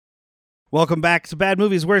Welcome back to Bad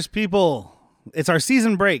Movies, Worst People. It's our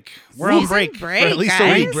season break. We're on break for at least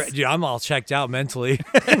a week. Dude, I'm all checked out mentally.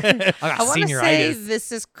 I want to say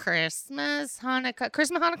this is Christmas, Hanukkah,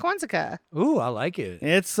 Kwanzaa. Ooh, I like it.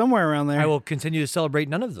 It's somewhere around there. I will continue to celebrate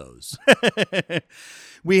none of those.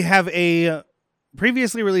 We have a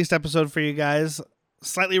previously released episode for you guys,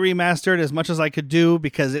 slightly remastered as much as I could do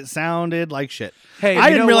because it sounded like shit. Hey, I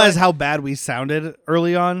didn't realize how bad we sounded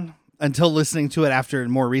early on until listening to it after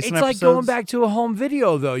more recent episodes. It's like going back to a home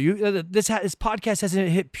video, though. This podcast hasn't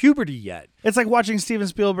hit puberty yet. It's like watching Steven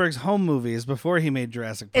Spielberg's home movies before he made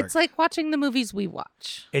Jurassic Park. It's like watching the movies we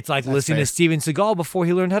watch. It's like listening to Steven Seagal before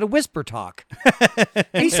he learned how to whisper talk.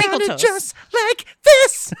 He sounded just like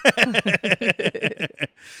this.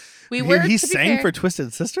 He sang for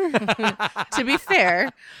Twisted Sister? To be fair.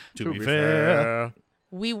 To be fair.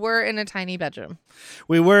 We were in a tiny bedroom.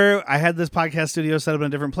 I had this podcast studio set up in a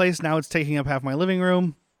different place. Now it's taking up half my living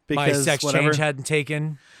room. Because my sex change hadn't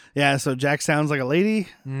taken. Yeah, so Jack sounds like a lady.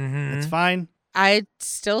 Mm-hmm. It's fine. I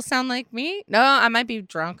still sound like me? No, I might be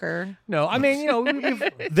drunker. No, I mean,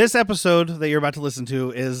 This episode that you're about to listen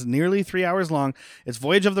to is nearly 3 hours long. It's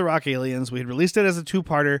Voyage of the Rock Aliens. We had released it as a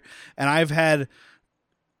two-parter, and I've had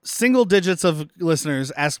single digits of listeners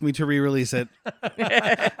ask me to re-release it.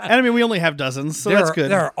 And I mean, we only have dozens, so that's good.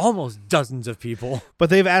 There are almost dozens of people. But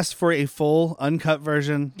they've asked for a full uncut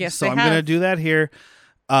version. Yes, so I'm going to do that here.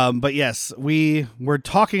 But yes, we were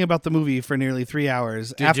talking about the movie for nearly 3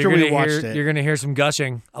 hours after we watched it. You're going to hear some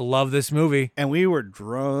gushing. I love this movie. And we were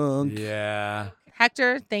drunk. Yeah.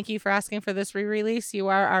 Hector, thank you for asking for this re-release. You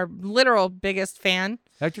are our literal biggest fan.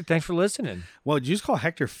 Hector, thanks for listening. Well, did you just call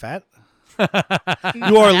Hector fat?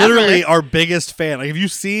 You are literally our biggest fan. Like, have you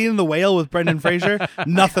seen The Whale with Brendan Fraser?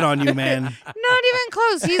 Nothing on you, man. Not even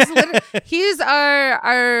close. He's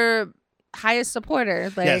our highest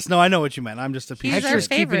supporter. Like, yes, no, I know what you meant. I'm just a piece of shit. Hector's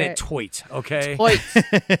keeping it toit, okay?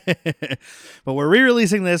 But we're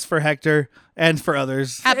re-releasing this for Hector and for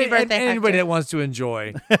others. Happy birthday, and anybody Hector. that wants to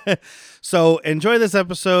enjoy. So enjoy this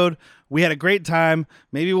episode. We had a great time.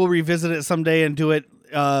 Maybe we'll revisit it someday and do it,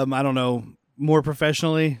 I don't know, more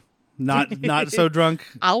professionally. Not so drunk.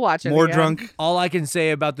 I'll watch it more again. drunk. All I can say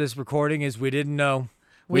about this recording is we didn't know.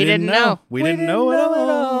 We didn't know. We didn't know at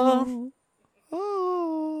all.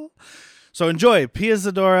 Oh. So enjoy Pia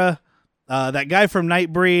Zadora, that guy from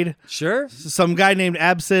Nightbreed. Sure. Some guy named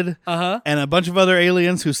Absid. And a bunch of other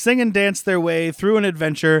aliens who sing and dance their way through an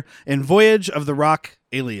adventure in Voyage of the Rock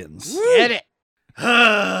Aliens. Get it.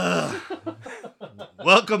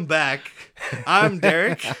 Welcome back. I'm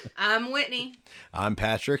Derek. I'm Whitney. I'm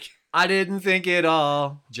Patrick. I didn't think it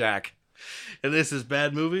all. Jack. And this is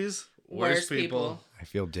Bad Movies, Worst People. I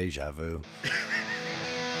feel deja vu.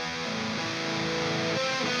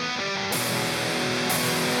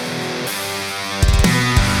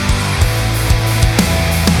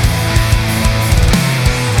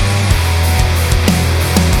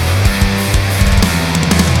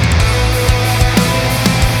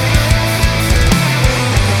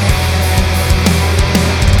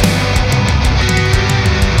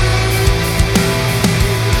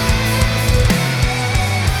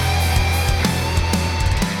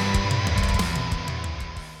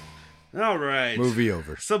 All right. Movie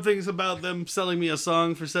over. Something's about them selling me a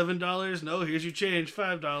song for $7. No, here's your change,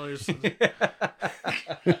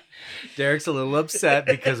 $5. Derek's a little upset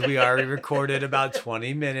because we already recorded about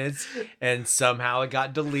 20 minutes and somehow it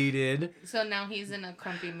got deleted. So now he's in a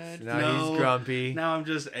grumpy mood. Now he's grumpy. Now I'm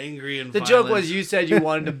just angry and The violent. joke was you said you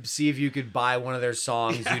wanted to see if you could buy one of their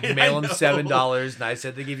songs. You'd mail them $7, and I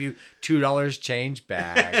said they give you $2 change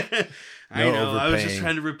back. I know. I was just overpaying.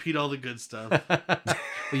 trying to repeat all the good stuff.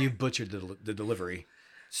 Well, you butchered the delivery,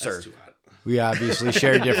 sir. That's too hot. We obviously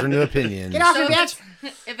share different opinions. Get off your bitch.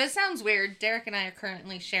 If it sounds weird, Derek and I are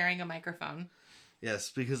currently sharing a microphone. Yes,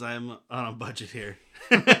 because I'm on a budget here.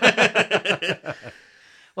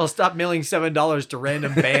 Well, stop mailing $7 to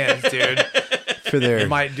random bands, dude. For their It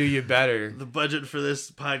might do you better. The budget for this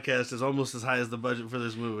podcast is almost as high as the budget for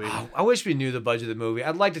this movie. Oh, I wish we knew the budget of the movie.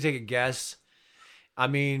 I'd like to take a guess. I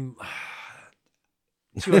mean,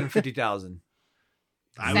 $250,000.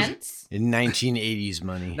 Cents? in 1980s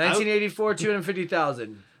money. 1984,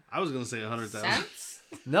 $250,000. I was going to say $100,000. Cents?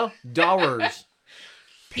 No, dollars.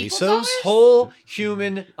 Pesos? Whole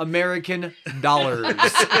human American dollars.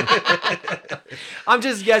 I'm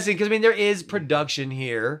just guessing because I mean there is production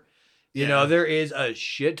here. You know, there is a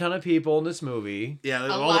shit ton of people in this movie. Yeah,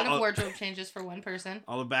 A lot of wardrobe changes for one person.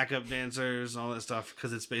 all the backup dancers, all that stuff,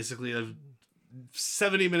 because it's basically a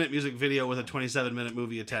 70-minute music video with a 27-minute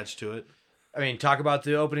movie attached to it. I mean, talk about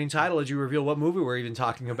the opening title as you reveal what movie we're even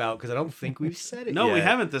talking about, because I don't think we've said it No, yet. we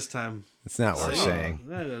haven't this time. It's not worth saying.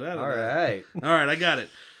 All right. All right, I got it.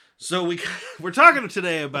 So we're talking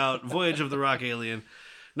today about Voyage of the Rock Alien,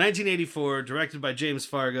 1984, directed by James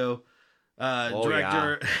Fargo.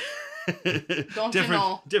 Director. Don't you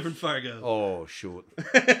know? Different Fargo. Oh, shoot.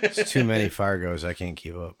 It's too many Fargos. I can't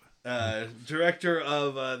keep up. Director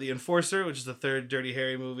of The Enforcer, which is the third Dirty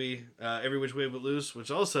Harry movie. Every Which Way But Loose,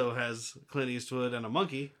 which also has Clint Eastwood and a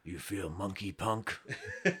monkey. You feel monkey punk,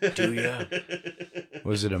 do ya?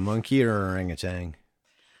 Was it a monkey or an orangutan?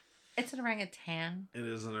 It's an orangutan. It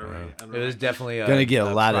is an It was definitely Gonna get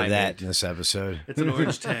a lot of that in this episode. It's an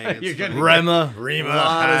orange tang. You're gonna Rema. a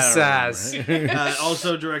lot of sass.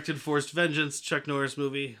 Also directed Forced Vengeance, Chuck Norris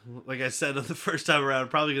movie. Like I said the first time around,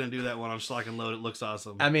 probably going to do that one on Schlock and Load. It looks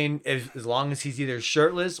awesome. I mean, as long as he's either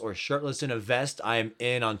shirtless or shirtless in a vest, I am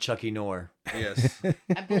in on Chucky Norr. Yes.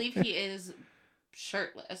 I believe he is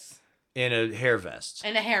shirtless. In a hair vest.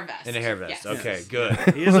 In a hair vest. In a hair vest. Yes. Okay, Yes. good.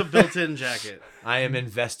 He has a built-in jacket. I am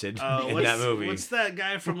invested in that movie. What's that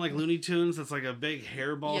guy from like Looney Tunes that's like a big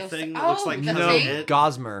hairball Yes. thing that Oh, looks like the Cousin thing? It?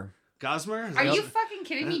 Gosmer. Gosmer? Is Are that- you fucking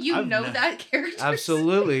kidding me? You I've know never- that character?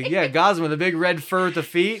 Absolutely. Yeah, Gosmer, the big red fur at the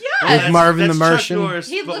feet. Yeah. With Marvin the Chuck Martian. Norris,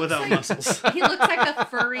 He but looks without like- muscles. He looks like a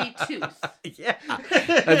furry tooth. Yeah.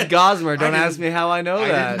 That's Gosmer. Don't ask me how I know I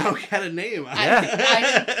that. didn't know he had a name.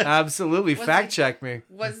 I- Absolutely. Was Fact it- check me.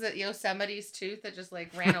 Was it Yosemite's tooth that just like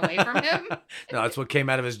ran away from him? No, that's what came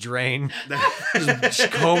out of his drain.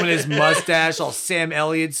 Just combing his mustache, all Sam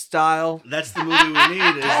Elliott style. That's the movie we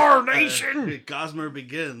need. Is, Tarnation! Gosmer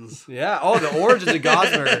Begins. Yeah. Oh, the origins of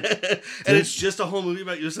Gosmer. And it's just a whole movie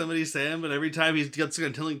about Yosemite Sam, and every time he gets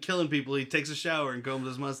killing people, he takes a shower and combs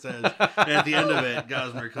his mustache. And at the end of it,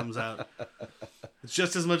 Gosmer comes out. It's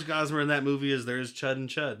just as much Gosmer in that movie as there is Chud and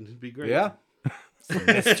Chud. It'd be great. Yeah. The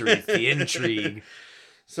mystery, the intrigue.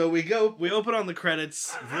 So we open on the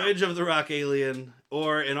credits, Voyage of the Rock Alien,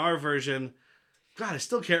 or in our version, God, I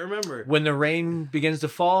still can't remember. When the rain begins to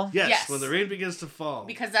fall. Yes, when the rain begins to fall.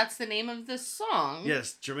 Because that's the name of the song.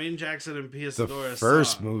 Yes, Jermaine Jackson and Pia The Sedora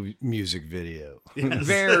first song. music video. Yes.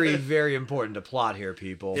 Very, very important to plot here,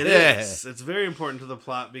 people. It is. It's very important to the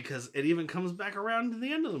plot because it even comes back around to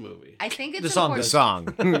the end of the movie. I think it's The song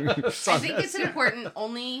important. The song. I think it's important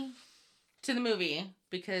only to the movie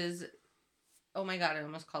because, oh my god, I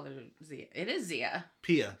almost called her Zia. It is Zia.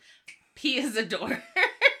 Pia. P is a door.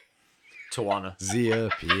 Tawana. Zia,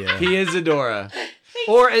 Pia. He is Adora.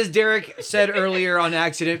 Or as Derek said earlier on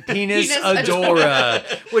accident, Penis Penis Adora,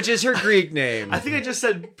 which is her Greek name. I think I just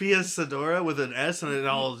said Pia Sedora with an S and it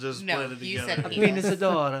all just No, blended you together. said Penis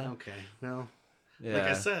Adora. Okay, no. Yeah. Like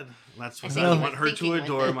I said, that's what think I you want were her to thinking with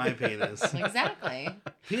adore it. my penis. Exactly.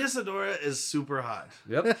 Pia Sedora is super hot.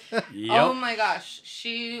 Yep. Oh my gosh,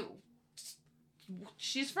 she's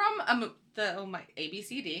from my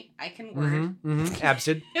ABCD. I can word.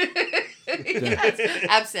 Absent. Yes,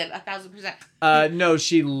 absent 1,000%. No,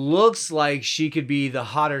 she looks like she could be the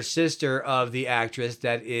hotter sister of the actress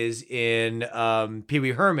that is in Pee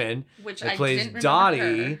Wee Herman, Which that I plays didn't remember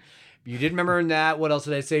Dottie. her. You didn't remember her in that. What else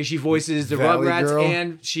did I say? She voices the Valley Rugrats Girl.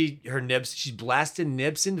 and her nips. She's blasting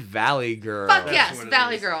nips in Valley Girl. Fuck That's yes, what it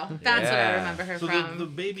Valley is. Girl. That's what I Yeah. remember her So from. the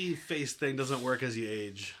baby face thing doesn't work as you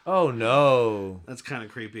age. Oh no, That's kind of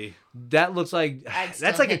creepy. that looks like I'd still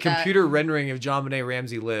that's like a hit that. computer rendering of John Benet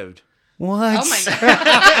Ramsey lived. What? Oh my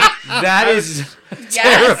god. That is Yes.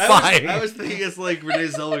 terrifying. I was thinking it's like Renee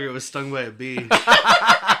Zellweger was stung by a bee.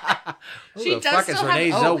 Who She the does fuck is still Renee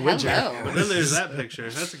have. Oh, Zellweger? hello. But then there's that picture.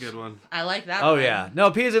 That's a good one. I like that. Oh one. yeah,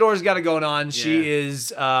 no, Pia Zadora's got it going on. She Yeah.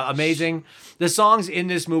 is amazing. The songs in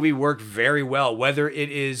this movie work very well, whether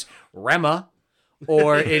it is Rema,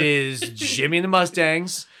 or it is Jimmy and the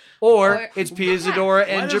Mustangs, or it's Pia Zadora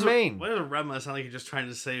and Jermaine. Why does Rema sound like you're just trying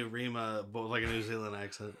to say Rema, but with like a New Zealand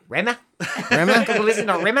accent? Rema, Rema? Can we listen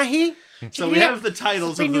to Rema here? So we have the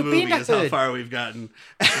titles of the movie is how far we've gotten.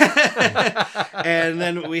 And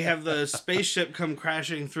then we have the spaceship come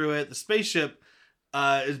crashing through it. The spaceship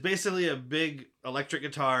is basically a big electric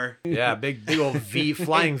guitar. Yeah, big old V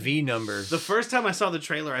flying V number. The first time I saw the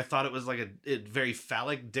trailer, I thought it was like a very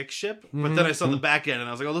phallic dick ship. But then I saw the back end and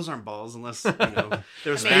I was like, oh, those aren't balls unless, there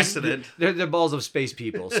was an accident. They're balls of space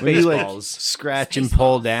people. When Space you like balls. scratch and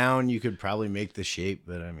pull down, you could probably make the shape,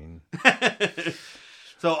 but I mean,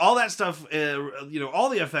 So all that stuff, all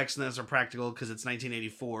the effects in this are practical because it's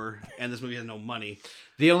 1984 and this movie has no money.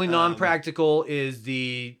 The only non-practical is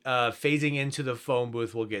the phasing into the phone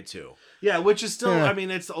booth we'll get to. Yeah, which is still, Yeah. I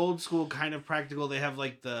mean, it's old school kind of practical. They have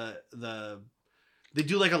like the They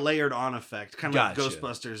do like a layered on effect, kind of like Gotcha.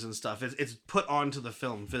 Ghostbusters and stuff. It's put onto the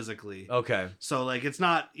film physically. Okay. So like it's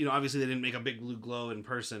not, obviously they didn't make a big blue glow in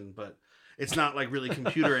person, but it's not like really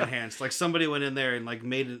computer enhanced. Like somebody went in there and like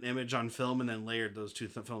made an image on film and then layered those two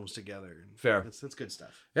films together. Fair. It's good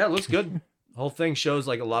stuff. Yeah, it looks good. Whole thing shows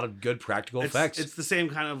like a lot of good practical effects. It's the same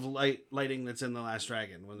kind of lighting that's in The Last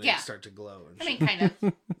Dragon when they start to glow. And I mean,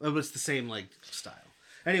 kind of. it's the same like style.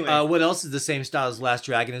 Anyway, what else is the same style as Last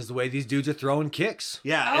Dragon is the way these dudes are throwing kicks.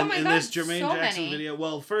 Yeah, Oh and my in God, this Jermaine so Jackson many. video,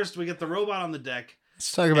 well, first we get the robot on the deck.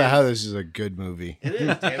 Let's talk about how this is a good movie. It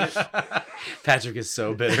is, damn it. Patrick is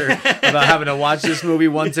so bitter about having to watch this movie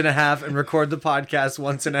once and a half and record the podcast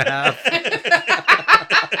once and a half.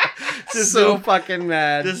 So fucking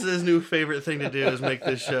mad. This is his new favorite thing to do is make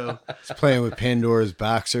this show. I was playing with Pandora's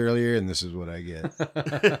box earlier, and this is what I get.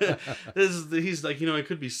 He's like, I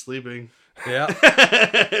could be sleeping. Yeah.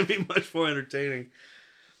 It'd be much more entertaining.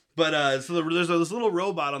 But so there's this little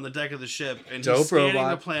robot on the deck of the ship, and Dope he's scanning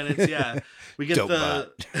robot. the planets. Yeah, we get Dope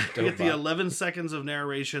the Dope bot. 11 seconds of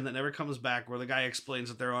narration that never comes back, where the guy explains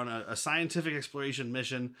that they're on a scientific exploration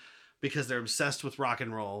mission because they're obsessed with rock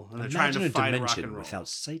and roll, and they're trying to find rock and roll without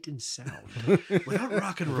sight and sound. without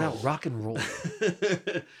rock and roll. Without rock and roll.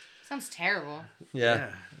 Sounds terrible. Yeah.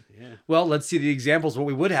 Yeah. Well, let's see the examples what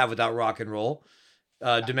we would have without rock and roll.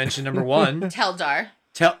 Dimension number 1. Teldar.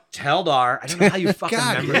 Teldar. I don't know how you fucking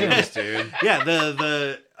God, remember yeah. this, dude. Yeah,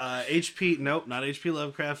 the HP, nope, not HP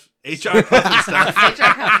Lovecraft, HR Puffin stuff. HR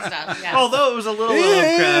Puffin stuff. Yeah. Although it was a little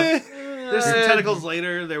Lovecraft. There's some tentacles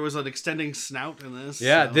later. There was an extending snout in this.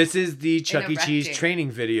 Yeah, so. this is the Chuck E. Cheese Erecting.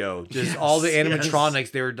 training video. Just Yes, all the yes.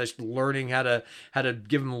 animatronics, they were just learning how to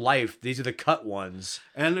give them life. These are the cut ones.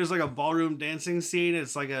 And there's like a ballroom dancing scene.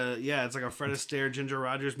 It's like a Fred Astaire, Ginger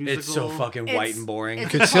Rogers musical. It's so fucking white and boring.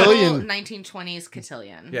 It's Cotillion. the 1920s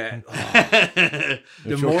cotillion. Yeah. Cotillion. The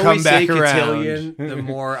Which will more come we say back around. cotillion, the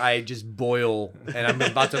more I just boil, and I'm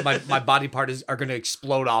about to my body part are going to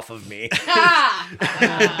explode off of me.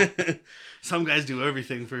 Some guys do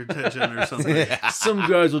everything for attention or something. Some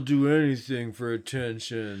guys will do anything for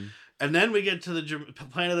attention. And then we get to the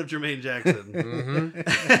planet of Jermaine Jackson.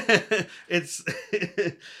 Mm-hmm. It's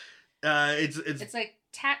It's like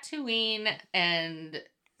Tatooine and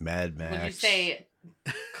Mad Max. would you say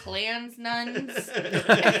clans nuns?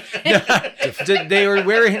 They were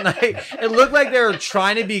wearing like it looked like they were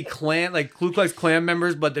trying to be like Ku Klux Klan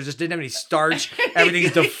members, but they just didn't have any starch.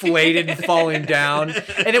 Everything's deflated and falling down.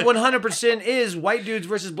 And it 100% is white dudes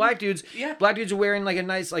versus black dudes. Yeah. Black dudes are wearing like a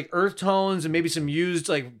nice like earth tones and maybe some used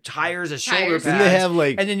like tires as shoulder pads. Tires. Didn't they have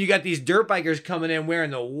like And then you got these dirt bikers coming in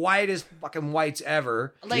wearing the whitest fucking whites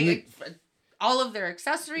ever. Like all of their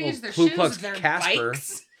accessories, Well, their Ku shoes, Klux their Casper.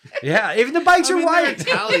 bikes. Yeah, even the bikes I are mean, they're white.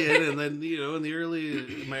 Italian, and then in the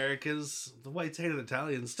early Americas, the whites hated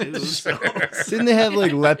Italians too. So. didn't they have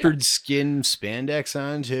like leopard skin spandex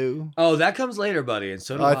on too? Oh, that comes later, buddy, and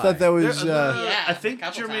so do Oh, I thought that was Yeah, I think a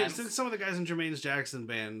couple Jermaine. times. Since some of the guys in Jermaine's Jackson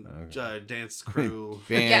band, dance crew,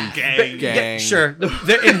 band gang. gang. Sure,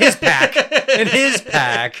 they're in his pack. In his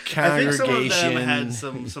pack. I think some of Congregation. them had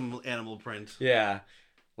some animal print. Yeah,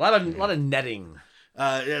 a lot of netting.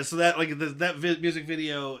 So that music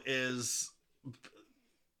video is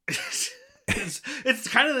it's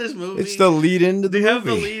kind of this movie. It's the lead into the You have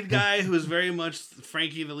the movie. lead guy who is very much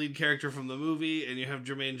Frankie, the lead character from the movie, and you have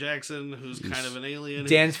Jermaine Jackson, who's kind of an alien.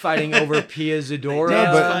 Dan's fighting over Pia Zadora.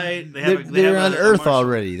 Dance but fight. They're on Earth martial-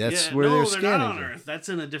 already. That's where no, they're they're scanning. not on from. Earth. That's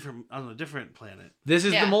on a different planet. This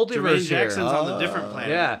is Yeah. the multiverse Jermaine here. Jackson's on the different planet.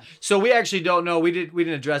 Yeah. So we actually don't know. We didn't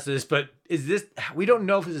address this, but is this? We don't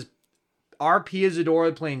know if this is our Pia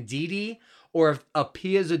Zadora playing Dee Dee or if a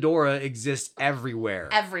Pia Zadora exists everywhere.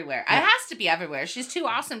 Everywhere. It has to be everywhere. She's too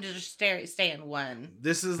awesome to just stay in one.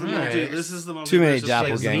 This is the Right. This is the multiverse. Too many of Like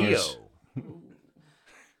doppelgangers. Neo.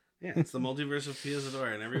 Yeah, it's the multiverse of Pia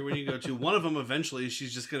Zadora, and everywhere you go to, one of them eventually,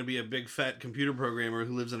 she's just going to be a big fat computer programmer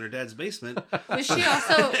who lives in her dad's basement. Was she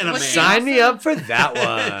also? And a was man. she Sign me also- up for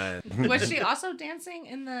that one. Was she also dancing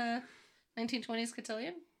in the 1920s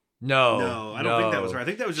cotillion? No. No, I don't think that was her. I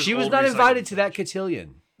think that was just She was old not recycled invited to that footage.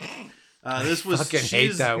 cotillion. This was Fucking hate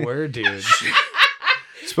she's- that word, dude.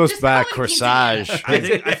 Supposed to Just buy a call it corsage.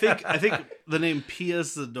 I think the name Pia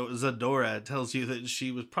Zadora tells you that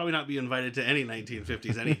she was probably not be invited to any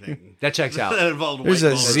 1950s anything. That checks out. that involved There's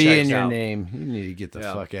white a ballers. Z checks in your out. name. You need to get the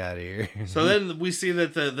Yeah. fuck out of here. So then we see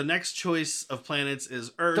that the next choice of planets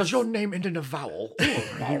is Earth. Does your name end in a vowel?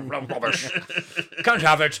 Rubbish. Can't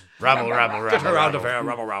have it. Rabble, Get her out of here,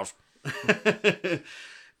 rebel rouse.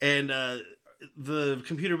 And the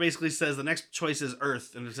computer basically says the next choice is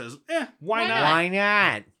Earth, and it says, why Why not? Why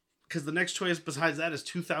not? Because the next choice besides that is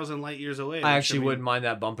 2,000 light years away. I actually wouldn't mind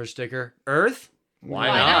that bumper sticker. Earth? Why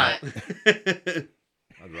not?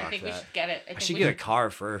 I'd rock I think we that. should get it. I should get a car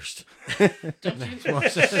first. Don't Makes you, more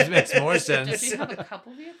sense. It makes more don't sense. you have a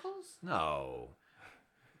couple vehicles? No.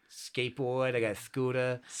 Skateboard. I got a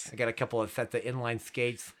scooter. I got a couple of sets of inline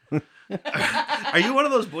skates. Are you one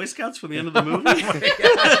of those Boy Scouts from the end of the movie?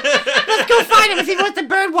 Let's go find him and see if he wants a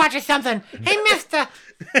bird watch or something. Hey, mister.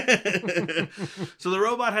 So the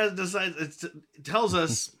robot it tells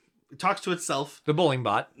us, it talks to itself. The bowling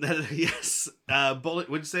bot. That, yes. Would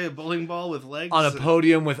you say a bowling ball with legs? On a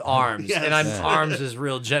podium with arms. Yes. And arms is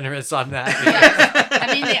real generous on that. Yes.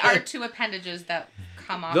 I mean, they are two appendages that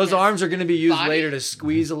come off. Those his arms are going to be used body. later to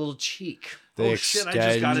squeeze a little cheek. They Oh shit, I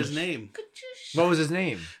just got his name. Could you What was his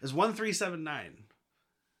name? It's 1379.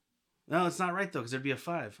 No, it's not right though, because there'd be a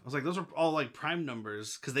 5. I was like, those are all like prime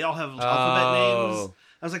numbers, because they all have alphabet names.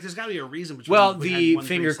 I was like, there's got to be a reason between. Well, behind the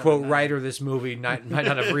finger quote 1379. writer of this movie might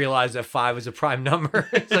not have realized that 5 was a prime number.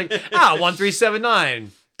 It's like,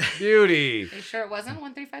 1379. Beauty. Are you sure it wasn't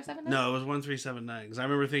 1357? No, it was 1379. Because I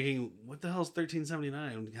remember thinking, what the hell's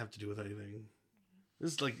 1379 have to do with anything?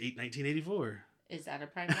 This is like 1984. Is that a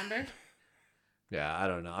prime number? Yeah, I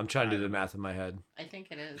don't know. I'm trying to do the math in my head. I think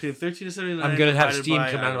it is. Okay, 13 to 79. I'm going to have divided steam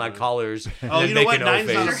by, come I out of don't my know. collars. Oh, and you know make what? an 9's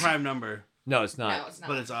not a O-face. prime number, No, it's not. No, it's not.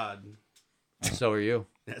 but it's odd. So are you.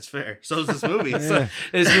 That's fair. So is this movie. So,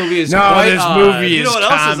 this movie is No, quite this odd. movie You know is what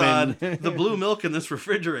else common. is odd? The blue milk in this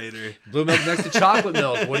refrigerator. Blue milk next to chocolate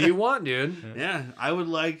milk. What do you want, dude? Yeah, I would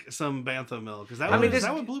like some bantha milk. Is that I mean, is this-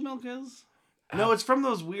 that what blue milk is? No, it's from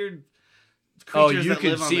those weird Oh, creatures you that can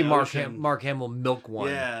live on see the Mark ocean. Mark Hamill milk one.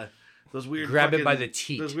 Yeah. Those weird Grab it by fucking- the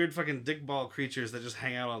teat. Those weird fucking dick ball creatures that just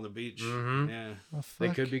hang out on the beach. Mhm. Yeah. They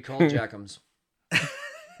could be called Jackums.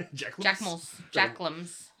 Jackmals.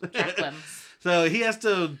 Jacklums. So he has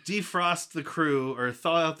to defrost the crew or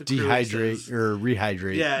thaw out the crew. it Dehydrate says. or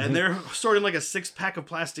rehydrate. Yeah, and they're stored in like a 6-pack of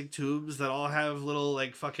plastic tubes that all have little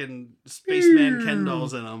like fucking spaceman Ken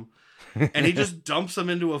dolls in them. And he just dumps them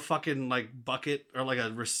into a fucking like bucket or like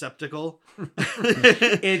a receptacle.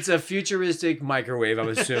 It's a futuristic microwave, I'm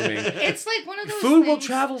assuming. It's like one of those Food will things-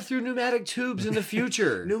 travel through pneumatic tubes in the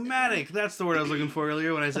future. Pneumatic. That's the word I was looking for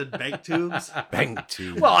earlier when I said bank tubes. Bank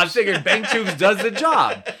tube. Well, I figured bang tubes does the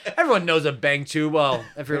job. Everyone knows a bang tube. Well,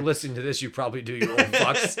 if you're listening to this, you probably do, you old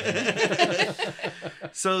fucks.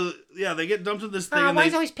 So yeah, they get dumped in this thing and Why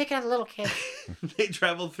is he always picking on the little kid? they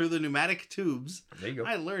travel through the pneumatic tubes. There you go.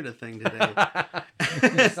 I learned a thing today.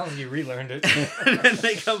 Sounds like you relearned it. And then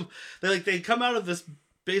they come out of this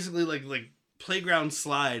basically like playground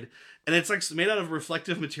slide, and it's like made out of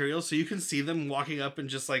reflective material, so you can see them walking up and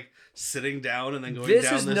just like sitting down and then going This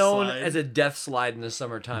down is this known slide. as a death slide in the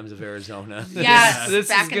summer times of Arizona. Yes, This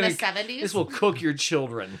back is in the gonna- 70s. This will cook your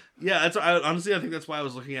children. Yeah, honestly I think that's why I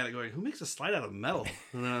was looking at it going, who makes a slide out of metal?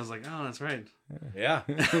 And then I was like, oh, that's right. Yeah.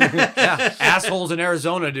 Yeah. Assholes in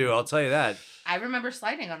Arizona do, I'll tell you that. I remember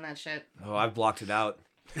sliding on that shit. Oh, I've blocked it out.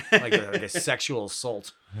 Like a sexual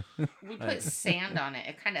assault. We put sand on it.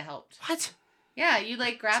 It kind of helped. What? Yeah, you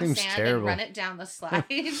like grab Seems sand terrible. and run it down the slide,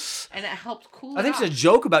 and it helped cool I think it it's a off.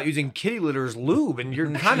 joke about using kitty litter as lube, and you're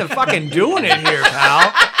kind of fucking doing it here,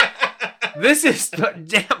 pal. This is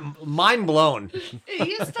damn mind blown. It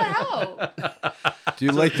used to help. Do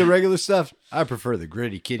you like the regular stuff? I prefer the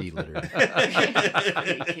gritty kitty litter. Are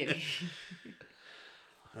you kidding?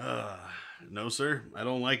 No, sir, I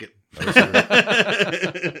don't like it. No,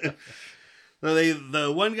 sir. No,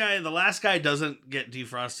 the last guy doesn't get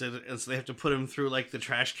defrosted, and so they have to put him through like the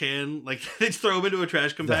trash can. Like they just throw him into a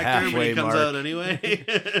trash compactor, but he halfway comes mark. out anyway.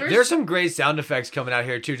 There's some great sound effects coming out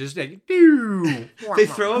here too. Just like, pew. They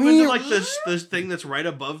throw him into like this thing that's right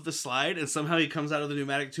above the slide, and somehow he comes out of the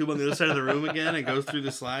pneumatic tube on the other side of the room again and goes through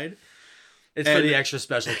the slide. It's for And- the extra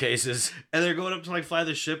special cases. And they're going up to like fly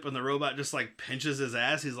the ship, and the robot just like pinches his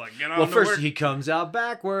ass. He's like, "Get on Well, to first work." he comes out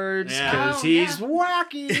backwards Yeah. because Oh, he's yeah.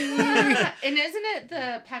 wacky. And isn't it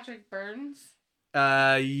the Patrick Burns?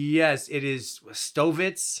 Yes, it is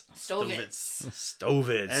Stovitz. Stovitz.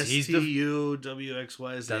 Stovitz. He's the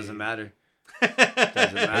STUWXYZ. doesn't matter. Doesn't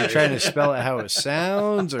Are matter. you trying to spell it how it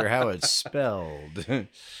sounds or how it's spelled?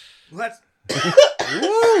 Let's.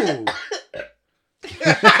 Woo!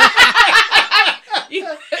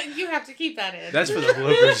 You have to keep that in. That's for the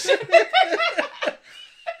bloopers.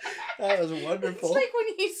 That was It's wonderful. like when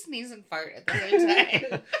you sneeze and fart at the same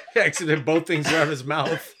time. Yeah, accident both things are out of his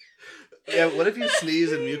mouth. Yeah, what if you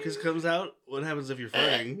sneeze and mucus comes out? What happens if you're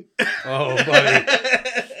farting? Oh, buddy.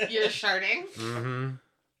 You're sharting. Mm-hmm.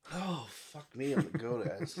 Oh, fuck me on the goat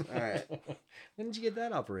ass. All right. When did you get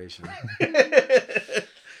that operation?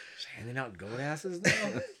 Just handing out goat asses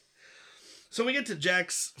now? So we get to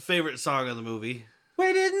Jack's favorite song of the movie.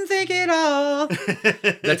 We didn't think it all.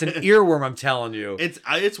 That's an earworm, I'm telling you.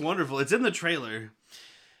 It's wonderful. It's in the trailer.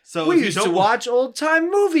 So We if you used to don't watch old time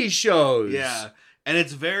movie shows. Yeah. And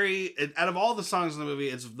it's out of all the songs in the movie,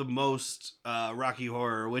 it's the most Rocky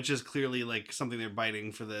Horror, which is clearly like something they're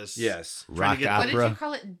biting for this. Yes. Rock get- What did opera. you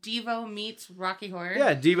call it? Devo meets Rocky Horror?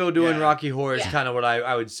 Yeah, Devo doing Yeah. Rocky Horror is Yeah. kind of what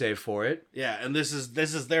I would say for it. Yeah, and this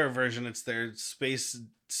is their version. It's their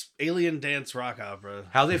alien dance rock opera.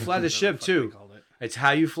 How they fly the Whatever ship fuck they too. called it. It's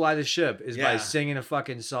how you fly the ship is by Yeah. singing a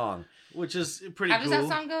fucking song. Which is pretty How cool. does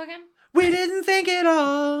that song go again? We didn't think it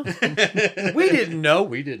all. We didn't know.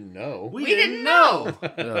 We didn't know. We didn't know.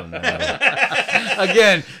 Oh, no.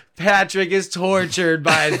 Again, Patrick is tortured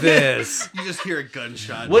by this. You just hear a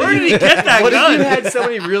gunshot. What Where if did he get that What gun? if you had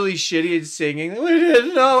somebody really shitty at singing? We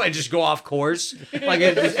didn't know, and just go off course. Like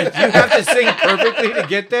if you have to sing perfectly to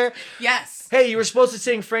get there. Yes. Hey, you were supposed to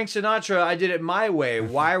sing Frank Sinatra. I did it my way.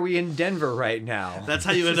 Why are we in Denver right now? That's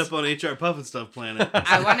how you end up on HR Puff and Stuff Planet.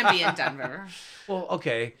 I want to be in Denver. Well,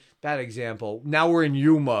 okay, bad example. Now we're in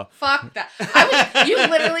Yuma. Fuck that. You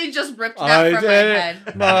literally just ripped that from my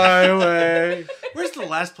head. my way. Where's the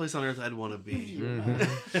last place on earth I'd want to be?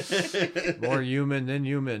 More human than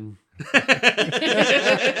human.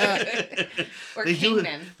 Or They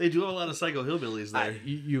Kingman. do have a lot of psycho hillbillies there.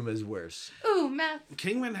 Yuma's worse. Ooh, meth.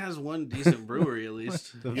 Kingman has one decent brewery at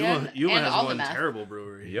least. And Yuma has all the one meth. terrible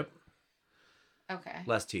brewery. Yep. Okay.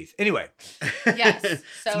 Less teeth. Anyway, Yes.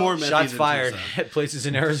 So It's more methy shots than fired Tucson. at places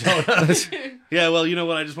in Arizona. Yeah, well, you know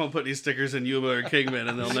what? I just won't put any stickers in Yuma or Kingman,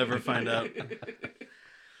 and they'll never find out.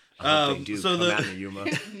 I hope they do so come out in Yuma.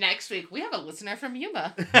 next week we have a listener from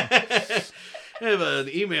Yuma. I have an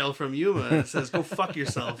email from Yuma that says, "Go fuck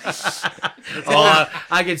yourself." Oh,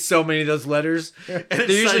 I get so many of those letters. They're it's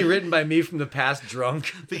usually like- written by me from the past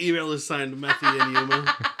drunk. The email is signed Methy and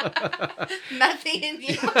Yuma. Nothing in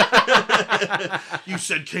Yuma. You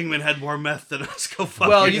said Kingman had more meth than us. Go fuck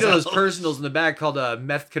Well, yourself. you know those personals in the back called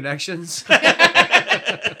Meth Connections?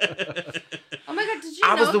 Oh my god, did you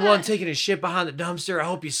I was know the one that? taking a shit behind the dumpster. I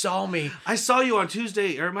hope you saw me. I saw you on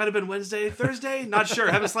Tuesday, or it might have been Wednesday, Thursday. Not sure.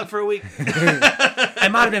 Haven't slept for a week.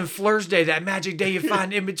 It might have been Flur's Day, that magic day you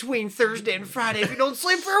find in between Thursday and Friday if you don't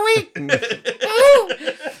sleep for a week.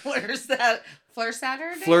 Flir's that? Fleur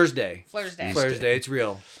Saturday? Flur's Day. Flir's Day. Flur's Day, it's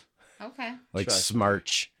real. Okay. Like Trust.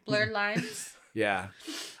 Smarch. Blurred lines. Yeah.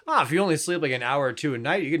 If you only sleep like an hour or two a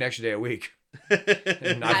night, you get an extra day a week.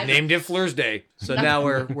 And I've named it Flur's Day. So now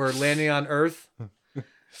we're landing on Earth.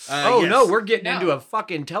 Yes. No, we're getting No. into a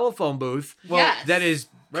fucking telephone booth. Yes. That is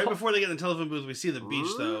Right before they get in the telephone booth, we see the beach,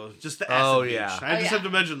 though. Just the acid Oh, beach. yeah. I Oh, just yeah. have to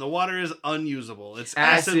mention, the water is unusable. It's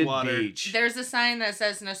acid water. beach. There's a sign that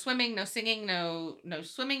says no swimming, no singing, no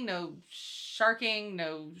swimming, no sharking,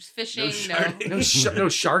 no fishing, sharking. No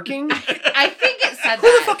sharking? I think it said Who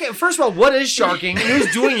the that. fuck? First of all, what is sharking? And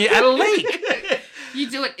who's doing it at a lake? You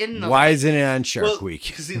do it in the Why isn't it on Shark Well, Week?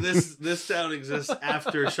 see, this town exists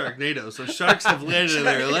after Sharknado, so sharks have landed in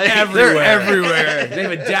their lake. They're everywhere.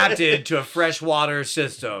 They've adapted to a freshwater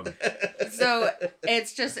system. So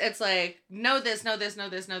it's like no this, no this, no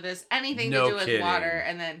this, no this, anything No to do with kidding. water,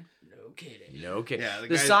 and then no kidding. No kidding. Yeah, the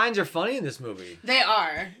the guy- signs are funny in this movie. They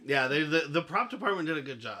are. Yeah, the prop department did a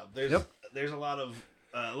good job. There's a lot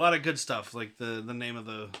of good stuff, like the name of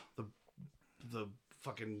the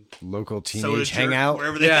fucking Local soda teenage jerk, hangout.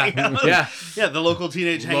 wherever they Yeah, hang out. yeah. The local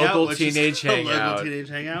teenage hangout. Local which is teenage the hangout. Local teenage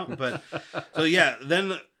hangout. But so yeah,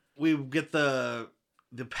 then we get the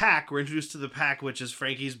pack. We're introduced to the pack, which is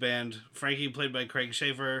Frankie's band. Frankie played by Craig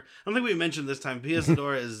Schaefer. I don't think we mentioned this time. Pia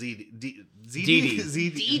Zadora is Dee Dee.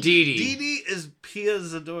 Dee Dee. Is Pia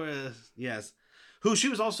Zadora. Yes, who she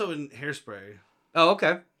was also in Hairspray. Oh,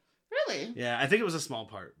 okay. Really? Yeah, I think it was a small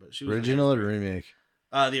part, but she was in Original or Hairspray. remake?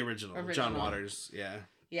 The original. John Original. Waters. Yeah.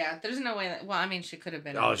 Yeah. There's no way that. Well, I mean, she could have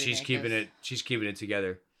been. Oh, a she's remake keeping of it. She's keeping it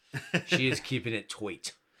together. She is keeping it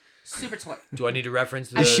tweet. super toy. Do I need to reference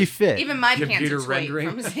the? Does she fit? Even my pants computer are toy rendering?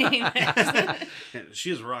 from saying that. Yeah,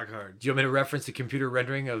 she is rock hard. Do you want me to reference the computer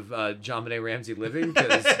rendering of John Benet Ramsey living?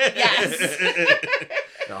 Because Yes.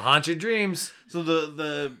 they'll haunt your dreams. So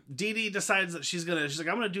the Dee Dee decides that she's like,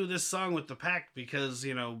 I'm gonna do this song with the pack because,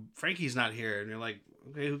 Frankie's not here. And you're like,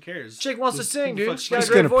 okay, who cares? Chick wants to sing, dude. fuck's She's got a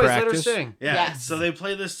Just great gonna voice. Let her practice. sing. Yeah. Yes. So they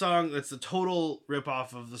play this song that's a total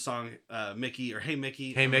ripoff of the song Mickey or Hey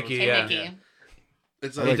Mickey. Hey, Mickey, Hey, yeah. Mickey.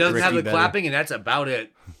 It's I He like doesn't have Ricky the better. clapping, and that's about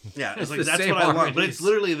it. yeah, it's It's like the that's same what I want. But harmonies. it's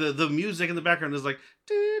literally the music in the background is like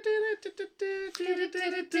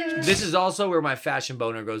This is also where my fashion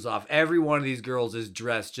boner goes off. Every one of these girls is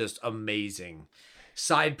dressed just amazing.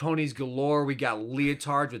 side ponies galore. We got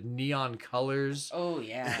leotards with neon colors. Oh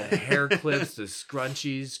yeah. The hair clips, the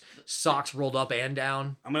scrunchies, socks rolled up and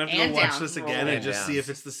down. I'm gonna have to And go watch down. this Roll again and and just down. see if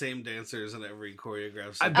it's the same dancers in every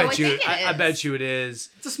choreographed. I scene. bet I you. think it I is. bet you it is.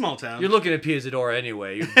 It's a small town. You're looking at Pia Zadora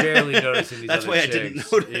anyway. You're barely noticing these That's other why I chicks.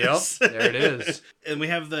 didn't notice. Yep, there it is. And we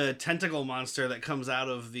have the tentacle monster that comes out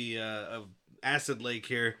of the of acid lake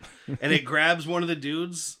here, and it grabs one of the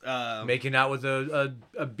dudes. Making out with a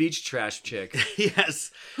beach trash chick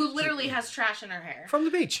Yes. Who literally has trash in her hair. from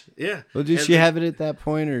the beach. Yeah. Well, did And she the- have it at that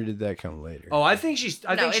point, or did that come later? Oh, I think she's.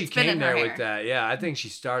 I No, think she it's been came in her there with hair. that. Yeah, I think she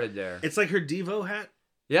started there. It's like her Devo hat.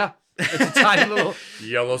 Yeah, it's a tiny little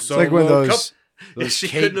yellow It's like one of solo those She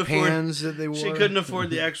cake couldn't afford- pans that they wore. She couldn't afford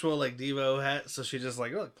the actual like Devo hat, so she just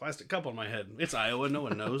like, look, plastic cup on my head. It's Iowa, no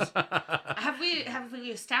one knows. Have we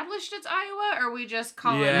established it's Iowa, or are we just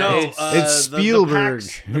calling Yeah, it? No, it's- it's Spielberg.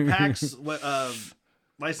 The PAX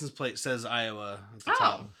license plate says Iowa at the Oh,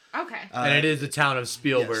 top. okay. and it is the town of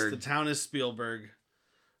Spielberg. Yes, the town is Spielberg.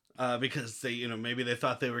 Because they, maybe they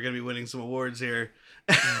thought they were going to be winning some awards here.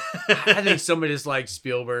 I think somebody just liked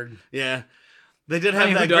Spielberg. Yeah. They did I have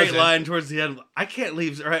mean, that who great doesn't? line towards the end. I can't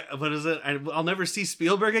leave. Right? What is it? I'll never see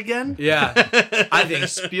Spielberg again. Yeah, I think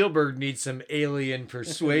Spielberg needs some alien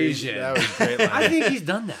persuasion. That was a great line. I think he's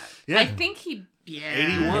done that. Yeah. I think he. Yeah.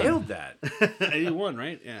 81. Nailed that. 81,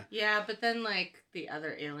 right? Yeah. Yeah, but then like the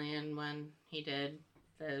other alien one he did,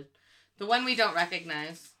 the one we don't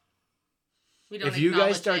recognize. We don't. If you guys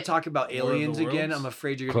acknowledge start it. talking about War of the aliens again, Worlds? I'm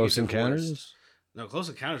afraid you're gonna Close get divorced. Encounters. No, Close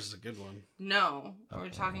Encounters is a good one. No, we're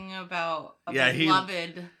talking about a Yeah, he-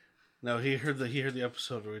 beloved. No, he heard the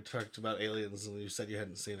episode where we talked about aliens, and you said you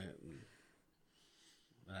hadn't seen it,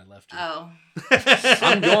 and I left you. Oh.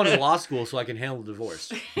 I'm going to law school so I can handle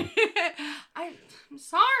divorce. I'm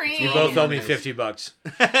sorry. You both owe me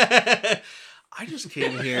 $50. I just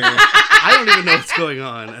came here. I don't even know what's going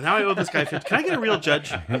on, and now I owe this guy 50. Can I get a real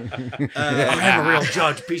judge? I am a real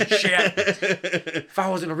judge, piece of shit. If I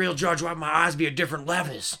wasn't a real judge, why'd my eyes be at different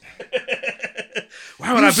levels?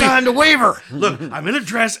 Why would I be? Signed a waiver. Look, I'm in a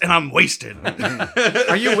dress and I'm wasted.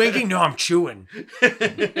 Are you winking? No, I'm chewing.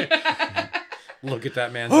 Look at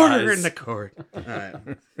that man's Order eyes. in the court. All right.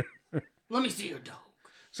 Let me see your dog.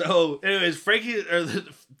 So, anyways, Frankie, or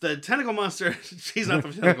the tentacle monster, she's not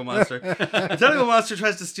the tentacle monster. The tentacle monster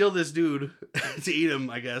tries to steal this dude to eat him,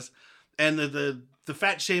 I guess. And the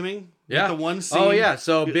fat shaming, Yeah. with the one scene. Oh, yeah.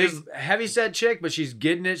 So big, is- heavy-set chick, but she's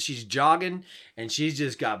getting it. She's jogging, and she's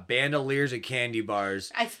just got bandoliers of candy bars.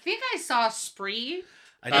 I think I saw Spree.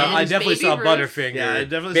 I And I definitely Baby saw Ruth. Butterfinger. Yeah, I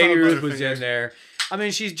definitely Baby saw Ruth was Butterfinger. in there. I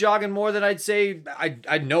mean, she's jogging more than I'd say.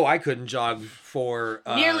 I know I couldn't jog for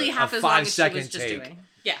Nearly half a as long as she 5-second was just take. doing.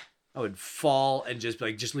 Yeah. I would fall and just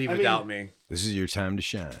leave I mean- without me. This is your time to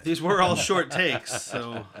shine. These were all short takes,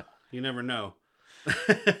 so you never know.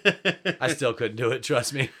 I still couldn't do it.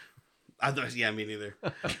 Trust me. I thought, yeah, me neither.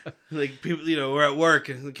 Like people, we're at work,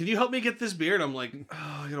 and can you help me get this beer? And I'm like,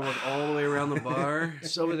 oh, I gotta walk all the way around the bar.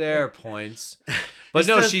 So there are points. But It's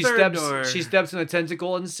no, the she third door. steps in a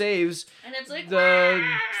tentacle and saves And it's like, the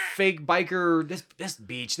fake biker.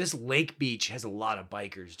 This lake beach has a lot of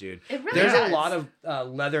bikers, dude. It really There's does. a lot of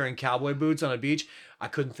leather and cowboy boots on a beach. I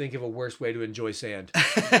couldn't think of a worse way to enjoy sand.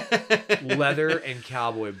 Leather and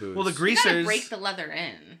cowboy boots. Well, the You gotta greasers, break the leather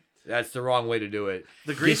in. That's the wrong way to do it.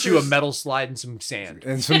 The Get you a greasers- metal slide and some sand.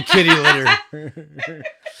 And some kitty litter.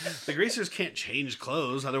 the greasers can't change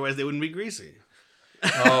clothes, otherwise they wouldn't be greasy.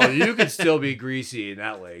 Oh, you could still be greasy in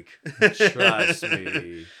that lake. Trust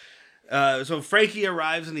me. So Frankie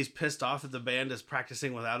arrives and he's pissed off that the band is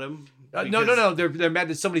practicing without him. No. because- They're mad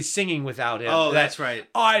that somebody's singing without him. Oh, that's right.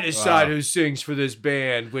 I decide Wow. who sings for this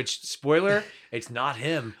band. Which, spoiler, it's not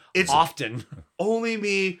him. It's- often. Only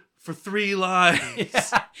me for 3 lines.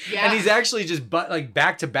 Yeah. And he's actually just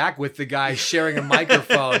back to back with the guy sharing a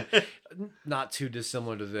microphone. Not too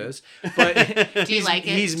dissimilar to this, but Do you like it?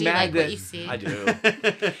 He's Do you mad like that what you see? I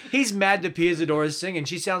do. He's mad that Pia Zadora is singing.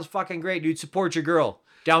 She sounds fucking great, dude. Support your girl.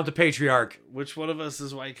 Down with the patriarch. Which one of us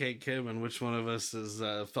is YK Kim and which one of us is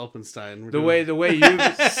Felpenstein? We're The doing-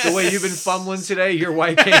 way you've been fumbling today, you're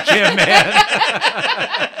YK Kim, man.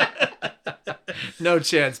 No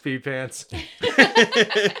chance, pee pants.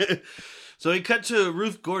 So he cut to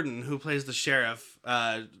Ruth Gordon, who plays the sheriff,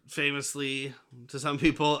 famously to some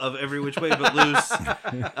people of Every Which Way But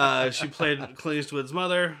Loose. She played Clint Eastwood's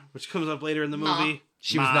mother, which comes up later in the Ma. movie.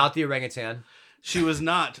 She was not the orangutan. She was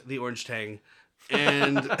not the Orange Tang.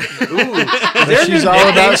 And Ooh, But she's all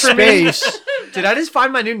about space. Did I just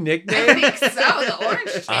find my new I nickname? think so. The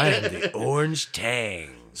orange I am thing. the Orange Tang.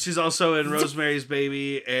 she's also in Rosemary's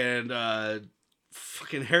Baby and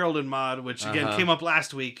fucking Harold and Maude, which again came up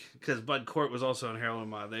last week because Bud Cort was also in Harold and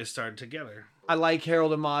Maude. They starred together. I like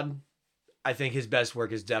Harold and Maude. I think his best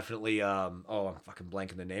work is definitely I'm fucking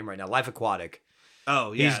blanking the name right now. Life Aquatic.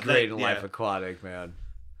 Oh yeah, He's great in Life Aquatic, man.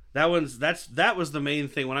 That was the main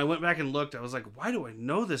thing. When I went back and looked, I was like, why do I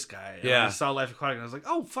know this guy? And I saw Life Aquatic and I was like,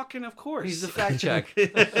 oh fucking of course. He's the fact check. Why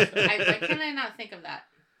can I not think of that?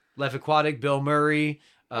 Life Aquatic, Bill Murray,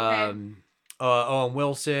 Okay. Owen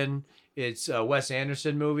Wilson. It's a Wes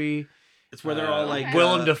Anderson movie. It's where they're all like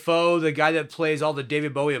Willem Dafoe, the guy that plays all the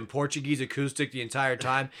David Bowie and Portuguese acoustic the entire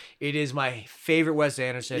time. It is my favorite Wes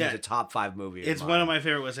Anderson. Yeah. It's a top 5 movie. It's one of my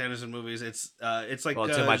favorite Wes Anderson movies. It's like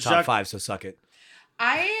it's in my top 5, so suck it.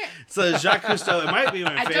 So Jacques Cousteau, it might be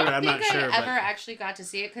my I favorite. don't I'm not think sure. I ever actually got to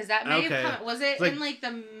see it because that may have come. Was it Like- in like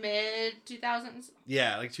the mid 2000s?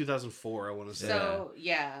 Yeah, like 2004, I want to say. So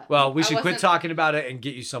yeah. Well, we I should quit wasn't- talking about it and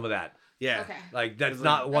get you some of that. Yeah. Okay. Like, that's It's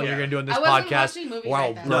not like- one yeah. you're going to do in this I wasn't podcast, watching movies or I'll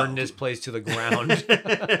like that. burn No. this place to the ground.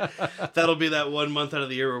 That'll be that 1 month out of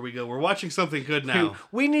the year where we go, we're watching something good now.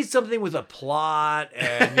 We need something with a plot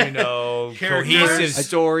and, Characters. cohesive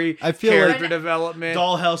story, I feel character like- development.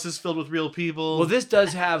 Dollhouse is filled with real people. Well, this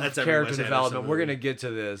does have That's every character Wes Anderson development. We're movie. going to get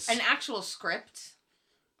to this. An actual script.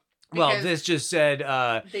 Well, Because this just said,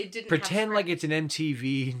 they didn't pretend have like it's an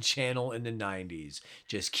MTV channel in the 90s.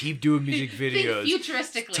 Just keep doing music videos. Think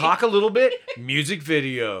futuristically. Talk a little bit, music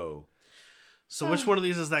video. So which one of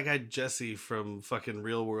these is that guy Jesse from fucking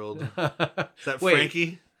Real World? Is that Wait.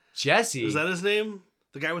 Frankie? Jesse. Is that his name?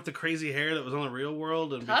 The guy with the crazy hair that was on the Real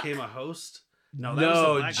World and Tuck? became a host? No,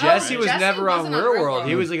 No, black guy, Jesse right? was Jesse never on wasn't on Real Real World.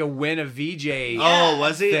 He World. was like a win a VJ Oh,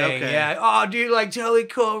 was he? thing. Okay. Yeah. Oh, dude, like totally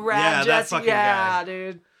cool rap, Yeah, that Jesse. fucking Yeah, guy.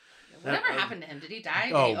 dude. Whatever happened to him? Did he die?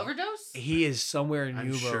 Did Oh. he overdose? He is somewhere in I'm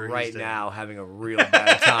Yuma sure he's right dead. now having a real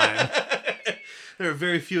bad time. There are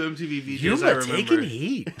very few MTV VJs I Yuma remember. taking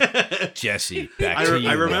heat. Jesse, back I to you.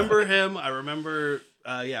 remember him. I remember,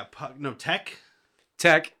 Tech.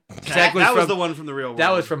 Tech That was was from the one from the Real World. that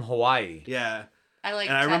was from Hawaii. Yeah. I like.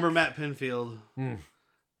 And I Tech. remember Matt Pinfield.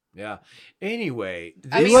 Yeah. Anyway,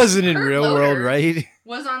 I He mean, wasn't in Kurt Real Loder World, right?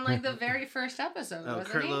 Was on like the very first episode. Oh, wasn't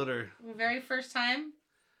Kurt he? Loder. The very first time.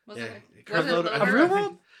 Was Yeah. it? Kurt Was it Loder. Loder? Of Real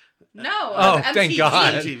World? No. Oh, of thank MTV.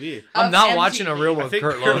 God. MTV. I'm Of not MTV. watching a real I one with think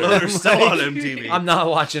Kurt Kurt Loder. Loder's still on MTV. I'm not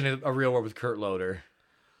watching a real one with Kurt Loder.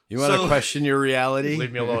 You want to So- question your reality?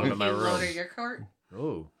 Leave me alone. I'm in my You room. Loder your court.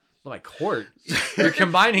 Oh, my court. You're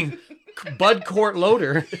combining Bud Court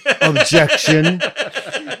Loader. Objection.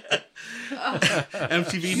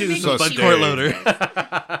 MTV You News make with Bud me Court stay. Loader.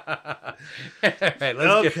 Hey,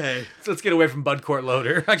 Okay. let's get away from Bud Court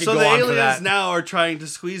Loader. I could So go the on for aliens that. now are trying to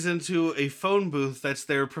squeeze into a phone booth that's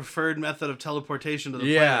their preferred method of teleportation to the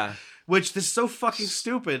Yeah. planet. Which is so fucking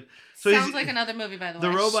stupid. So Sounds he's, like another movie, by the way. the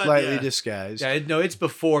robot. Slightly yeah. disguised. Yeah, no, it's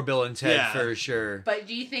before Bill and Ted Yeah. for sure. But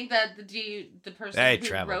do you think that the person They who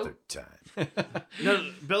traveled wrote through time. No,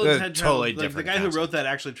 Bill They're and Ted totally traveled, the different guy who concept. wrote that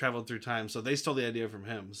actually traveled through time, so they stole the idea from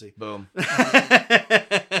him. See, Boom. boom,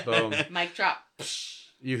 Boom. Mic drop.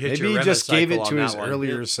 You hit Maybe your he just gave it Remastered to on his that one.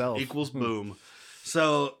 earlier self. equals boom.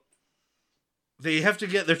 So they have to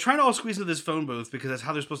get. They're trying to all squeeze into this phone booth because that's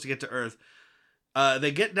how they're supposed to get to Earth.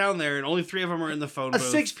 They get down there, and only 3 of them are in the phone booth.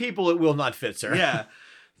 6 people, it will not fit, sir. Yeah.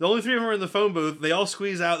 The only 3 of them are in the phone booth. They all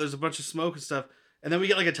squeeze out. There's a bunch of smoke and stuff. And then we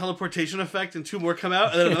get like a teleportation effect and 2 more come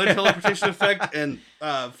out. And then another teleportation effect and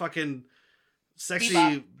fucking sexy...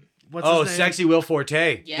 Bebop. What's Oh, his name? sexy Will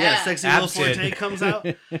Forte. Yeah. Sexy Will Absid. Forte comes out.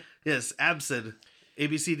 Yes, Absid.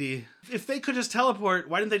 ABCD. If they could just teleport,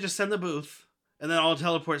 why didn't they just send the booth? And then all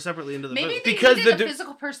teleport separately into the Maybe booth? they Because needed the a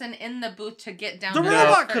physical person in the booth to get down. The to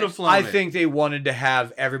robot Earth could have first. flown I it. think they wanted to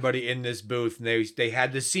have everybody in this booth, and they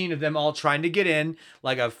had the scene of them all trying to get in,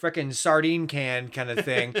 like a freaking sardine can kind of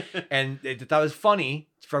thing, and they thought it was funny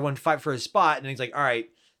for everyone to fight for a spot, and he's like, all right,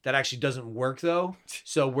 that actually doesn't work, though,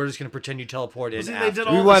 so we're just going to pretend you teleport in See, they after. did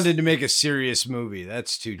all We this- wanted to make a serious movie.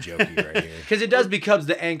 That's too jokey right here. Because it does becomes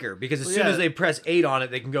the anchor, because as Well, soon yeah. as they press 8 on it,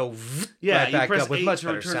 they can go Yeah, right you back press up with 8 much to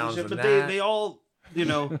better return sounds ship, than but that. they all, you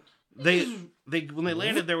know, they when they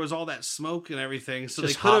landed there was all that smoke and everything, so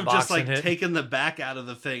Just they could have just hotboxing like it. taken the back out of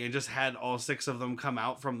the thing and just had all 6 of them come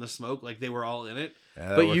out from the smoke like they were all in it. Yeah,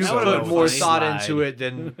 that But looks you that would've put been more funny. thought Slide. into it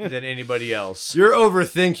than anybody else. You're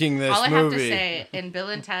overthinking this All I movie. have to say, in Bill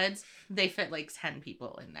and Ted's, they fit like 10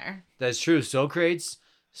 people in there. That's true. Socrates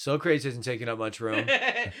isn't taking up much room.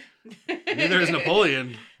 Neither is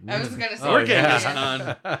Napoleon. I was gonna say. Oh, We're getting yeah. this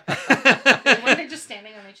on. Weren't they just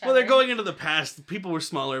standing on each other? Well, they're going into the past. People were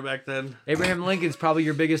smaller back then. Abraham Lincoln's probably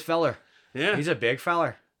your biggest feller. Yeah, He's a big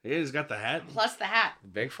feller. he's got the hat. Plus the hat.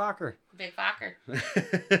 Big fucker. Big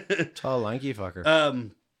fucker. Tall, lanky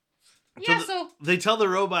fucker. Yeah, so they tell the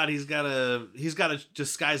robot he's gotta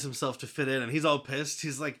disguise himself to fit in, and he's all pissed.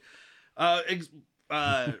 He's like,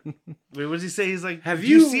 wait, what does he say? He's like, Have do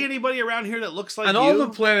you you- see anybody around here that looks like On you? all the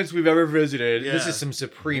planets we've ever visited, this Yeah. is some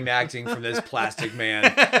supreme acting from this plastic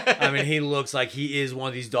man. I mean, he looks like he is one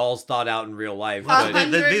of these dolls thought out in real life. But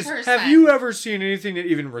 100%. have you ever seen anything that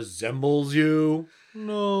even resembles you?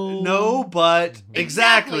 No, but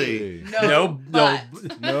exactly. No, but.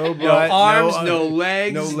 No, No arms, no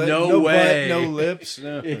legs, no way. butt, no lips.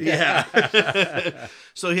 No. Yeah.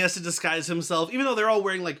 So he has to disguise himself, even though they're all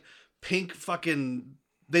wearing like pink fucking.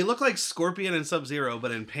 They look like Scorpion and Sub-Zero,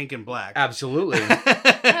 but in pink and black. Absolutely.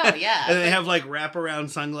 Hell yeah. And they have like wraparound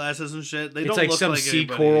sunglasses and shit. They It's don't like look some like sea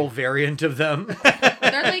anybody. coral variant of them.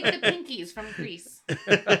 They're like the pinkies from Grease.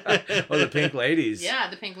 Oh, the pink ladies. Yeah,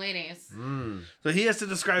 the pink ladies. Mm. So he has to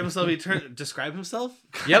describe himself. Describe himself?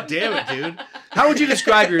 God Yep. damn it, dude. How would you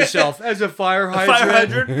describe yourself? As a fire hydrant? Fire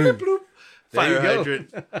hydrant. Bloop, bloop. There you Fire go.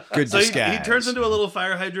 hydrant. Good So disguise. he turns into a little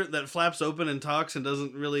fire hydrant that flaps open and talks and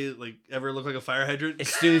doesn't really like ever look like a fire hydrant. As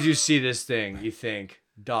soon as you see this thing, you think,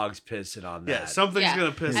 dog's pissing on that. Yeah, something's Yeah.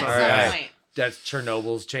 gonna piss At on some that. point. That's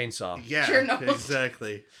Chernobyl's chainsaw. Yeah, Chernobyl.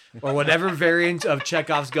 exactly. Or whatever variant of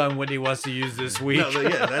Chekhov's gun Wendy wants to use this week. No,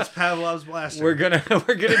 yeah, that's Pavlov's blaster. We're gonna be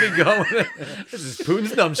going. This is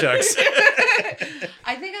Putin's nunchucks.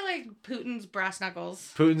 I think I like Putin's brass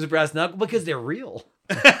knuckles. Putin's brass knuckle because they're real.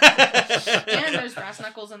 And there's brass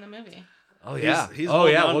knuckles in the movie. Oh yeah. He's oh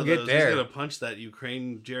holding yeah. on We'll to get those. there. He's gonna punch that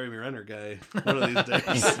Ukraine Jeremy Renner guy one of these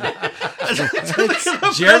days.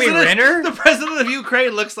 Jeremy Renner? The president of Ukraine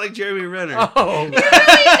looks like Jeremy Renner. Oh.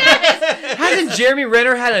 Hasn't Jeremy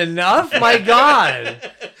Renner had enough? My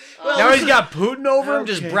God. Now he's got Putin over him,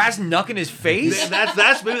 just Okay. brass knucking his face. Maybe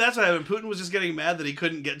that's what happened. Putin was just getting mad that he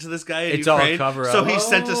couldn't get to this guy in It's all a Ukraine. cover-up. So he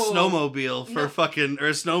sent a Oh. snowmobile for fucking or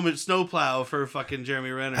a snowplow for fucking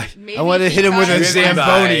Jeremy Renner. Maybe I want to he hit him with a thought- Driven by-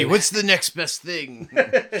 Zamboni. What's the next best thing?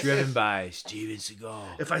 Driven by Steven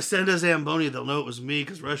Seagal. If I send a Zamboni, they'll know it was me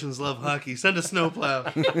because Russians love hockey. Send a snowplow.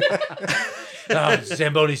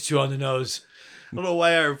 Zamboni's too on the nose. I don't know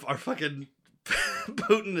why our fucking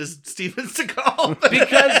Putin is Steven Seagal.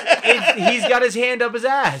 Because he's got his hand up his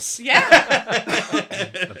ass. Yeah.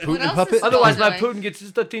 Putin What else puppet? is Otherwise, my doing? Putin gets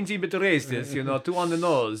just a teensy bit racist, too on the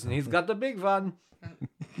nose. And he's got the big one.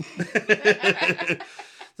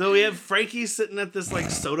 So we have Frankie sitting at this like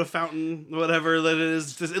soda fountain, whatever that it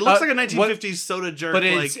is. It looks like a 1950s soda jerk. But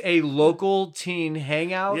it's like, a local teen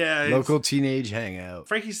hangout. yeah, it's- Local teenage hangout.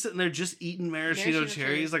 Frankie's sitting there just eating maraschino Maraschino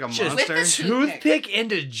cherries cherries. like a Just monster. With the Toothpick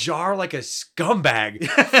into jar like a scumbag.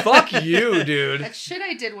 Fuck you, dude. That shit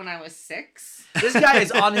I did when I was 6. This guy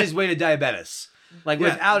is on his way to diabetes. Like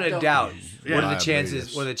Yeah. without a doubt. Yeah. What are the Diabetes.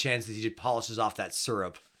 chances? What are the chances he just polishes off that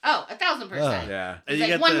syrup? Oh, 1,000%. Yeah. And He's you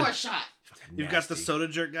like, got one the- more shot. You've got the soda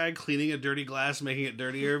jerk guy cleaning a dirty glass, making it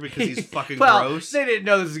dirtier because he's fucking Well, gross. they didn't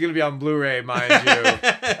know this was going to be on Blu-ray, mind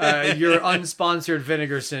you. Your unsponsored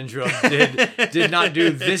vinegar syndrome did not do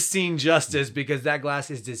this scene justice because that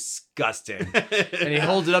glass is disgusting. And he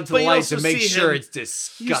holds it up to But the you light also to make see sure him- it's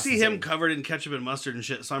disgusting. You see him covered in ketchup and mustard and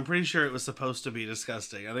shit, so I'm pretty sure it was supposed to be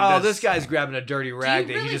disgusting. I think Oh, that's- this guy's grabbing a dirty rag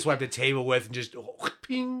that he really just wiped the table with and just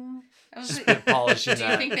ping. I was Just like, polishing do you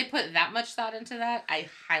that. think they put that much thought into that? I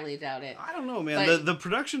highly doubt it. I don't know, man. But- The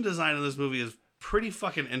production design in this movie is pretty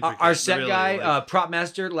fucking intricate. Our set really, guy, like- prop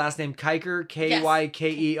master, last name Kiker,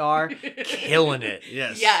 Kyker, killing it.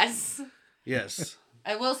 yes, Yes. yes.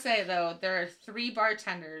 I will say, though, there are 3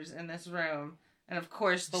 bartenders in this room. And, of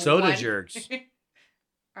course, the Soda one... jerks.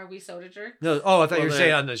 Are we soda jerks? No, oh, I thought you were Well,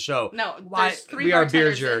 saying on the show. No, Why- there's 3 we are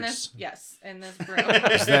beer bartenders in jerks. this, yes, in this room.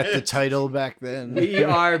 Is that the title back then? We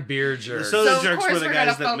are beer jerks. So- Soda So, of jerks course, were the we're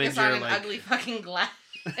guys gonna that made focus on your, an like- ugly fucking glass.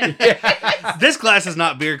 This glass is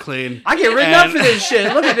not beer clean. I get written up And- for this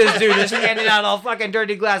shit. Look at this dude just handing out all fucking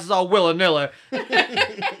dirty glasses all willy-nilly. You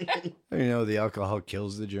know, the alcohol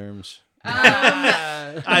kills the germs.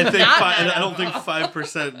 I think Not I don't think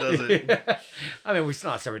 5% does it. I mean, we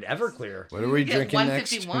still not served Everclear. What are we Get drinking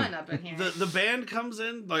next? 151 up in here. The band comes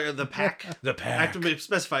in, like the pack. The I have to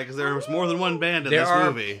specify because there was more than one band in There this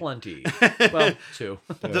are movie. plenty. Well, 2.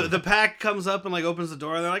 The pack comes up and like opens the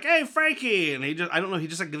door and they're like, "Hey, Frankie!" And he just he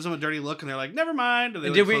just like gives them a dirty look and they're like, "Never mind." And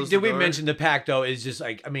they, Did like, close the we door. mention the pack though is just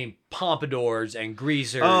like, I mean, pompadours and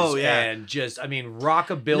greasers Oh, yeah. and just, I mean,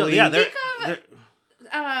 rockabilly. No, yeah, Think they're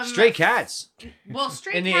of, Stray Cats. well,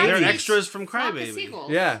 straight in the cats. 80s. they're extras from Flock of Crybaby.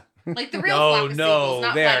 Seagulls. Yeah. Like the real No, Flock of no, Seagulls,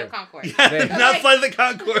 not they're- Flight of Concord. Not Flight of the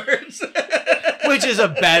Conchords. Which is a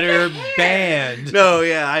better band. No,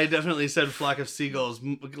 yeah, I definitely said Flock of Seagulls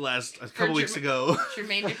a couple weeks ago.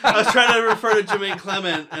 Jermaine I was trying to refer to Jermaine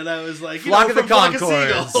Clement, and I was like, Flock of the from Flock of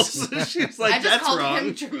Conchords. Seagulls. She's like, I just that's called wrong.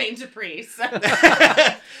 him Jermaine Dupri. So.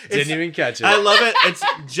 Didn't even catch it. I love it. It's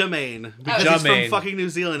Jermaine because he's from Jermaine. fucking New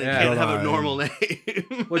Zealand and Yeah. can't have a Right. normal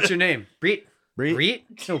name. What's your name? Breet. Breet?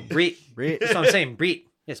 Breet? No, Breet. Breet. That's what I'm saying. Breet.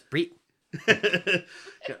 Yes, Breet.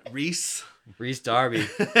 Reese. Reese Darby.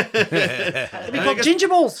 I called guess Ginger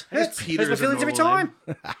Bowls. Peter's my feelings a every normal time.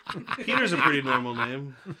 name. Peter's a pretty normal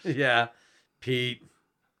name. Yeah, Pete.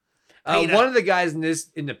 Peter. One of the guys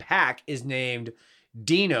in the pack is named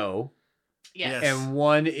Dino, Yes. and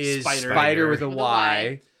one is Spider. Spider with a With a Y.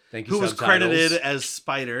 Y. Thank you. Who was subtitles. credited as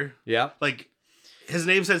Spider. Yeah. Like, his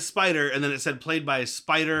name said Spider, and then it said played by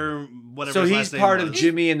Spider, whatever So his he's last name part was. of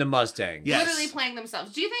Jimmy and the Mustangs. Yes. Literally playing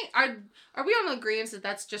themselves. Do you think are we on agreement that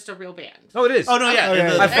that's just a real band? Oh, it is. Oh, no, yeah. Oh, yeah,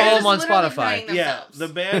 the- yeah. I They're follow just them on literally Spotify. playing Yeah, themselves. the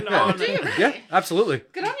band Oh, on do you really? Yeah, absolutely.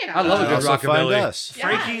 Good on you. I love a good Also find rockabilly. us.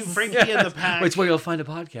 Yes. Frankie and the Pack. It's where you'll find a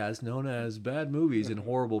podcast known as Bad Movies and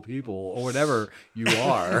Horrible People, or whatever you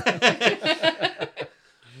are.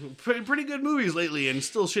 pretty good movies lately and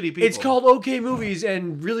still shitty people. It's called Okay Movies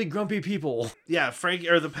and Really Grumpy People. Yeah,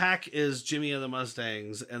 the Pack is Jimmy and the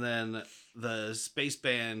Mustangs, and then the space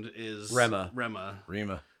band is Rema. Rema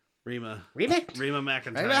Rima.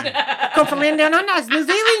 McIntyre. Come from land down under, New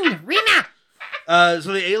Zealand. Rima.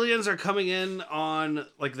 So the aliens are coming in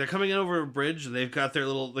they're coming in over a bridge, and they've got their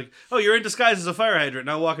little oh, you're in disguise as a fire hydrant.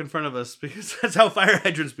 Now walk in front of us because that's how fire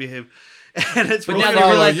hydrants behave. And it's But really now they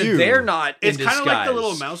follow realize that you. they're not it's in kind of like the disguise.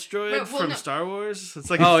 little mouse droid Well, from no. Star Wars. It's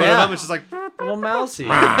like in Oh, front yeah. of them, it's just like Little mousy.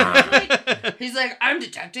 He's like, I'm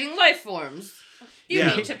detecting life forms. You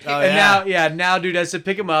Yeah. need to pick Oh, And yeah. now dude has to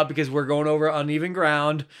pick him up because we're going over uneven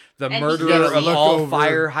ground. The And murderer he- of Look all over.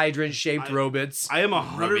 fire hydrant shaped robots. I am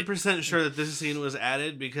 100% sure that this scene was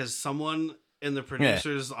added because someone in the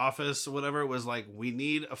producer's office or whatever was like, we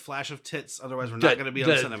need a flash of tits, otherwise we're not going to be on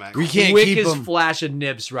Cinemax. We can't keep Quickest them. flash of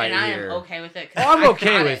nips right and I here. am okay with it. 'cause Oh, I'm I okay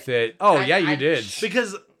got with it. Oh, yeah, you I- did.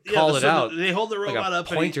 Because Call it out. They hold the Like robot a up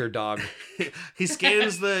pointer dog. and he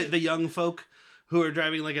scans the young folk who are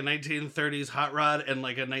driving like a 1930s hot rod and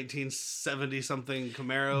like a 1970 something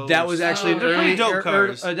Camaro. That was actually an They're pretty early dope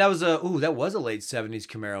cars. that was a late 70s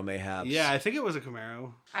Camaro mayhaps. Yeah, I think it was a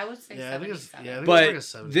Camaro. I would say Yeah, I think it's 77. yeah. I think But it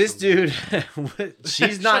was like a 70 this something. dude,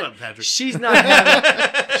 she's Shut not. up, Patrick. She's not.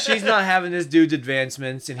 Having, she's not having this dude's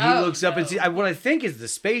advancements, and he Oh, looks up and no. sees what I think is the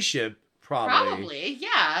spaceship, Probably,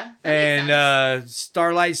 yeah. That And makes sense.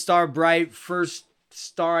 Starlight, Star Bright, first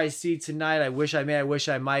star I see tonight. I wish I may. I wish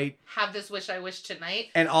I might. Have this wish I wish tonight.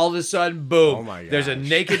 And all of a sudden, boom! Oh my There's a gosh.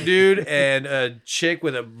 naked dude and a chick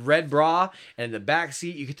with a red bra, and in the back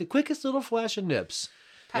seat, you get the quickest little flash of nips.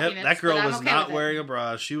 Puppy Yep, nips, that girl but I'm was okay not with it. wearing a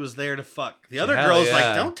bra. She was there to fuck. The other Hell girl's yeah.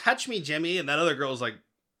 like, "Don't touch me, Jimmy," and that other girl's like,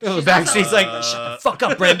 The back seat's like, shut the fuck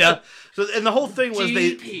up, Brenda. So, and the whole thing was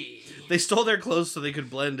GP. they stole their clothes so they could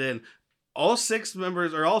blend in. All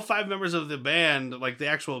 5 members of the band, like the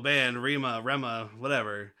actual band, Rema,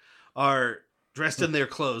 whatever, are dressed in their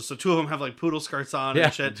clothes. So 2 of them have like poodle skirts on Yeah.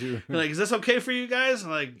 and shit. They're like, "Is this okay for you guys?" I'm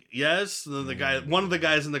like, "Yes." And then one of the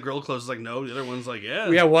guys in the girl clothes is like, "No." The other one's like, "Yeah."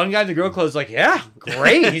 We got one guy in the girl clothes like, yeah,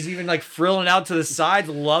 great. He's even like frilling out to the sides,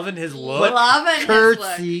 loving his look. Loving his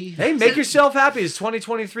look. Hey, make yourself happy. It's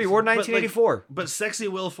 2023 or 1984. But sexy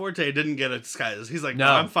Will Forte didn't get a disguise. He's like, No.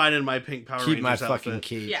 "No, I'm fine in my pink Power Keep my Rangers fucking outfit."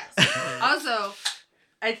 key. Yes. Also,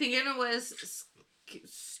 I think it was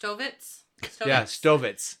Stovitz. Yeah,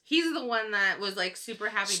 Stovitz. He's the one that was like super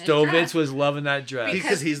happy. in his Stovitz dress was loving that dress.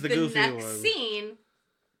 Because he's the goofy next one. scene,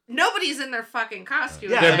 nobody's in their fucking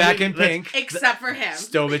costume. Yeah, They're I back mean, in that's- pink. Except for him.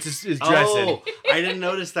 Stovitz is dressing. Oh, I didn't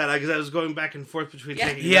notice that because I was going back and forth between Yeah.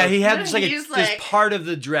 taking Yeah, notes. he had No, just like, he's this like- part of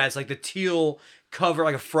the dress, like the teal cover,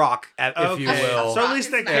 like a frock, if you Okay. will. So at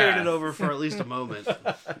least they Frock is carried nice. it over for at least a moment.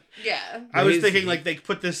 Yeah. I was He's- thinking like they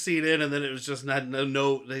put this scene in and then it was just not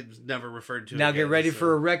no they never referred to it. Now get again, ready so.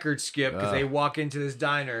 for a record skip because Ah. they walk into this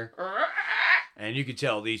diner and you can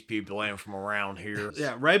tell these people ain't from around here.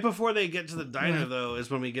 Yeah, right before they get to the diner though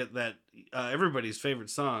is when we get that everybody's favorite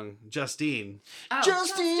song, Justine. Oh,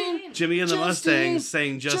 Justine. Jimmy and the Justine. Mustangs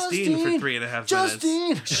saying Justine for 3.5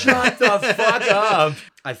 minutes. Shut the fuck up.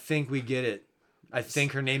 I think we get it. I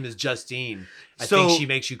think her name is Justine. I So, think she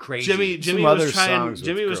makes you crazy. Jimmy other was trying. songs with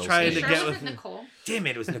Jimmy was girls trying in to Sure get wasn't with. Nicole. Damn it,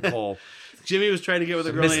 it was Nicole. Jimmy was trying to get with a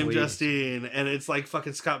So girl named misleading. Justine, and it's like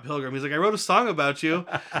fucking Scott Pilgrim. He's like, "I wrote a song about you,"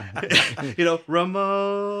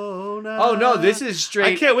 Ramona. Oh no, this is I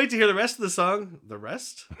straight. can't wait to hear the rest of the song. The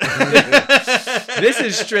rest? This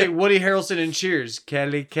is straight Woody Harrelson and Cheers.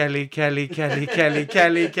 Kelly, Kelly, Kelly, Kelly, Kelly,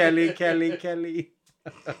 Kelly, Kelly, Kelly, Kelly.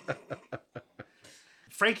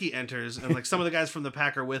 Frankie enters, and like some of the guys from the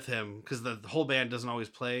pack are with him because the whole band doesn't always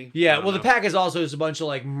play. Yeah, I don't well, know. the pack is also just a bunch of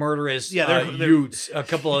like murderous they're Utes, a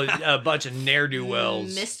bunch of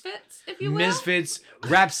ne'er-do-wells. Misfits, if you will. Misfits,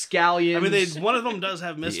 rapscallions. I mean, one of them does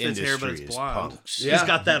have Misfits hair, but it's industry is blonde. punks. He's Yeah.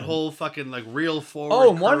 got that whole fucking like real forward.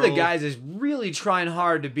 Oh, and one of the curl. guys is really trying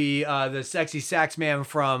hard to be the sexy sax man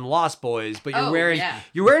from Lost Boys, but you're Oh, wearing yeah.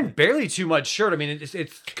 barely too much shirt. I mean,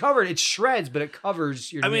 it's covered, it shreds, but it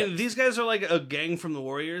covers your. I mean, nips. these guys are like a gang from the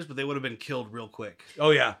Warriors, but they would have been killed real quick. Oh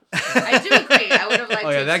yeah, I do agree. I would have liked oh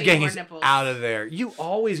to yeah, have that seen gang more is nipples. out of there. You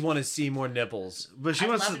always want to see more nipples. But she I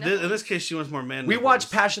wants love to, in nipples. this case, she wants more man. We nipples.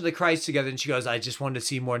 watched Passion of the Christ together, and she goes, "I just wanted to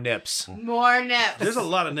see more nips." More nips. There's a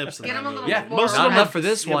lot of nips in Get that him a movie. little Yeah, more most of not them enough are- for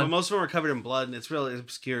this yeah, one. but most of them are covered in blood, and it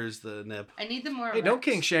obscures the nip. I need the more. Hey, don't erect.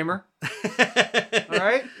 kink shamer. All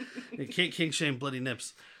right. You can't king shame bloody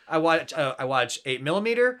nips. I watch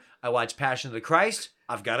 8mm. I watch Passion of the Christ.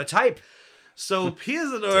 I've got a type. So Pia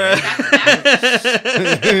Zadora,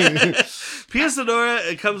 Pia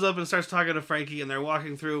Zadora comes up and starts talking to Frankie, and they're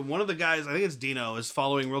walking through. One of the guys, I think it's Dino, is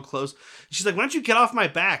following real close. She's like, "Why don't you get off my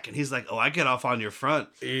back?" And he's like, "Oh, I get off on your front."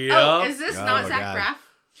 Oh, is this Oh, not my Zach God. Braff?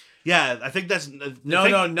 Yeah, I think that's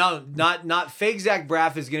No, not fake Zach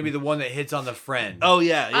Braff is gonna be the one that hits on the friend. Oh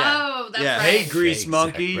yeah, yeah, Oh, that's Yeah. right. Hey, grease Fake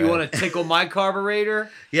monkey, Zach you Braff. want to tickle my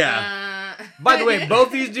carburetor? yeah. By the way,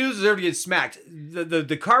 both these dudes deserve to get smacked.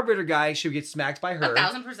 The carburetor guy should get smacked by her,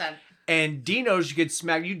 1,000%. and Dino should get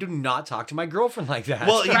smacked. You do not talk to my girlfriend like that.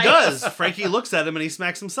 Well, he Right. does. Frankie looks at him and he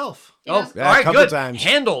smacks himself. oh, does. Yeah, all right, a couple good. times.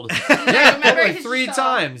 Handled. Yeah, remember like his 3 song.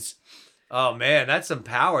 times. Oh man, that's some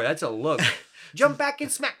power. That's a look. Jump back and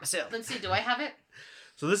smack myself. Let's see. Do I have it?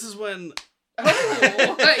 So this is when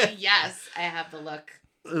Oh, yes. I have the look.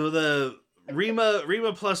 the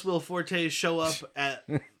Rima plus Will Forte show up at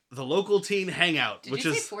the local teen hangout, Did which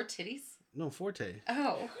you is say 4 titties? no Forte.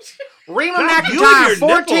 Oh. Rima God, you and McIntyre, your 4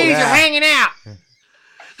 nipples. teens Yeah. are hanging out.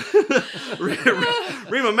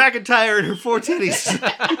 Rima McIntyre and her 4 titties.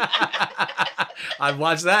 I'd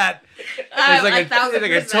watch that. I- It's like a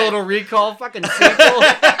 1,000%. Total Recall fucking sequel.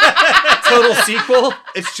 Total sequel.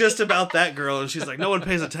 It's just about that girl, and she's like, no one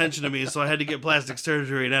pays attention to me, so I had to get plastic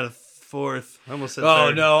surgery and add a 4th. I almost said Oh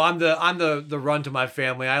third. no, I'm the run to my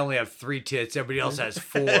family. I only have 3 tits. Everybody else has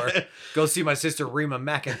 4. Go see my sister Rima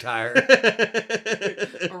McIntyre.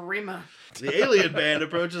 Rima. The alien band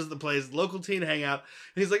approaches the place, local teen hangout,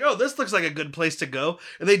 and he's like, oh, this looks like a good place to go.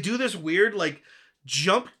 And they do this weird, like,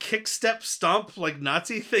 jump, kick, step, stomp, like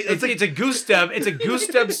Nazi thing. It's, like, it's a goose step. It's a goose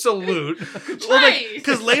step salute.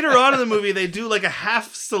 because later on in the movie, they do like a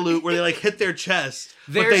half salute where they like hit their chest,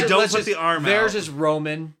 but they don't put the arm Theirs out. is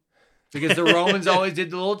Roman. Because the Romans always did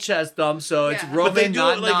the little chest thump, so it's Yeah. But Roman, they do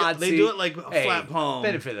not it like Nazi. they do it like a Hey, flat palm.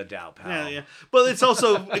 Benefit of the doubt, pal. Yeah, yeah. But it's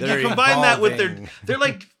also you They're combine that with evolving. they're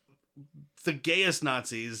like the gayest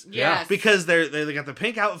Nazis. Yes. Because they got the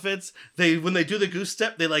pink outfits. They when they do the goose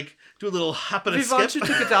step, they like do a little hop and a We skip. want you to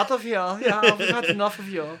get out of here. Yeah, we've had enough of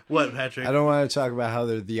you. What, Patrick? I don't want to talk about how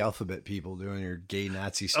they're the alphabet people doing your gay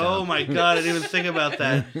Nazi stuff. Oh my god, I didn't even think about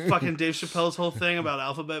that. Fucking Dave Chappelle's whole thing about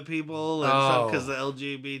alphabet people and stuff Oh. because the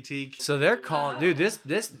LGBT. So they're calling, dude. This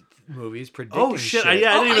movie is predicting. Oh shit! shit. I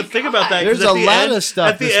didn't Oh even my think about that. 'cause There's at a the lot end- of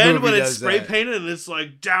stuff at the this end movie when it's does spray that. painted and it's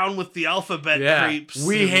like down with the alphabet Yeah, creeps.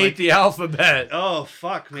 we and, hate like, the alphabet. Oh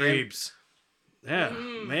fuck, man! Creeps. Yeah,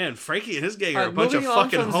 man. Frankie and his gang are a Alright, bunch of moving on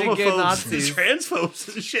fucking from the gay homophobes and Nazis.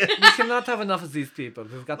 transphobes and shit. We cannot have enough of these people.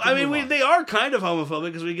 We've got to I mean, move on. they are kind of homophobic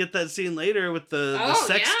because we get that scene later with the Oh,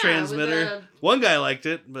 sex yeah, transmitter. with the- One guy liked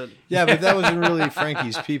it, but Yeah, but that wasn't really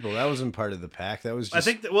Frankie's people. That wasn't part of the pack. That was just I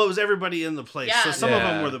think that it was everybody in the place. Yeah. So some of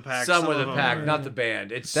them Yeah. were the pack. Some were the of them pack, were- not the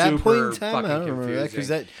band. It's that super point in time. fucking I don't remember that because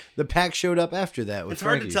confusing. the pack showed up after that with It's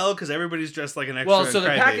hard to Frankie. tell because everybody's dressed like an extra. Well, so and the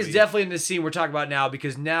pack is Crybaby. definitely in the scene we're talking about now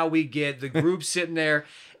because now we get the group sitting there.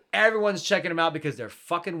 Everyone's checking them out because they're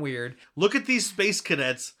fucking weird. Look at these space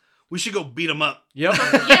cadets. We should go beat them up. Yep.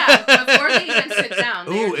 Yeah, before they even sit down.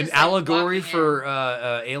 they're Ooh, an just, like, allegory walking for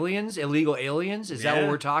aliens, illegal aliens. Is that what Yeah.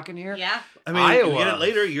 we're talking here? in. Yeah. I mean, Iowa. you get it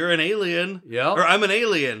later. You're an alien. Yep. Or I'm an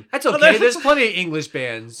alien. That's Oh, okay. There's plenty of English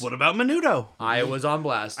bands. What about Menudo? Iowa's on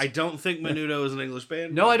blast. I don't think Menudo is an English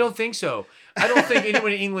band. No, I don't think so. I don't think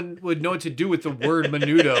anyone in England would know what to do with the word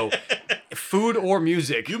menudo, food or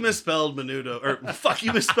music. You misspelled Menudo. Or, fuck,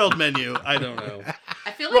 you misspelled menu. I don't know.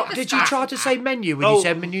 I feel like What, the did you Scots- try to say menu when Oh. you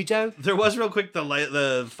said menudo? There was real quick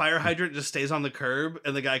the fire hydrant just stays on the curb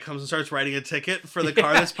and the guy comes and starts writing a ticket for the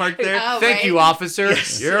car that's parked there. Oh, Thank right. you, officer.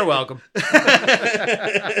 You're welcome.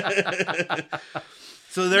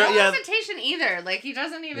 So there, No yeah. hesitation either. Like he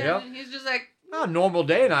doesn't even. Yep. He's just like. Oh, normal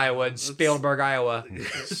day in Iowa, in Spielberg, Iowa.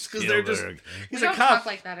 Because they're just. We He's a don't cop. talk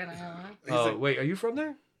like that in Iowa. Oh, wait, are you from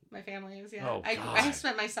there? My family is, yeah. Oh, I God.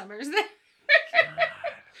 spent my summers there.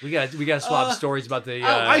 We got swap stories about the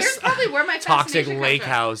Here's probably where my toxic fascination lake comes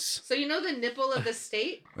from. house. So you know the nipple of the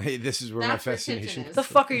state? Hey, this is where That's my where fascination. Tintin is. The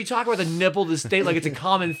fuck are you talking about the nipple of the state like it's a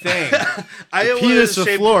common thing? Penis of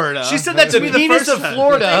Florida. She said that to me the Penis first of time.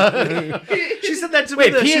 Florida. She said that to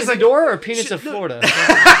me. Wait, penis of Dora or penis of Florida?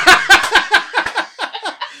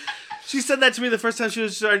 She said that to me the first time she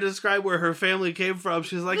was trying to describe where her family came from.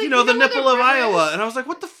 She's like, Like, you know, the you know nipple where of the river Iowa. is? And I was like,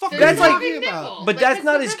 what the fuck are you That's like- talking about? But Like, that's it's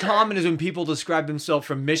not the as river. common as when people describe themselves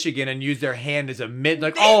from Michigan and use their hand as a mitt.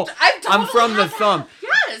 Like, They- oh, I've I'm totally from the had that. thumb.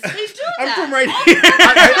 Yes, they do that. I'm from right here.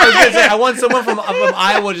 I was gonna say, I want someone from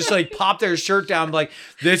Iowa just to, like pop their shirt down, and be like,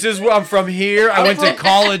 this is where I'm from here. I went to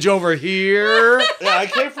college over here. Yeah, I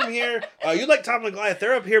came from here. You like Tom and Goliath?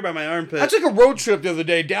 They're up here by my armpit. I took a road trip the other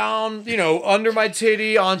day down, under my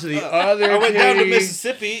titty onto the other. I went down to titty.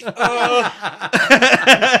 Mississippi. Yeah,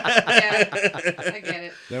 I get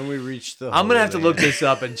it. Then we reached the. I'm gonna have to Holy look Land. this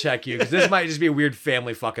up and check you because this might just be a weird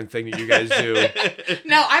family fucking thing that you guys do.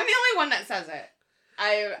 No, I'm the only one that says it.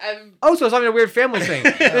 I'm Oh, so it's not even a weird family thing.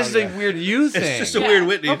 This is a weird you thing. It's just a Yeah. weird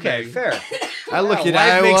Whitney okay, thing. fair. I look Wow, at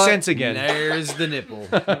life Iowa. makes sense again. There's the nipple.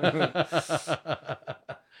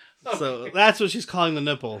 So that's what she's calling the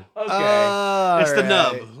nipple. Okay. It's the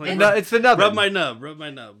nub. Like, No, it's the nub. rub my nub. Rub my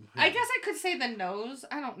nub. I guess I could say the nose.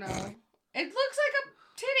 I don't know. It looks like a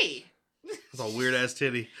titty. It's a weird ass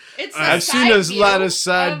titty. It's I've a seen side a view lot of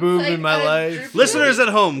side boob in my a life. droopy Listeners titty.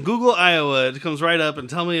 at home, Google Iowa. It comes right up and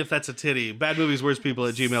tell me if that's a titty.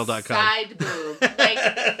 Badmoviesworstpeople@gmail.com. Side boob. Like,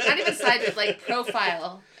 not even side boob, like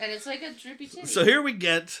profile. And it's like a droopy titty. So here we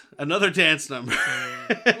get another dance number.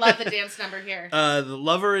 Love the dance number here. The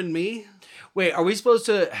Lover and Me. Wait, are we supposed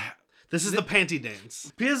to? This is the panty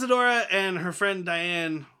dance. Pia Zadora and her friend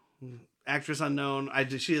Diane, actress unknown.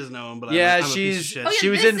 She is known, but I'm a piece of shit. Oh, yeah, she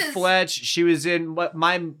was this in is- Fletch. She was in what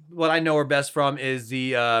I know her best from is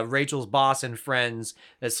the Rachel's Boss and Friends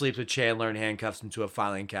that sleeps with Chandler and handcuffs him to a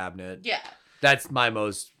filing cabinet. Yeah. That's my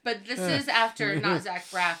most. But this is after, not Zach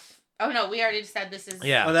Braff. Oh, no, we already said this is...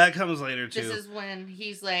 Yeah. Oh, that comes later too. This is when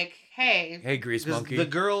he's like, hey... Hey, Grease Monkey. The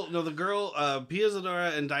girl, Pia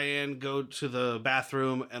Zadora and Diane go to the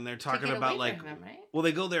bathroom and they're talking get about away like, from him, right? well,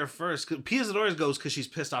 they go there first. Pia Zadora goes because she's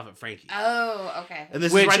pissed off at Frankie. Oh, okay. And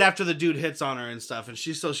this Which- is right after the dude hits on her and stuff, and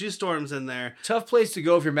she storms in there. Tough place to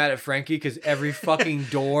go if you're mad at Frankie because every fucking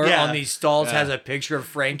door Yeah. on these stalls has a picture of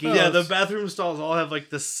Frankie. Yeah, the bathroom stalls all have like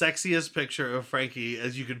the sexiest picture of Frankie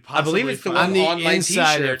as you could I possibly. believe it's the find. one On the online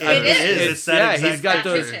inside T-shirt. of It is. It's that yeah, exact he's got picture.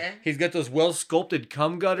 those. He's got those well sculpted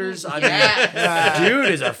cum gutters. I Yeah. mean,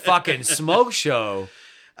 dude is a fucking smoke show.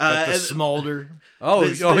 the and smolder. Oh,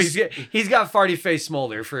 This- he's got farty face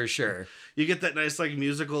smolder for sure. you get that nice like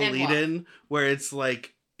musical And lead in where it's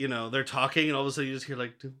like they're talking and all of a sudden you just hear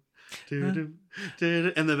like. Doo, doo, doo,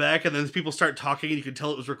 doo, in the back, and then people start talking, and you can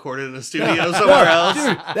tell it was recorded in a studio somewhere else.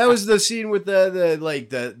 Dude, that was the scene with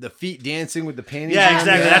the feet dancing with the panties. Yeah, on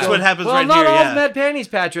exactly. the That's ankle. what happens Well, right not here. all Yeah, med panties,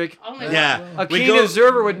 Patrick. Only yeah. one. A We keen go-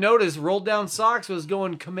 observer would notice rolled down socks was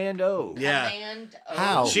going commando. Yeah. Command O.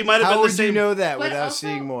 How? She might have How been the would same- you know that But without also-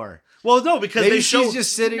 seeing more? Well, no, because Maybe they show. she's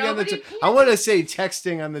just sitting on the. Nobody I want to say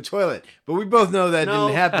texting on the toilet, but we both know that No.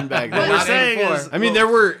 didn't happen back What then. we're Not saying anymore. is, I mean, there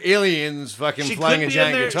were aliens fucking she flying could a be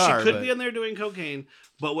giant in there. guitar. She could but- be in there doing cocaine,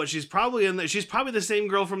 but what she's probably in there. She's probably the same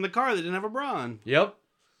girl from the car that didn't have a bra on.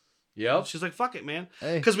 Yep. She's like, fuck it, man.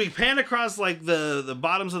 Hey. Because we pan across like the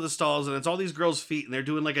bottoms of the stalls, and it's all these girls' feet, and they're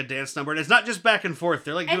doing like a dance number, and it's not just back and forth.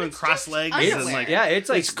 They're like And doing it's cross just legs underwear. and like Yeah, it's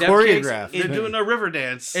like It's step choreographed. kicks. they're doing a river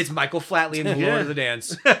dance. It's Michael Flatley in the Yeah. Lord of the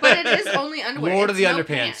Dance. But it is only underwear. Lord of It's the no Underpants.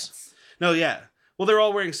 pants. no, yeah. Well, they're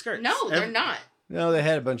all wearing skirts. No, they're not. No, they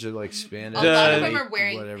had a bunch of like spandex. A lot of The- them are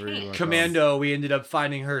wearing whatever you pants. wanna Commando, we ended up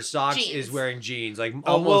finding her socks Jeans. is wearing jeans, like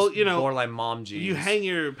Oh, almost well, borderline mom jeans. You hang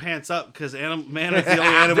your pants up because man is the only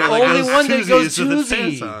animal The that only goes one that goes twosies with its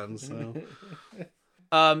twosie. pants on.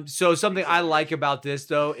 So. So something I like about this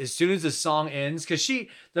though, as soon as the song ends, because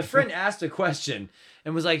the friend asked a question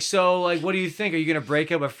and was like, "So, like, what do you think? Are you gonna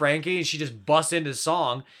break up with Frankie?" And she just busts into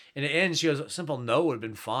song, and it ends. She goes, "A simple no would have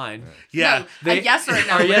been fine." Yeah. No, a yes or a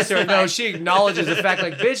no. Or yes or no. Fine. She acknowledges the fact,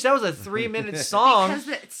 like, bitch, that was a 3-minute song, Because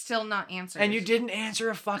it's still not answered. and you didn't answer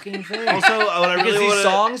a fucking thing. Also, what I Because really these want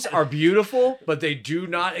songs are beautiful, but they do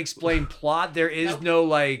not explain plot. There is no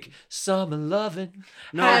like summer loving.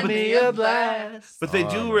 No, had but- me a blast. But they Oh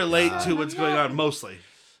do my relate God. to what's going on mostly.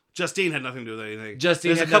 Justine had nothing to do with anything. Justine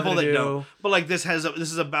There's had a couple nothing that to don't. do. But like this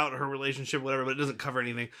is about her relationship, whatever. But it doesn't cover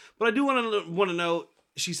anything. But I do want to know.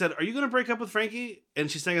 She said, "Are you going to break up with Frankie?"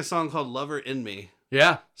 And she sang a song called "Lover in Me."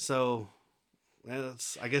 Yeah, So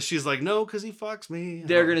I guess she's like, no, because he fucks me.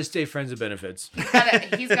 They're gonna stay friends with benefits.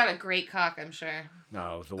 He's got a great cock, I'm sure.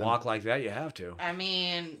 No, with a walk like that, you have to. I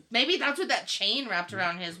mean, maybe that's what that chain wrapped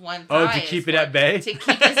around his one thigh. Oh, to keep it at bay? To keep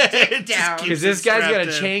his dick down. Because this guy's got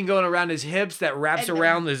a chain going around his hips that wraps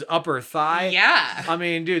around his upper thigh. Yeah. I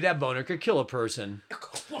mean, dude, that boner could kill a person.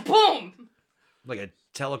 Boom. Like a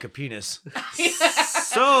telekinesis.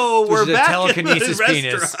 So we're back telekinesis in the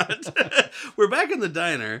penis. restaurant. We're back in the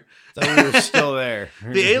diner. Thought we were still there.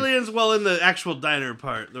 The aliens, well, in the actual diner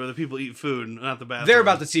part, where the people eat food, not the bathroom. They're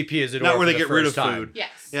about to see Pia Zadora not where they for get the rid of first time. food. Yes.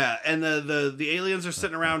 Yeah, and the aliens are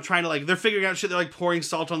sitting around trying to, like, they're figuring out shit. They're like pouring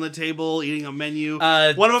salt on the table, eating a menu. One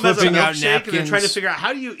of them has a flipping out milkshake, and they're napkins. trying to figure out,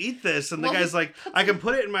 how do you eat this? And the guy's like, I can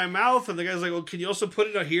put it in my mouth. And the guy's like, well, can you also put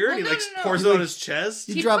it here? Well, And he no, like no. pours it on his chest.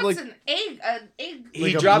 You He drop puts like an egg.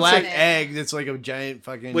 He a drops black it- egg that's like a giant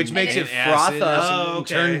fucking Which makes it acid froth or up. something, Oh,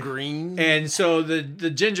 okay. turn green. And so the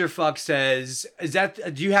ginger fuck says,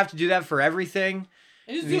 do you have to do that for everything?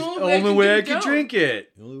 It's The only way I can drink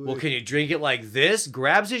it. The only way Well, I can you drink it like this?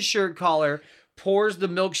 Grabs his shirt collar, pours the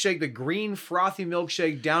milkshake, the green frothy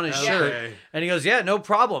milkshake down his shirt, Okay. and he goes, yeah, no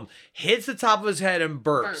problem. Hits the top of his head and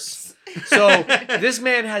burps. So this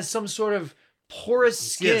man has some sort of porous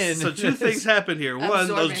skin. Yes. So two things happen here. One,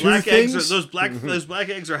 those Absorbent. black Two eggs things? are those black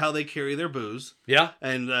eggs are how they carry their booze. Yeah.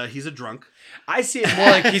 And he's a drunk. I see it more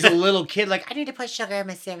like he's a little kid, like, I need to put sugar in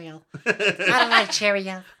my cereal. I don't like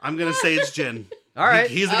Cheerios. I'm gonna say it's gin. all right.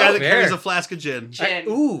 He's the guy that fair. carries a flask of gin. Gin.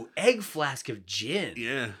 Ooh, egg flask of gin.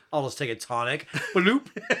 Yeah. I'll just take a tonic. Bloop.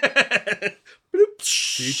 Bloop.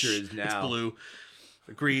 Future is now. It's blue,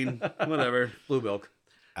 green, whatever. Blue milk.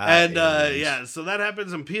 And yeah, so that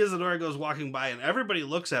happens, and Pia Zadora goes walking by, and everybody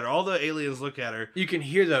looks at her. All the aliens look at her. You can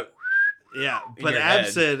hear the Yeah, In but your head.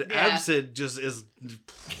 Yeah. Absid just is.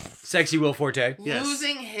 sexy Will Forte. Yes.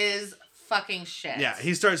 Losing his fucking shit. Yeah,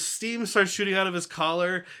 steam starts shooting out of his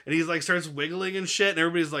collar, and he's like starts wiggling and shit, and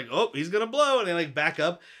everybody's like, "Oh, he's gonna blow!" And they like back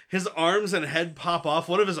up. His arms and head pop off.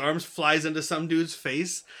 One of his arms flies into some dude's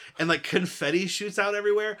face, and like confetti shoots out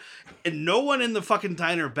everywhere. And no one in the fucking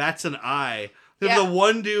diner bats an eye. Yeah. The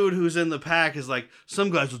one dude who's in the pack is like, some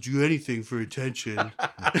guys will do anything for attention.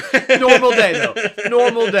 Normal day, though.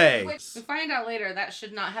 Normal day. Which we find out later that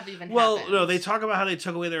should not have even Well, happened. no, they talk about how they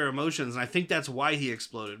took away their emotions, and I think that's why he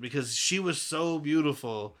exploded, because she was so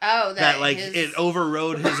beautiful Oh, that like his... it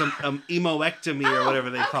overrode his emoectomy or Oh, whatever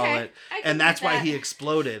they call okay. it, I can and that's get why that. he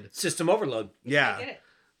exploded. System overload. I Yeah. get it.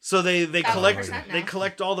 So they collect 100% now. they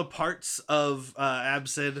collect all the parts of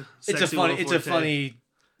Absid. It's a funny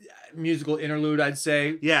musical interlude, I'd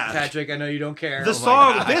say. Yeah. Patrick, I know you don't care. This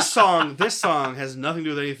song has nothing to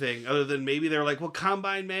do with anything other than maybe they're like, well,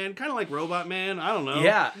 Combine Man, kind of like Robot Man. I don't know.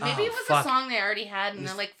 Yeah. Maybe Oh, it was fuck. a song they already had, and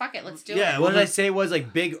they're like, "Fuck it, let's do Yeah, it." What did I say it was?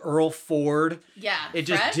 Like Big Earl Ford. Yeah, It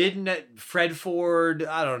just Fred? didn't. Fred Ford.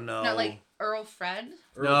 I don't know. No, like Earl Fred.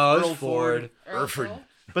 No, it's Earl Ford. Earl Erford. Ford?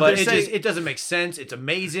 But they it say- just it doesn't make sense. It's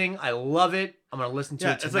amazing. I love it. I'm gonna listen to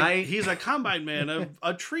Yeah, it it's tonight. like he's a Combine Man,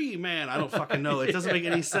 a tree man. I don't fucking know. It doesn't make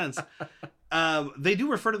any sense. They do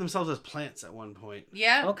refer to themselves as plants at one point.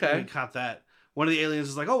 Yeah. We okay. caught that. One of the aliens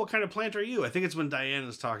is like, "Oh, what kind of plant are you?" I think it's when Diane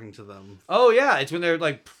is talking to them. Oh yeah, it's when they're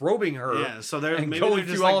like probing her. Yeah, so they're and maybe going they're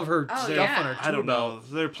just through all like, of her Oh, stuff yeah. on her tool I don't belt.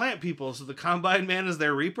 know. They're plant people, so the Combine Man is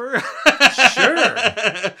their reaper. Sure.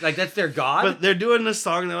 Like that's their god. But they're doing this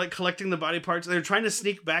song, and they're like collecting the body parts. They're trying to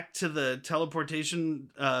sneak back to the teleportation,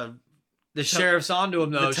 the sheriff's onto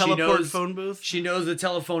him though. the She teleport knows. phone booth. She knows the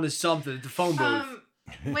telephone is something. The phone booth.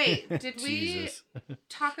 Wait, did we Jesus.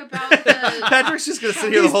 talk about the? Patrick's just gonna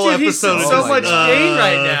sit here the whole Dude, he's episode. in Oh so my much God. pain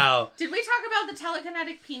right now. Did we talk about the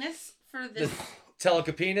telekinetic penis for The this?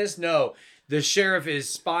 telekinesis? No. The sheriff is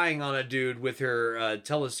spying on a dude with her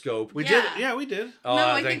telescope. We Yeah. did. Yeah, we did. Oh, no,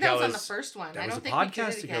 I I think that was on the first one. That I was don't a think we did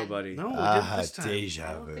podcast it ago, again. buddy. No, we did this time. I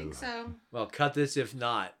Deja don't vu. think so. Well, cut this if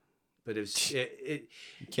not. But if it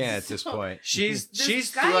You can't at this point. she's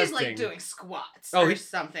This guy thrusting. is like doing squats Oh, or he's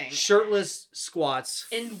something shirtless squats.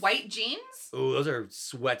 in white jeans. Ooh, those are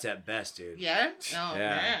sweats at best, dude. Yeah. Oh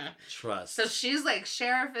Yeah. yeah. Trust. So she's like,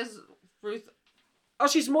 Sheriff is Ruth, Oh,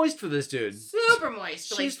 she's moist for this dude. super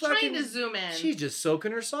moist, like She's trying fucking- to zoom in. She's just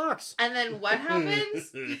soaking her socks. And then what happens?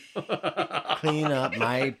 Clean up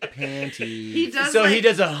my panties. He does. So like, he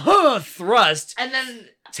does a thrust. and then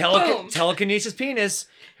boom. Telekinesis penis.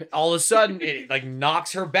 All of a sudden, it like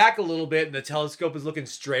knocks her back a little bit, and the telescope is looking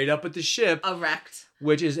straight up at the ship, erect.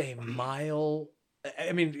 which is a mile.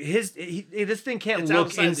 I mean, this thing can't It's look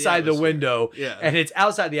outside the inside the atmosphere. window, Yeah. and it's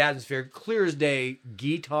outside the atmosphere, clear as day.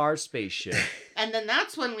 Guitar spaceship, And then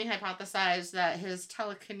that's when we hypothesized that his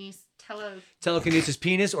telekinesis telekinesis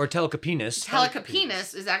penis or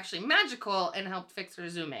telekipenis. is actually magical and helped fix her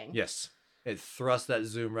zooming. Yes. It thrust that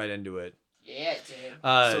zoom right into it. Yeah, it did.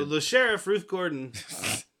 So the sheriff, Ruth Gordon.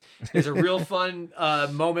 There's a real fun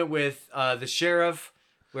moment with the sheriff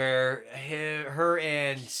where her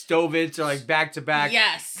and Stovitz are like back to back.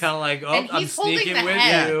 Yes. Kind of like, And I'm he's holding sneaking the with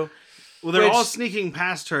head. you. Well, they're Which- all sneaking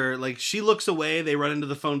past her. Like, she looks away. They run into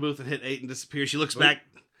the phone booth and hit 8 and disappear. She looks back.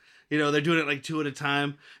 You know, they're doing it like 2 at a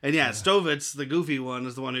time. And yeah, Stovitz, the goofy one,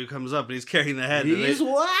 is the one who comes up and he's carrying the head. He's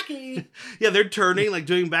wacky. Yeah, they're turning, like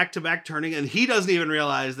doing back-to-back turning, and he doesn't even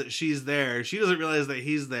realize that she's there. She doesn't realize that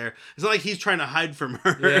he's there. It's not like he's trying to hide from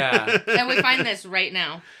her. Yeah. And we find this right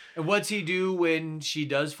now. And what's he do when she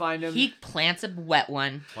does find him? He plants a wet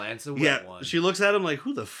one. Plants a wet Yeah, one. she looks at him like,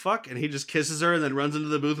 who the fuck? And he just kisses her and then runs into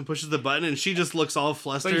the booth and pushes the button, and she just looks all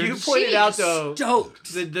flustered. But you pointed out, though,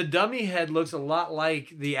 stoked. the dummy head looks a lot like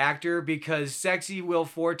the actor because sexy Will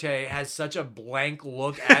Forte has such a blank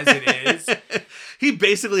look as it is. He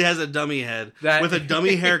basically has a dummy head with a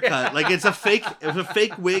dummy haircut. Like, it's a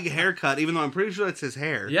fake wig haircut, even though I'm pretty sure that's his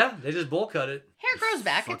hair. Yeah, they just bowl cut it. Hair grows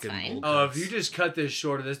back. It's Fucking fine. bull. Oh, if you just cut this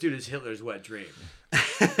shorter, this dude is Hitler's wet dream.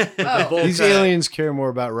 Oh, Bowl These cut. aliens care more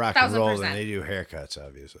about rock and roll 1000%. than they do haircuts,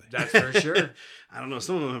 obviously. That's for sure. I don't know.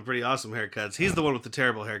 Some of them have pretty awesome haircuts. He's the one with the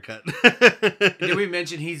terrible haircut. Did we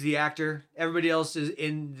mention he's the actor? Everybody else is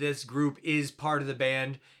in this group is part of the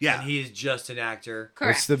band. Yeah. And he is just an actor.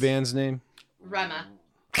 correct. What's the band's name? Rema.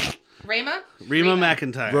 Rema? Rema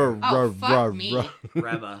McEntire. Oh, fuck me.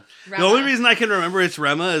 Rema. The only reason I can remember it's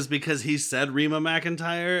Rema is because he said Rema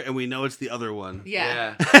McEntire, and we know it's the other one.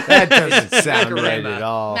 Yeah. That doesn't sound right Macarena. at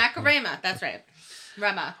all. Macarena. That's right.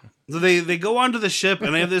 Rema. So they go onto the ship,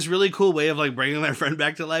 and they have this really cool way of like bringing their friend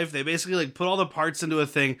back to life. They basically like put all the parts into a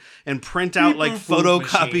thing and print out like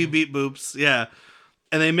photocopy machine. beep boops. Yeah.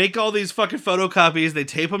 And they make all these fucking photocopies. They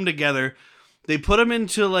tape them together. They put them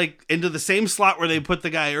into the same slot where they put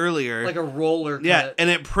the guy earlier. Like a roller cut. Yeah, and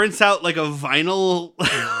it prints out like a vinyl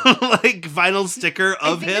like vinyl sticker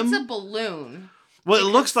of I think him. it's a balloon. Well,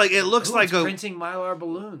 it looks like Ooh, a it's printing Mylar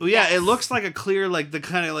balloons. well, yeah, Yes. it looks like a clear like the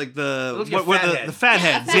kind of like the looks like a what fat the, head. the fat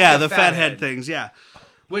heads. fat Yeah, head. the Fat fat head head. things. Yeah.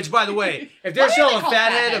 Which, by the way, if they're Why are selling they a called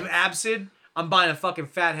fat fat head of heads? absinthe, I'm buying a fucking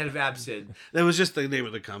fat head of absinthe. That was just the name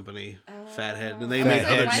of the company, Fathead, and they I was made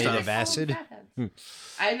like, other why made do they of stuff. call them acid? fatheads?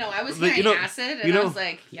 I know. I was But hearing acid, and I was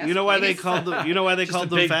like, yes, you know why they please. called them? You know why they Just a called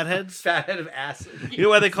them big fatheads? Fat head of acid. You know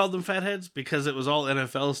why they called them fatheads? Because it was all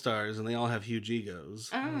NFL stars, and they all have huge egos.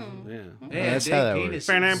 Oh. Yeah. Yeah, that's big how that works.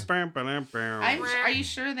 penises. Are you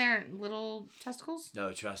sure they're little testicles?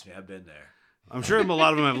 No, trust me, I've been there. I'm sure a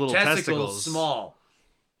lot of them have little testicles. small.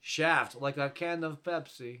 Shaft, like a can of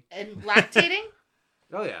Pepsi. And lactating?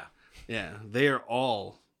 Oh, yeah. Yeah, they are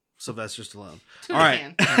all Sylvester Stallone. To All the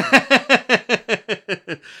right.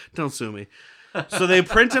 can. Don't sue me. So they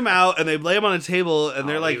print them out and they lay them on a table, and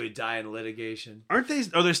they're Oh, like, they would die in litigation. aren't they?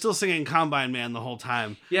 Oh, they're still singing Combine Man the whole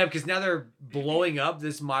time. Yeah, because now they're blowing up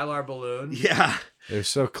this Mylar balloon. Yeah. They're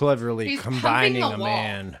so cleverly He's combining pumping a the wall.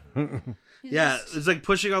 man. Yeah. It's like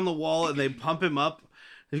pushing on the wall, and they pump him up.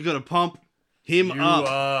 He's going to pump him You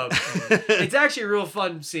up. it's actually a real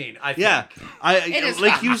fun scene, I think. Yeah. It is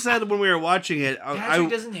Like fun. you said when we were watching it, Patrick I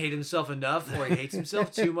doesn't hate himself enough, or he hates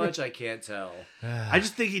himself too much. I can't tell.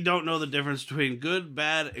 just think he don't know the difference between good,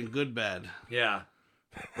 bad, and good, bad. Yeah.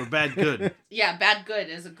 Or bad, good. Yeah, bad good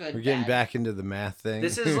is a good We're getting bad. back into the math thing.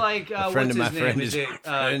 This is like, A what's friend of my his name? friend Is is it my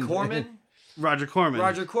friend. Corman? Roger Corman.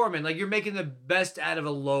 Roger Corman. Like, you're making the best out of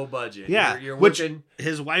a low budget. Yeah, You're which working...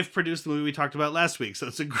 his wife produced the movie we talked about last week, so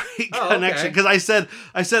it's a great Oh, connection. okay. Because I said,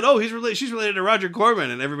 oh, she's related to Roger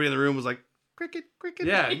Corman, and everybody in the room was like, cricket.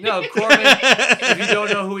 Yeah, no, Corman, if you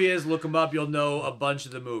don't know who he is, look him up. You'll know a bunch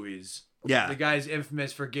of the movies. Yeah, The guy's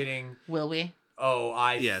infamous for getting, Will we? oh,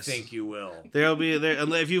 I Yes. think you will. there'll be there.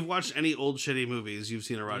 If you've watched any old shitty movies, you've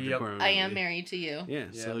seen a Roger Yep. Corman. I am movie. married to you. Yeah,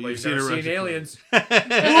 Yeah, so but you've you've seen a never Roger seen Aliens. Corman.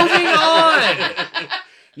 Moving on!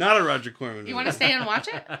 Not a Roger Corman. You movie. want to stay and watch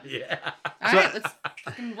it? Yeah. All right, let's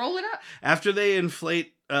fucking roll it up. After they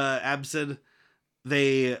inflate Absid,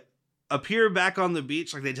 they appear back on the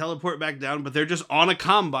beach, like they teleport back down, but they're just on a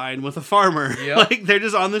combine with a farmer. Yep. Like they're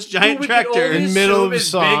just on this giant Who we can tractor. only In the middle assume of a is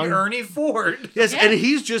song. Big Ernie Ford. Yes, Yeah. and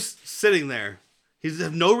he's just sitting there. He's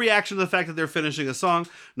have no reaction to the fact that they're finishing a song.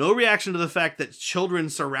 No reaction to the fact that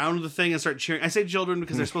children surround the thing and start cheering. I say children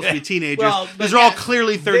because they're supposed to be teenagers. Well, These but are all yeah,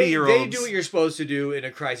 clearly 30-year-olds. They do what you're supposed to do in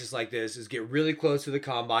a crisis like this: is get really close to the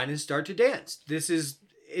combine and start to dance.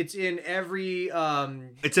 It's in every.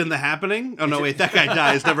 It's in The Happening. Oh no, wait, that guy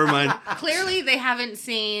dies. Never mind. Clearly, they haven't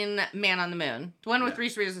seen Man on the Moon. The one with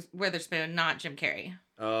Reese Witherspoon, not Jim Carrey.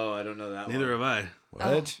 Oh, I don't know that Neither one. have I.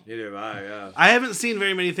 What? Neither have I. Yeah. I haven't seen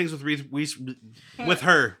very many things with Reese with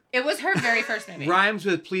her. It was her very first movie. Rhymes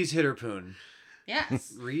with "Please Hit Her Poon."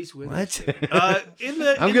 Yes. Reese with What? In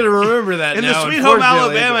the I'm gonna remember that in now. the Sweet Home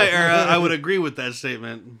unfortunately, Alabama but- era, I would agree with that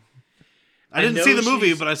statement. I didn't know see the movie,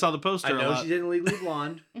 she's- but I saw the poster I a know lot. she's in Legally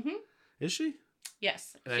Blonde. Is she?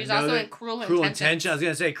 Yes. And I She's know also that in Cruel Cruel Intentions. Intentions. I was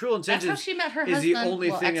gonna say Cruel That's how Intentions she met her is husband. the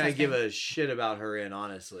only well, thing I ex-husband. give a shit about her in.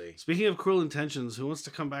 Honestly. Speaking of Cruel Intentions, who wants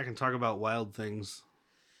to come back and talk about Wild Things?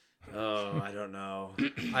 Oh, I don't know.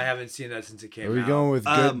 I haven't seen that since it came Are we out. going with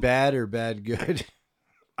good bad or bad good?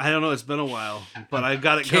 I don't know. It's been a while, but I've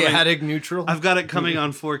got it coming. Chaotic neutral. I've got it coming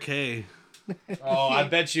on 4K. Oh, I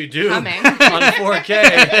bet you do. Coming. On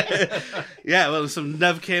 4K. Yeah, well, some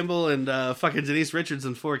Nev Campbell and fucking Denise Richards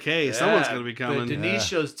in 4K. Someone's gonna be coming. But Denise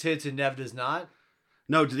shows tits and Nev does not.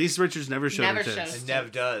 No, Denise Richards never showed Never her tits. shows. And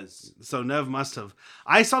Nev does. So Nev must have.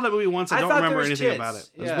 I saw that movie once. I don't thought there remember was anything tits. about it.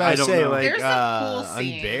 Yeah. I don't say know. like There's a cool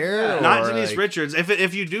scene. Unbear, Not or, Denise like, Richards.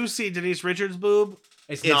 If you do see Denise Richards' boob,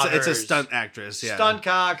 It's not it's a hers. stunt actress. Yeah, Stunt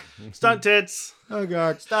cock. stunt tits, Oh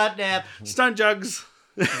god. Stunt nap. stunt jugs.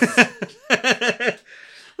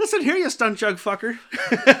 Listen here, you stunt jug fucker.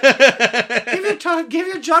 Give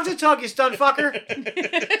your jug to tug, you stunt fucker.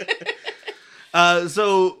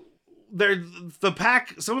 So they're the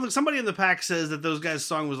pack. Somebody in the pack says that those guys'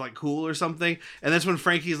 song was like cool or something, and that's when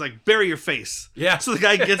Frankie's like, "Bury your face." Yeah. So the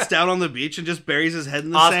guy gets down on the beach and just buries his head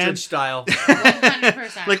in the Ostrich sand, style.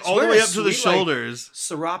 100%. like all the Wear way a up to the sweet, like- shoulders.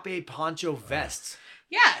 Serape poncho vests.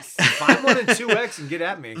 Yes. Find one in 2X and get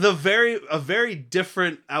at me. A very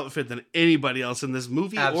different outfit than anybody else in this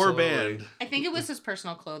movie or Absolutely. band. I think it was his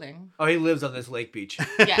personal clothing. Oh, he lives on this lake beach.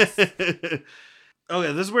 Yes. Oh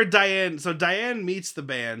yeah, this is where Diane. So Diane meets the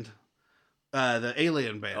band, the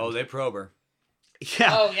alien band. Oh, they probe her.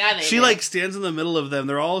 Yeah. Oh, yeah, they She did. like stands in the middle of them.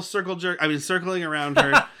 They're all circling around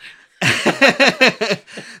her.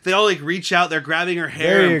 They all like reach out. They're grabbing her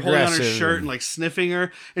hair Very and pulling on her aggressive. shirt and like sniffing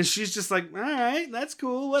her. And she's just like, all right, that's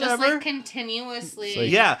cool, Just whatever. like continuously. It's like-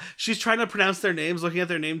 Yeah, she's trying to pronounce their names, looking at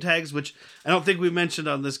their name tags, which I don't think we mentioned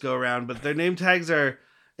on this go around, but their name tags are,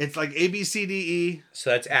 it's like A B C D E, So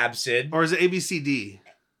that's Absid. or is it A B C D?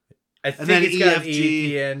 I then think it's got an EFG. E at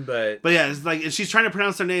the end, but But yeah, it's like, and she's trying to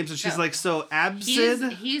pronounce their names, and she's No. like, so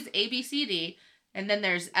Absid, He's ABCD, and then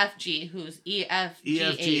there's FG, who's EFGH.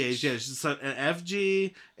 EFGH, yeah, she's an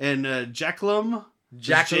FG, and Jeklum,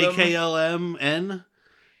 Jackalum. JKLMN,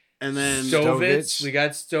 and then Stovitz. We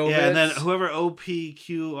got Stovitz. yeah, and then whoever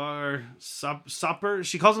OPQR Supper,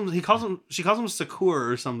 she calls him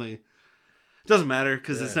Sakur or something. Doesn't matter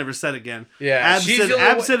because it's never said again. Yeah, she's Absid, the only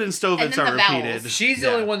one- Absid and And Stovitz then are the vowels. repeated. She's the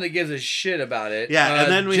Yeah. only one that gives a shit about it. Yeah,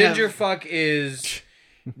 and then we have- Gingerfuck is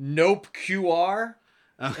Nope QR.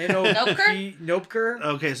 Nopeker.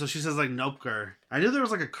 Okay, so she says like Nopeker. I knew there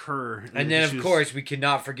was like a cur. And then, of course, we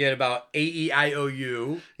cannot forget about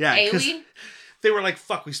AEIOU. yeah, because AOE? they were like,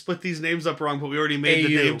 "Fuck, we split these names up wrong, but we already made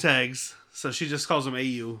the AU. name tags." So she just calls them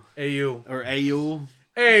AU AU. or AU.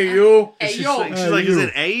 AU. Hey, She's yo. like, "Is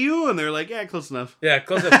it AU?" And they're like, "Yeah, close enough." Yeah,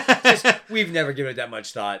 close enough. Just, we've never given it that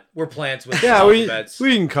much thought. We're plants with Yeah, we alphabets.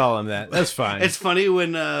 can call him that. That's fine. It's funny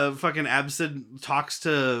when fucking Absid talks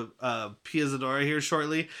to Pia Zadora here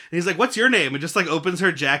shortly, and he's like, "What's your name?" And just like opens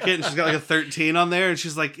her jacket, and she's got like a 13 on there, and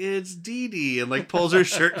she's like, "It's Dee Dee," and like pulls her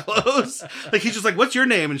shirt close. Like he's just like, "What's your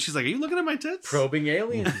name?" And she's like, "Are you looking at my tits?" Probing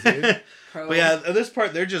aliens, dude. But yeah, at this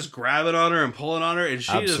part, they're just grabbing on her and pulling on her, and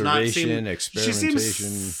she does not seem. Observation, She seems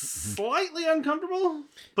experimentation. slightly uncomfortable,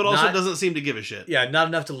 but also Not- doesn't seem to give a shit. Yeah, not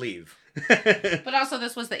enough to leave. But also,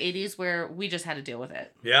 this was the 80s where we just had to deal with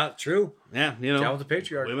it. Yeah, true. Yeah, you Down know, with the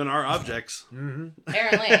patriarchy. women are objects.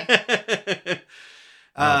 Apparently.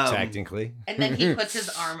 Technically. And then he puts his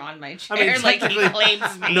arm on my chair I mean, like he technically-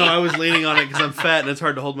 claims me. No, I was leaning on it because I'm fat and it's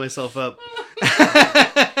hard to hold myself up.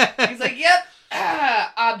 He's like, yep,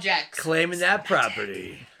 objects. Claiming that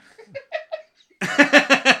property.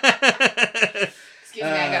 Excuse me,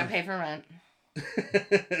 I gotta pay for rent.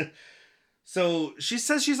 So she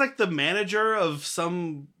says she's like the manager of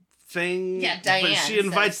some thing. Yeah, Diane But she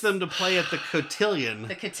invites says- them to play at the cotillion.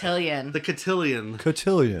 The cotillion. The cotillion.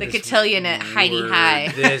 Cotillion. The cotillion at Heidi Word, High.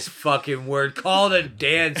 This fucking word. Call it a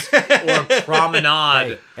dance or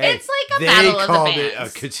promenade. It's like a they battle of the called it a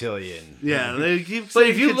bands. cotillion. Yeah, they keep But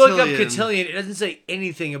saying if you look up cotillion. cotillion, it doesn't say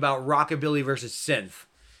anything about rockabilly versus synth.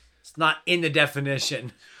 It's not in the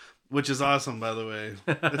definition. Which is awesome, by the way.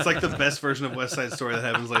 It's like the best version of West Side Story that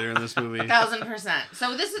happens later in this movie. 1000%.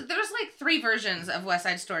 So there's like 3 versions of West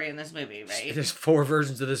Side Story in this movie, right? There's 4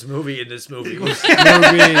 versions of this movie in this movie. Movies.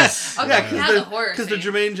 Okay, now the horror Because the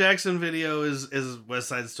scene. Jermaine Jackson video is West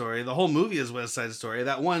Side Story. The whole movie is West Side Story.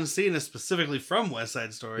 That one scene is specifically from West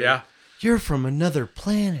Side Story. Yeah. You're from another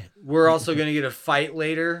planet. We're also going to get a fight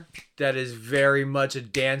later that is very much a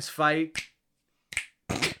dance fight.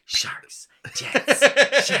 Sharks.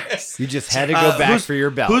 Jets. Sharks. You just had to go back for your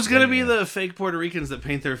belt. Who's gonna be the fake Puerto Ricans that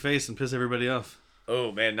paint their face and piss everybody off?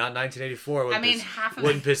 Oh man, not 1984. I mean, half of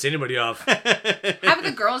wouldn't piss anybody off. half of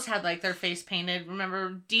the girls had like their face painted.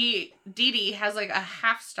 Remember, Dee Dee has like a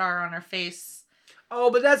half star on her face. Oh,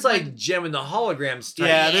 but that's like Gem and the Holograms type.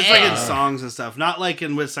 Yeah, there's like in Yeah. songs and stuff. Not like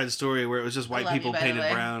in West Side Story where it was just I white love people you, by the painted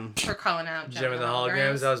way. brown. For calling out Gem and the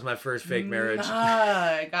Holograms. That was my first fake marriage.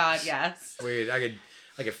 Oh God, yes. Weird. I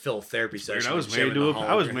could fill a therapy Weird. session. I was with Gem married and to the a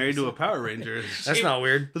I was Holograms. married to a Power Ranger. That's not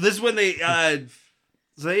weird. But this is when they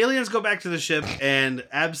so the aliens go back to the ship and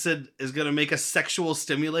Absid is gonna make a sexual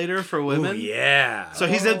stimulator for women. Ooh, yeah. So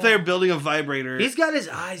he's in there building a vibrator. He's got his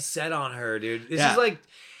eyes set on her, dude. Yeah.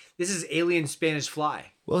 This is alien Spanish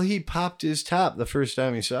Fly. Well, he popped his top the first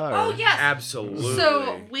time he saw her. Oh yes. Absolutely.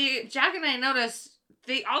 So Jack and I noticed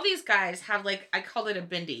all these guys have like, I called it a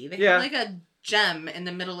bindi. They Yeah. have like a gem in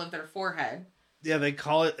the middle of their forehead. Yeah, they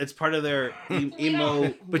call it. It's part of their We emo.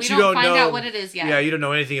 don't, But we you don't don't find know- out what it is yet. Yeah, you don't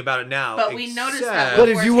know anything about it now. But we noticed except- that But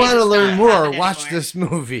if Or you he want to does learn not more, have it watch anymore. this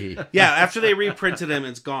movie. Yeah, after they reprinted him,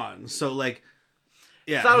 it's gone. So like,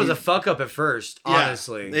 yeah, I thought it was a fuck up at first,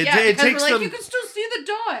 honestly. It, Yeah, it because takes we're like, them. you can still see the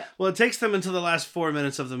dot. Well, it takes them until the last 4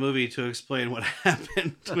 minutes of the movie to explain what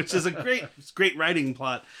happened, which is a great writing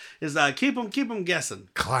plot. Is keep them guessing.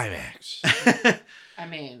 Climax. I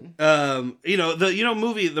mean,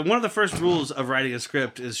 movie. One of the first rules of writing a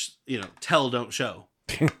script is tell, don't show,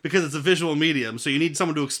 because it's a visual medium. So you need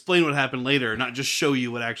someone to explain what happened later, not just show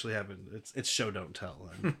you what actually happened. It's show, don't tell.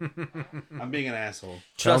 I'm being an asshole.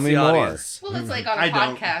 Tell Trust me the more. audience. well, it's like on a I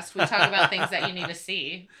don't. podcast. We talk about things that you need to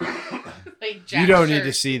see. Like Jack You don't shirt. need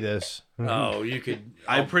to see this. Oh, you could.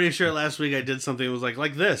 I'm pretty sure last week I did something that was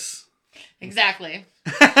like this. Exactly.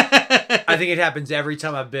 I think it happens every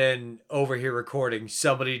time I've been over here recording.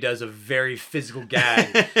 Somebody does a very physical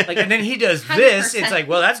gag, and then he does this. 100%. It's like,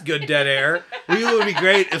 well, that's good dead air. Well, it would be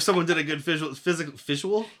great if someone did a good visual. A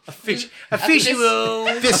visual.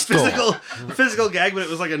 Physical gag, but it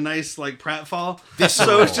was like a nice like pratfall.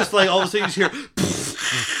 So it's just like all of a sudden you just hear.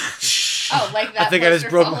 Oh, like that. I think I just poster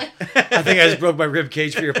broke. falling. I think I just broke my rib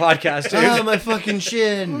cage for your podcast, dude. Oh, my fucking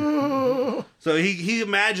shin. So he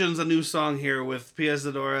imagines a new song here with Pia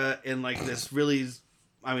Zadora in like this really,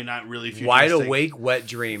 I mean not really futuristic, Wide awake, wet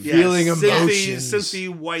dream. yeah, Feeling synthy, emotions. synthy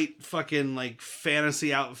white fucking like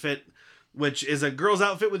fantasy outfit, which is a girl's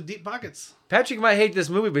outfit with deep pockets. Patrick might hate this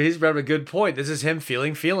movie, but he's brought up a good point. This is him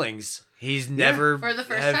feeling feelings. He's never For the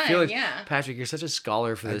first had time, feelings. yeah. Patrick, you're such a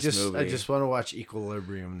scholar for this movie. I just want to watch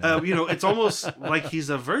Equilibrium now. It's almost like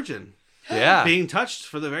he's a virgin yeah. being touched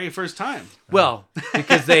for the very first time. Well,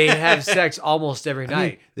 because they have sex almost every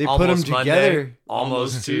night. they put 'em Almost Monday, together.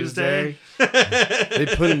 almost Tuesday. They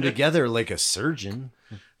put him together like a surgeon.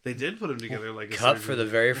 They did put him together like a Cut surgeon. for the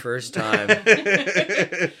very first time.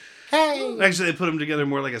 Actually, they put him together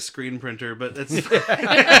more like a screen printer, but that's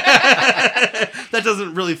that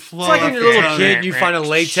doesn't really flow. It's like when off you're a little the tongue. kid and you find a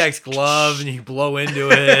latex glove and you blow into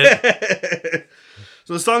it.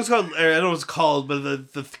 So the song's called, I don't know what it's called, but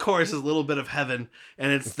the chorus is "A Little Bit of Heaven,"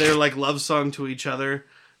 and it's their like love song to each other.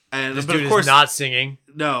 And This but dude of course, is not singing.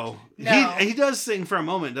 no. No. He does sing for a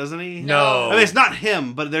moment, doesn't he? No. I mean, it's not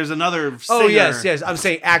him, but there's another singer. Oh, yes. I'm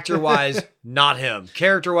saying actor-wise, not him.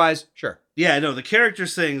 Character-wise, sure. Yeah, no, the character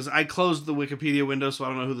sings. I closed the Wikipedia window, so I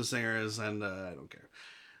don't know who the singer is, and I don't care.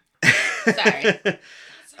 Sorry.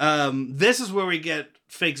 This is where we get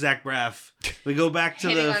fake Zach Braff. We go back to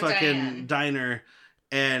Hitting the on fucking Diane. diner,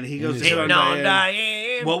 and he goes to Hitting hit on on Diane.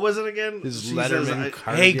 Diane. What was it again? His She Letterman says, Hey,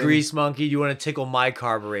 cardigan. Grease Monkey, do you want to tickle my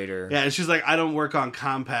carburetor? yeah, and she's like, I don't work on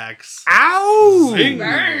compacts. Ow! Zing.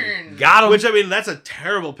 Burn. Got him. Which, I mean, that's a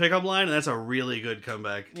terrible pickup line, and that's a really good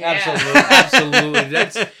comeback. Yeah. Absolutely.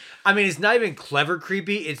 It's not even clever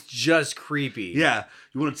creepy. It's just creepy. Yeah,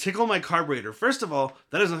 you want to tickle my carburetor. First of all,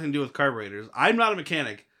 that has nothing to do with carburetors. I'm not a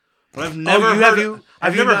mechanic, but I've never have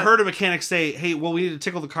I've you never not- heard a mechanic say, "Hey, well, we need to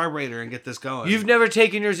tickle the carburetor and get this going." You've never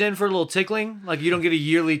taken yours in for a little tickling? Like you don't get a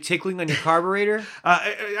yearly tickling on your carburetor?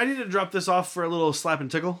 I need to drop this off for a little slap and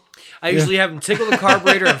tickle. I usually have them tickle the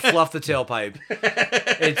carburetor and fluff the tailpipe.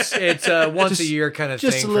 It's once a year kind of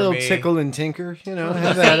thing Just a for little me. tickle and tinker,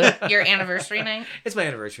 have at it. Your anniversary night. It's my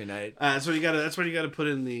anniversary night. That's what you got. That's what you got to put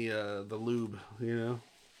in the lube. You know,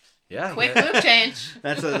 Yeah. Quick lube change.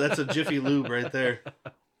 that's a Jiffy Lube right there.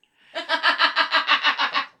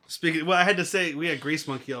 Speaking, well, I had to say we had Grease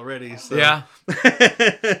Monkey already. So. Yeah.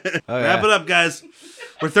 Wrap it up, guys.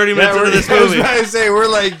 We're 30 minutes into this I was movie. about to say, we're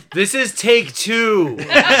like, This is take 2.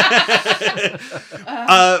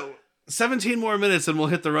 17 more minutes and we'll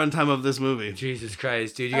hit the runtime of this movie. Jesus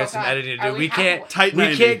Christ, dude, you got some God. editing to Are do. we We can't. Tight We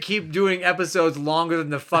 90. can't keep doing episodes longer than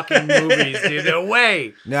the fucking movies, dude. No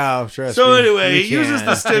way. No, trust So me. anyway, we he uses can.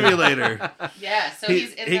 the stimulator. Yeah, so he,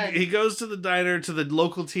 he's in he, the... he goes to the diner to the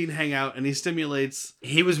local teen hangout and he stimulates.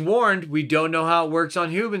 He was warned. We don't know how it works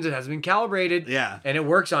on humans. It hasn't been calibrated. Yeah. And it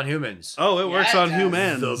works on humans. Oh, it works it on does.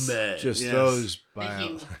 humans. The man. Just Yes. those Thank bio.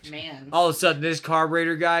 you, man. All of a sudden, this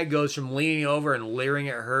carburetor guy goes from leaning over and leering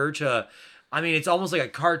at her to, I mean, it's almost like a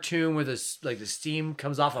cartoon where the steam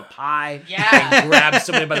comes off a pie Yeah. and grabs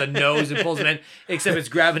somebody by the nose and pulls him in, except it's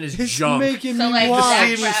grabbing his junk. making So, me like,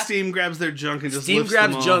 watch. Steam grabs their junk and just Steam lifts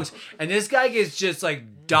grabs them all. junks, and this guy gets just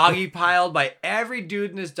like doggy piled by every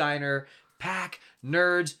dude in this diner. Pack,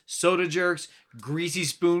 nerds, soda jerks, greasy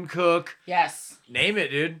spoon cook. Yes. Name it,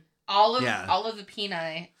 dude. All of Yeah. the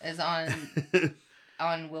peni is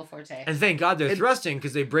on Will Forte. And thank God they're thrusting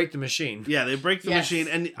because they break the machine. Yeah, they break the Yes. machine,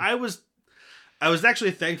 and I was actually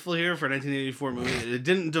thankful here for a 1984 movie. It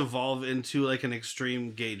didn't devolve into like an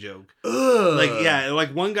extreme gay joke. Ugh. Like, yeah,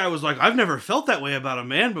 like one guy was like, "I've never felt that way about a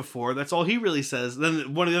man before." That's all he really says.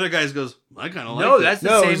 Then one of the other guys goes, "I kind of like No, it." that's the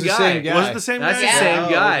No, it same was the guy. same guy. Was it the same That's guy? the same Oh,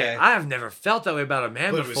 guy. okay. I have never felt that way about a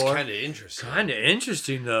man But it was before. kind of interesting. Kind of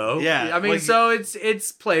interesting though. Yeah, I mean, like- so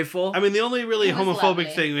it's playful. I mean, the only really It was homophobic lovely.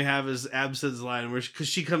 thing we have is Absid's line, where because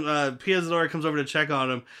she comes, Pia Zadora comes over to check on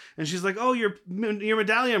him, and she's like, "Oh, your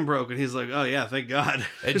medallion broke," and he's like, "Oh yeah, thank God."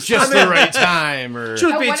 It's just the right time, or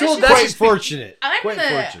Truth be what told, is that's quite just fortunate. I'm Quite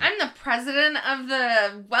fortunate. I'm the president of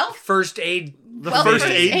the wealth. first aid. The Well, first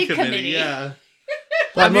first aid aid committee, committee. yeah.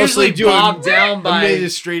 I'm mostly usually doing bogged down by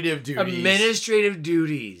administrative duties. administrative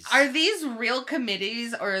duties. Are these real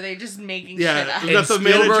committees or are they just making Yeah, shit up? we In got the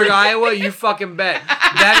Spielberg, manager- Iowa, you fucking bet.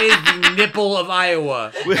 That is the nipple of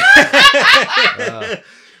Iowa.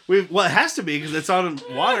 Well, it has to be because it's on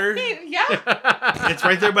water. Yeah. It's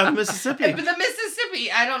right there by the Mississippi. But the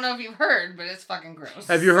Mississippi, I don't know if you've heard, but it's fucking gross.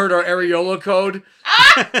 Have you heard our areola code?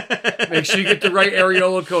 Make sure you get the right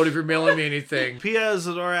areola code if you're mailing me anything. Pia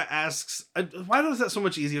Zadora asks, "Why is that so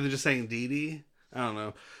much easier than just saying Dee Dee?" I don't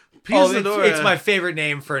know. Pia Oh, Zadora, it's my favorite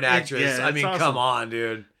name for an actress. yeah, I mean, it's come awesome. on,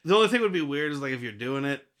 dude. The only thing would be weird is like if you're doing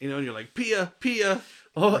it, you know, and you're like Pia.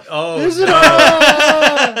 Oh,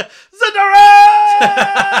 Zadora!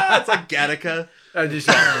 It's like Gattaca. I just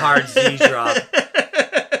a hard Z drop.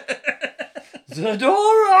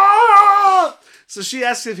 Zadora! So she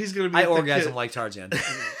asks if he's gonna be. I at the orgasm kid- like Tarzan.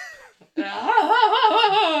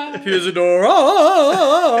 Oh. Zadora!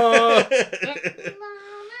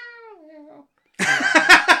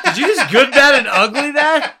 Did you just good, bad, and ugly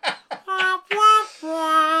that?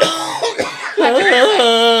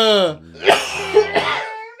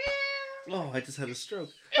 Oh, I just had a stroke.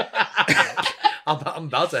 I'm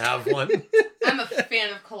about to have one. I'm a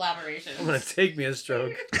fan of collaboration. I'm gonna take me a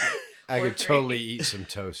stroke. I Or could three. totally eat some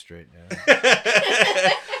toast right now.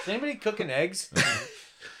 Is anybody cooking eggs?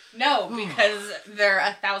 No, because they're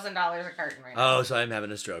 $1,000 a carton right now. Oh, so I'm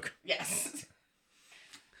having a stroke. Yes.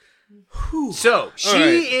 So she right.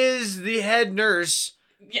 is the head nurse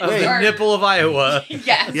Yes. of the or- nipple of Iowa.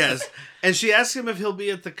 Yes. Yes, and she asks him if he'll be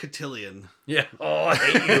at the cotillion, Yeah. Oh, I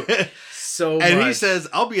hate you so much. and he says,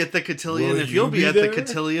 "I'll be at the cotillion Will if you you'll be be at there?" the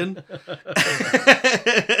cotillion."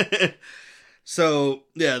 So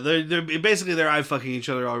yeah, they're basically they're eye fucking each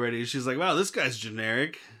other already. She's like, "Wow, this guy's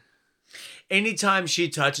generic." anytime she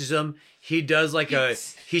touches him, he does like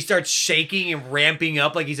he starts shaking and ramping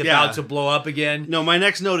up like he's Yeah. about to blow up again. No, my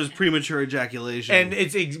next note is premature ejaculation. And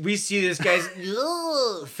we see this guy's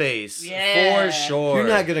face Yeah. for sure. You're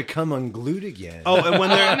not gonna come unglued again. oh, and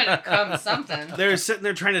when I'm they're gonna come something. they're sitting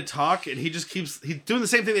there trying to talk, and he's doing the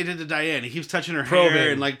same thing they did to Diane. He keeps touching her Probing.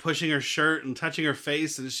 hair and like pushing her shirt and touching her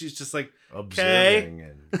face, and she's just like, observing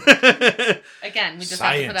and Again, we just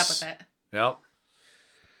have to put up with Science. it. Yep.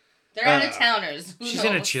 They're out of towners. Who She's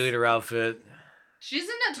in a knows? cheerleader outfit. She's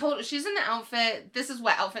in the outfit. This is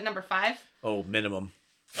what, outfit number 5? Oh, minimum.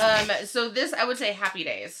 So this I would say Happy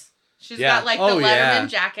Days. She's Yeah. got like the Oh, Letterman yeah.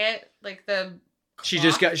 jacket, like the She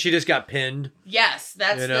cloth. just got pinned. Yes,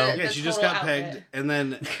 that's You know? the yeah, she just total got pegged, outfit. and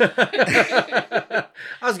then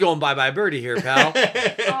I was going bye birdie here, pal.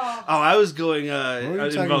 Oh, oh, I was going were you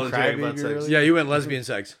talking involuntary about crybaby sex. earlier? Yeah, you went lesbian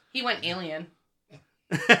sex. he went alien.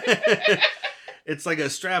 It's like a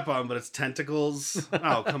strap on, but it's tentacles.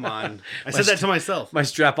 Oh, come on. I said that to myself. My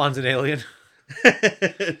strap-on's an alien.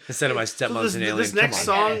 Instead of my stepmom's an alien. This next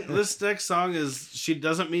Come on. song is "She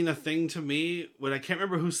Doesn't Mean a Thing to Me." When I can't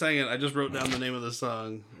remember who sang it, I just wrote down the name of the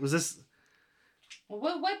song. Was this?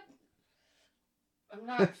 What? I'm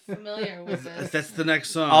not familiar with this. That's the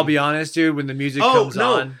next song. I'll be honest, dude. When the music comes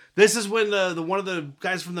on, this is when the one of the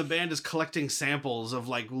guys from the band is collecting samples of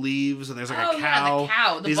like leaves, and there's like a cow. Yeah, the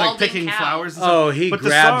cow. The He's like balding picking cow. flowers. And stuff. oh, he But the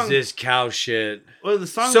grabs song- this cow shit. Well, the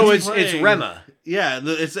song. So that's it's playing- Rema. Yeah,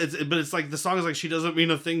 but it's like the song is like she doesn't mean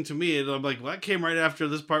a thing to me, and I'm like, well, that came right after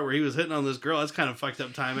this part where he was hitting on this girl. That's kind of fucked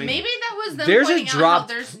up timing. Maybe that was them There's a pointing out drop- how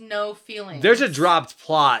there's no feeling. There's a dropped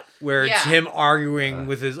plot where it's Yeah. him arguing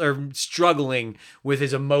with his or struggling with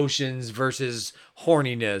his emotions versus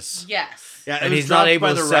horniness. Yes. Yeah, it and was he's not dropped able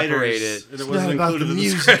by to the separate writers, it. and It's wasn't not about included the in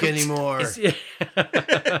music script. anymore.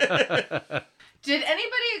 Did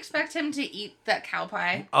anybody expect him to eat that cow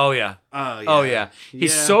pie? Oh yeah. Yeah. Oh yeah.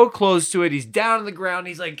 He's Yeah. so close to it. He's down on the ground.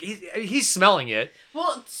 He's like he's smelling it.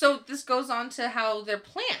 Well, so this goes on to how they're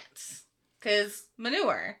plants, because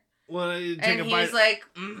manure. Well, he didn't take And a bite. he's like,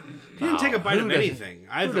 He didn't take a bite Who of doesn't- anything.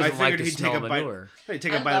 I who doesn't figured like to he'd take smell a bite. manure? He'd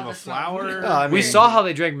take I a bite love of a the smell of flower. manure. I We mean, saw how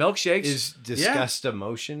they drank milkshakes. Is disgust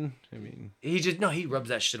emotion? I mean, he rubs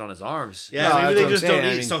that shit on his arms. Yeah, No, maybe that's they what just I'm don't saying.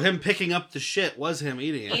 eat. I mean- So him picking up the shit was him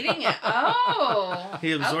eating it. eating it. Oh.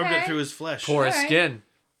 He absorbed Okay. it through his flesh. Porous Alright. skin.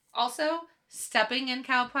 Also, stepping in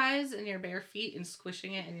cow pies in your bare feet and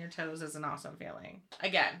squishing it in your toes is an awesome feeling.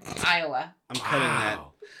 Again, Iowa. I'm cutting that.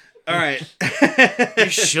 Wow. All right. You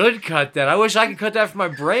should cut that. I wish I could cut that from my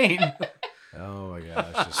brain. oh my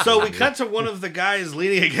gosh. this So we movie. cut to one of the guys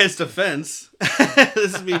leaning against a fence.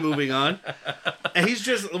 This is me moving on, and he's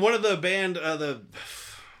just one of the band. One of the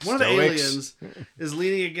Stoics. aliens is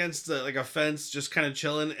leaning against like a fence, just kind of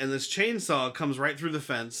chilling, and this chainsaw comes right through the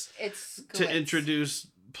fence It's to glitz. introduce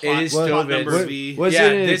plot, It is plot still number What- V. Was yeah,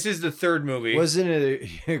 it this is the third movie. Wasn't it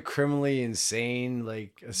a criminally insane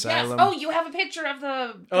like Yes. asylum? Oh, you have a picture of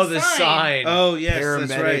the the sign. Oh yes, Paramedics,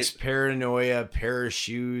 that's right. paranoia, pair of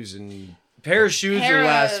shoes, and Pair of shoes, Pair the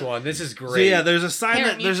last of- one. This is So great. yeah, there's a sign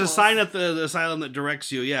Paramutuals. at the asylum that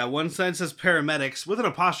directs you. Yeah, one sign says paramedics with an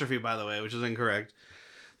apostrophe, by the way, which is incorrect.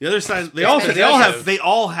 The other sign they all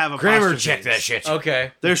have grammar apostrophes. check that shit.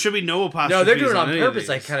 Okay. There should be no apostrophes. No, they're doing it on on any of purpose,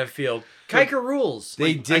 I these. kind of feel. Kaika rules. They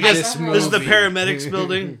I did guess this movie. this is the paramedics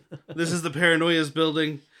building. This is the paranoia's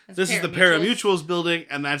building. That's This is the Paramutuals. paramutuals building,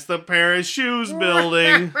 and that's the parashoes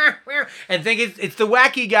building. And think it's the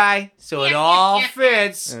wacky guy, so it all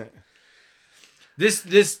fits. This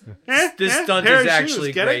stunt Pair is of actually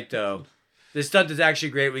shoes, get great it? though. This stunt is actually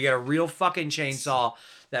great. We got a real fucking chainsaw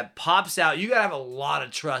that pops out. You gotta have a lot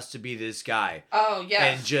of trust to be this guy Oh,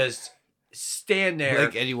 yes. and just stand there.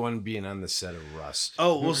 like anyone being on the set of Rust.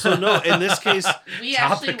 Oh well, so no. In this case, We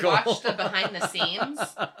actually Topical. watched the behind the scenes.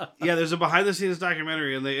 yeah, there's a behind the scenes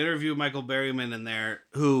documentary, and they interview Michael Berryman in there,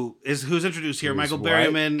 who's introduced here. Who's Michael what?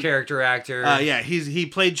 Berryman. Character actor. Yeah, he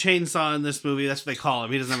played Chainsaw in this movie. That's what they call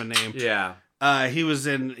him. He doesn't have a name. Yeah. He was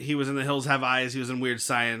in The Hills Have Eyes. He was in Weird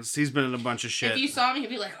Science. He's been in a bunch of shit. If you saw him, you'd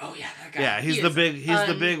be like, "Oh yeah, that guy." Yeah, he's He the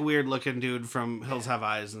is big weird looking dude from Hills Have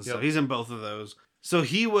Eyes and stuff. Yep. He's in both of those. So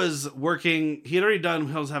he was working. He had already done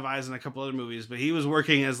Hills Have Eyes and a couple other movies, but he was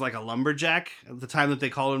working as like a lumberjack at the time that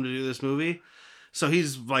they called him to do this movie. So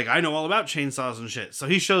he's like, I know all about chainsaws and shit. So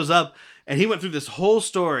he shows up and he went through this whole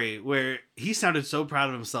story where he sounded so proud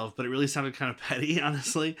of himself, but it really sounded kind of petty,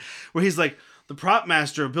 honestly. Where he's like, the prop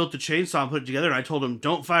master built the chainsaw and put it together, and I told him,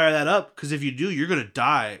 don't fire that up, because if you do, you're gonna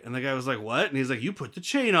die. And the guy was like, what? And he's like, you put the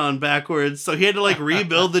chain on backwards. So he had to like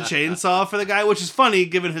rebuild the chainsaw for the guy, which is funny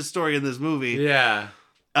given his story in this movie. Yeah.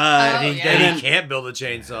 Oh, yeah. Then he can't build a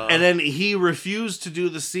chainsaw. And then he refused to do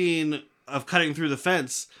the scene of cutting through the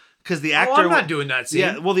fence because the actor. I'm not doing that scene.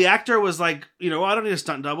 Yeah, well, the actor was like, I don't need a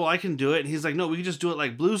stunt double. I can do it. And he's like, no, we could just do it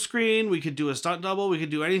like blue screen. We could do a stunt double. We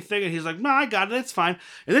could do anything. And he's like, no, I got it. It's fine.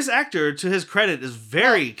 And this actor, to his credit, is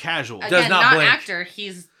very casual. Again, Does not blink. actor.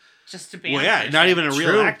 He's just a band. Well, yeah, not even a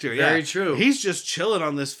real True. actor. Yeah. Very true. He's just chilling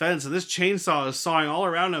on this fence, and this chainsaw is sawing all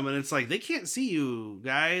around him, and it's like they can't see you,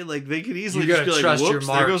 guy. Like they could easily You just gotta be like, trust your "Whoops,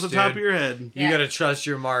 there goes the marks, top of dude. your head." You Yeah. gotta trust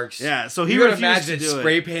your marks. Yeah, so he You gotta refused to imagine do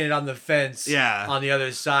spray it. painted on the fence. Yeah. On the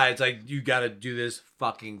other side, it's like you gotta do this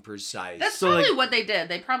fucking precise. That's So, probably like- what they did.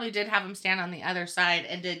 They probably did have him stand on the other side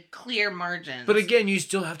and did clear margins. but again, you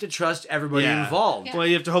still have to trust everybody Yeah. involved. Yeah. Well,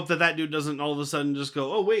 you have to hope that dude doesn't all of a sudden just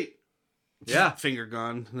go, "Oh wait, Yeah. finger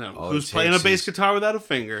gone." No, All who's it playing a takes bass is- guitar without a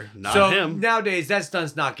finger? Not So him. nowadays, that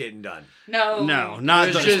stunt's not getting done. no, No, not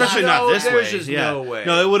There's especially just not no- this there's way. just yeah. no way.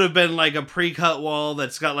 No, it would have been like a pre-cut wall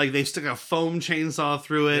that's got like they stuck a foam chainsaw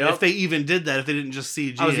through it. Yep. If they even did that, if they didn't just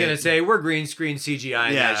CG. I was gonna it. say we're green screen CGI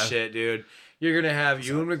in Yeah. that shit, dude. You're gonna have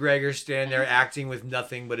Ewan McGregor stand there acting with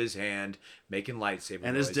nothing but his hand, making lightsaber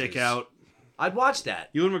and his noises. dick out. I'd watch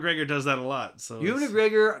that. Ewan McGregor does that a lot. So Ewan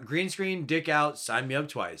McGregor, green screen, dick out, sign me up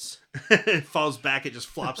twice. it falls back, it just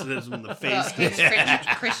flops it in the face. Well,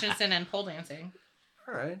 he's Christensen and pole dancing.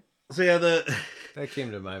 All right. So yeah, That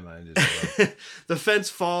came to my mind as well. the fence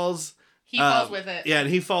falls. He falls with it. Yeah, and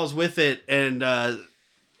he falls with it, and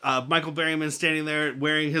Michael Berryman's standing there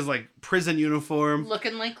wearing his like prison uniform.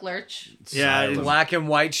 Looking like Lurch. Yeah, Silent. Black and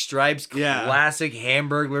white stripes, Yeah. classic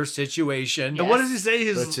Hamburglar situation. Yeah. And what does he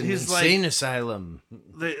say? But it's an He's insane like, asylum.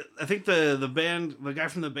 I think the guy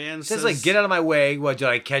from the band It says like, get out of my way. What, did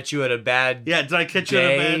I catch you at a bad Yeah, did I catch you at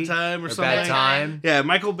a day bad time or something? bad time? Yeah,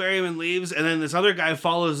 Michael Berryman leaves, and then this other guy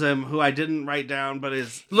follows him, who I didn't write down, but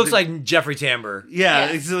is Looks like Jeffrey Tambor.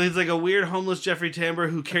 yeah, Yes. he's like a weird homeless Jeffrey Tambor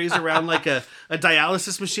who carries around like a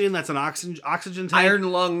dialysis machine that's an oxygen tank.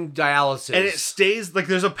 Iron lung dialysis. And it stays like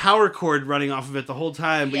there's a power cord running off of it the whole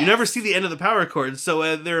time, but you Yes. never see the end of the power cord.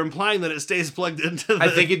 So they're implying that it stays plugged into. I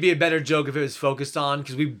think it'd be a better joke if it was focused on,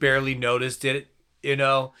 because we barely noticed it. You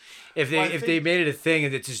know, if they made it a thing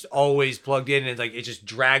and it's just always plugged in and like it just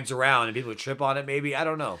drags around and people trip on it, maybe, I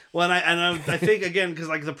don't know. Well, and I think again because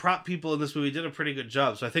like the prop people in this movie did a pretty good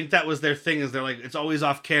job. So I think that was their thing is they're like it's always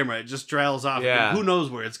off camera. It just trails off. Yeah. Who knows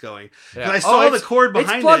where it's going? 'Cause Yeah. I saw the it's- cord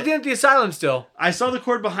behind It's plugged it. in at the asylum still. I saw the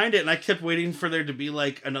cord behind it, and I kept waiting for there to be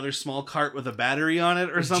like another small cart with a battery on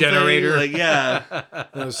it or something. Generator. Like yeah.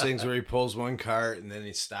 Those things where he pulls one cart and then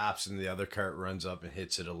he stops and the other cart runs up and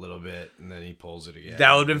hits it a little bit and then he pulls it again.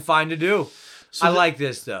 That would have been fine to do. I like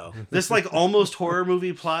this though. This like almost horror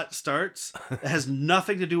movie plot starts. It has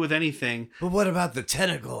nothing to do with anything. But what about the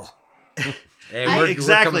tentacle? Hey, we're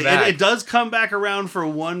Exactly. coming back. It does come back around for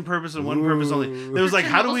one purpose and one purpose only. It was like,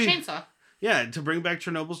 how do we? Chainsaw. Yeah, to bring back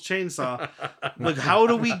Chernobyl's chainsaw. Like, how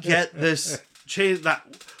do we get this chain?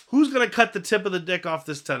 Who's gonna cut the tip of the dick off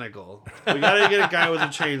this tentacle? We gotta get a guy with a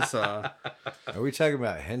chainsaw. Are we talking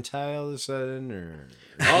about hentai all of a sudden or?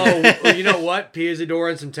 Oh, you know what? Pia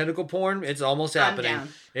Zadora and some tentacle porn. It's almost I'm happening. down.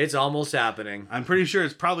 It's almost happening. I'm pretty sure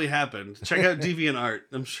it's probably happened. Check out DeviantArt.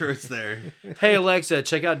 I'm sure it's there. Hey Alexa,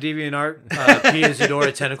 check out DeviantArt. Pia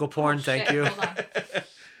Zadora tentacle porn. Thank Shit, you. hold on.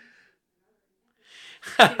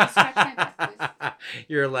 Can you scratch my back, please?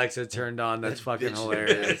 Your Alexa turned on. That's fucking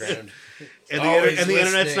hilarious. And Always the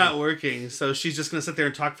internet's listening. not working, so she's just gonna sit there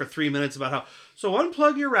and talk for 3 minutes about how. So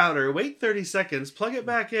unplug your router, wait 30 seconds, plug it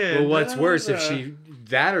back in. Well, what's worse if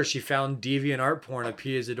she found DeviantArt porn of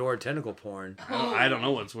Pia Zadora tentacle porn? I don't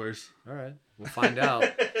know what's worse. All right, we'll find out.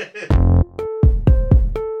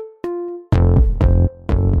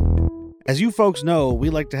 As you folks know, we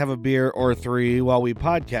like to have a beer or three while we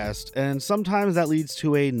podcast, and sometimes that leads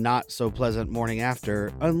to a not so pleasant morning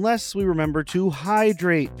after, unless we remember to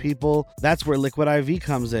hydrate, people. That's where Liquid IV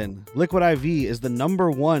comes in. Liquid IV is the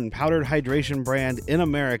 #1 powdered hydration brand in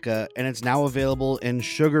America, and it's now available in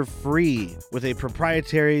sugar-free with a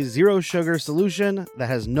proprietary zero sugar solution that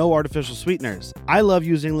has no artificial sweeteners. I love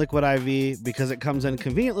using Liquid IV because it comes in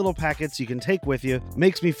convenient little packets you can take with you,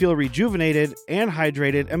 makes me feel rejuvenated and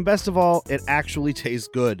hydrated, and best of all, it actually tastes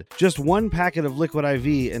good. Just one packet of Liquid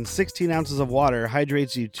IV and 16 ounces of water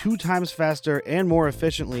hydrates you 2 times faster and more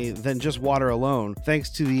efficiently than just water alone,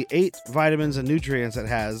 thanks to the 8 vitamins and nutrients it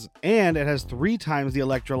has, and it has 3 times the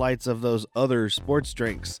electrolytes of those other sports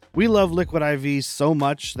drinks. We love Liquid IV so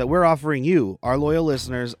much that we're offering you, our loyal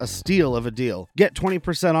listeners, a steal of a deal. Get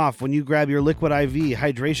 20% off when you grab your Liquid IV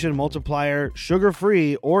Hydration Multiplier,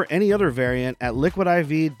 sugar-free, or any other variant at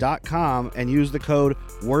liquidiv.com and use the code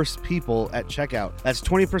WORSTPEOPLE at checkout. That's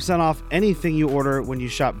 20% off anything you order when you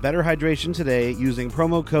shop Better Hydration today using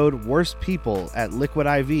promo code WORSTPEOPLE at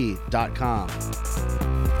liquidiv.com.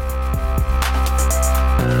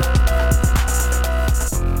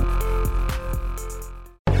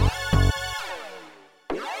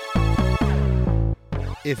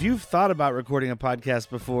 If you've thought about recording a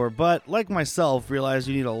podcast before, but like myself, realized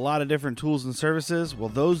you need a lot of different tools and services, well,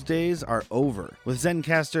 those days are over. With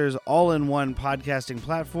Zencastr's all-in-one podcasting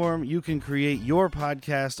platform, you can create your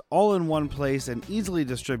podcast all in one place and easily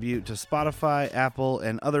distribute to Spotify, Apple,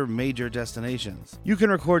 and other major destinations. You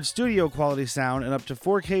can record studio-quality sound and up to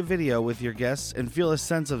 4K video with your guests and feel a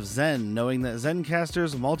sense of zen knowing that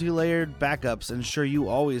Zencastr's multi-layered backups ensure you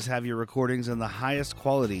always have your recordings in the highest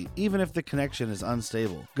quality, even if the connection is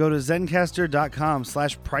unstable. Go to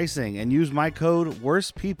Zencaster.com/pricing and use my code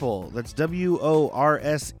WORSTPEOPLE, that's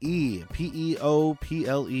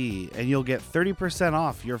WORSEPEOPLE, and you'll get 30%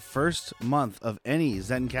 off your first month of any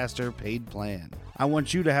Zencaster paid plan. I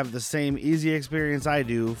want you to have the same easy experience I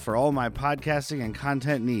do for all my podcasting and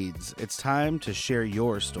content needs. It's time to share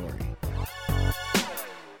your story.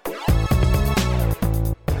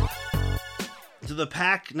 So the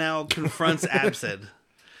pack now confronts Absid.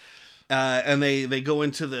 And they go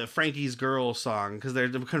into the Frankie's Girl song because they're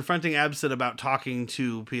confronting Absid about talking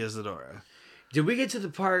to Pia Zadora. Did we get to the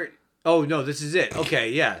part? Oh no, this is it.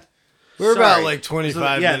 Okay, yeah. We're Sorry. about like 25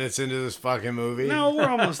 So, yeah. minutes into this fucking movie. No, we're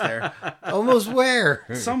almost there. Almost where?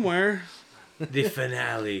 Somewhere. The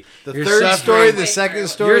finale. The Your third suffering- story, the second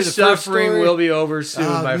story, Your the first suffering story. will be over soon,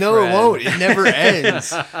 my no, friend. it won't. It never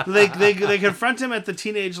ends. They confront him at the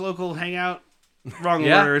teenage local hangout. Wrong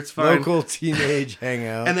Yeah. order. It's fine. Local teenage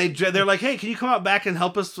hangout. And they're like, hey, can you come out back and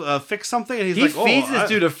help us fix something? And he's He like, feeds oh, this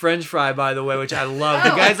dude a French fry, by the way, which I love.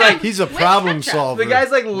 The Oh, guy's like, He's a With problem ketchup. solver. the guy's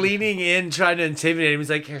like leaning in, trying to intimidate him. He's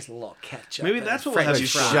like, here's a little ketchup. maybe and that's a what we'll have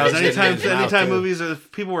French you fry." shows. shoves it in his mouth, Anytime too. movies or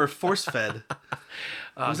people were force fed.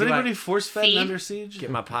 Was get my- anybody force fed Feed? Under Siege? Get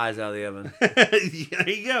my pies out of the oven. There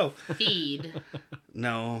you go. Feed.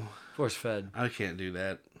 No, Force fed. I can't do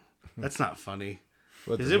that. That's not funny.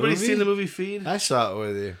 What, Has the anybody movie? seen the movie Feed? I saw it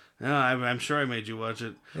with you. No, I'm sure I made you watch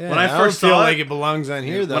it. Yeah, when I don't first feel saw like it, it belongs on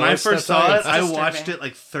here, though. when I Let's first stop saw it, talking. I Disturbing. watched it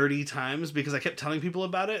like 30 times because I kept telling people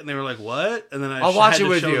about it, and they were like, "What?" And then I'll watch had it to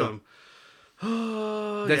with show you. them.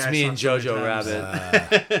 Oh, That's yeah, I me saw and it so many Jojo times.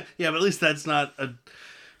 Rabbit. Yeah, but at least that's not a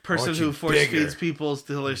person want who you force bigger. feeds people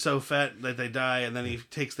till they're so fat that they die, and then he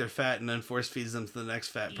takes their fat and then force feeds them to the next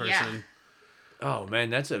fat person. Oh man,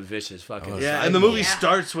 that's a vicious fucking. Yeah, and the movie Yeah.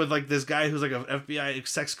 starts with like this guy who's like an FBI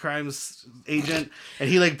sex crimes agent, and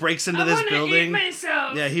he like breaks into this building.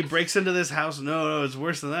 Yeah, he breaks into this house. No, it's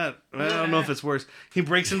worse than that. I don't know if it's worse. He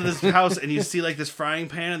breaks into this house, and you see like this frying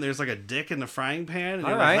pan, and there's like a dick in the frying pan, and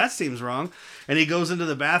you're Alright. like, that seems wrong. And he goes into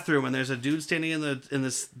the bathroom, and there's a dude standing in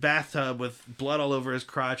this bathtub with blood all over his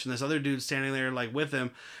crotch, and this other dude standing there like with him,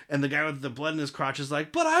 and the guy with the blood in his crotch is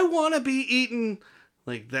like, "But I want to be eaten."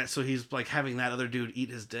 Like that, so he's like having that other dude eat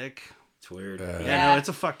his dick. It's weird. Yeah, no, it's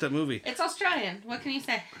a fucked up movie. It's Australian. What can you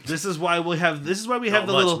say? This is why we have. This is why we have Not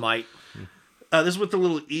the much, little. Mike. This is what the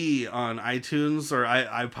little E on iTunes or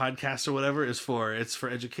iPodcast or whatever is for. It's for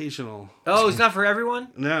educational. Oh, it's not for everyone.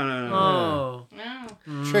 No. Oh,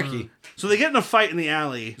 No. Tricky. So they get in a fight in the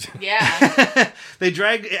alley. Yeah. They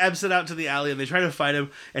drag Absent out to the alley and they try to fight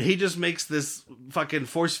him, and he just makes this fucking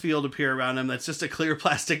force field appear around him. That's just a clear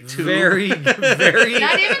plastic tube. very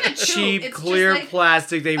Not even a tube. cheap, It's clear just like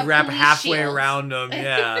plastic they a wrap police halfway shield. around them.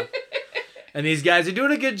 Yeah. And these guys are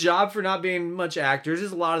doing a good job for not being much actors.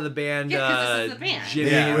 There's a lot of the band. Yeah, 'cause this is the band.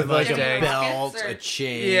 Jimmy Yeah, and With like a Jimmy Mustang. belt, Rockets or- a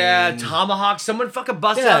chain. Yeah, tomahawk. Someone fucking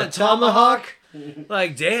busted Yeah, out a tomahawk.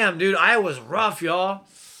 Like, damn, dude, I was rough, y'all.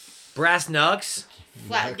 Brass knucks.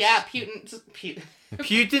 flat. Yeah, Putin.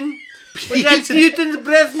 Putin. We got Putin's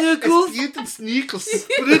brass knuckles. Mutant sneakers.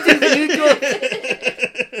 Putin's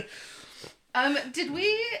knuckles.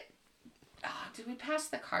 Did we pass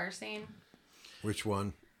the car scene? Which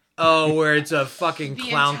one? Oh, where it's a fucking The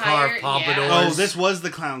clown car entire- pompadours. Oh, this was the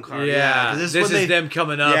clown car. Yeah, 'cause this when is them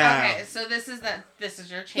coming up. Yeah. Okay, so this is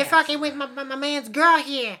your chance. You're fucking with my man's girl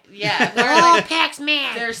here. Yeah, The we're whole like, Pax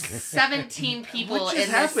man. there's 17 people What in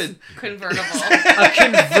just happened? this convertible. A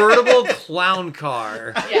convertible clown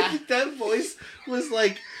car. Yeah. That voice was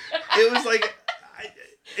like, it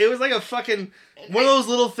was like a fucking one of those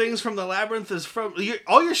little things from the labyrinth. Is from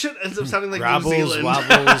all your shit ends up sounding like New Grabbles, Zealand. wobbles.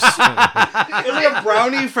 It was like a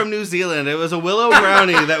brownie from New Zealand. It was a willow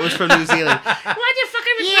brownie that was from New Zealand. Why'd you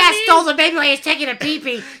fucking Yeah, I stole the baby while he's taking a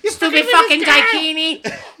pee-pee. Stupid fucking daikini.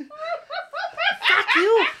 Fuck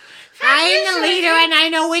you. I am the leader and I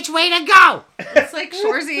know which way to go. It's like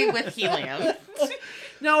Shorzy with helium.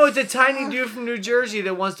 No, it's a tiny dude from New Jersey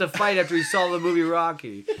that wants to fight after he saw the movie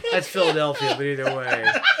Rocky. That's Philadelphia, but either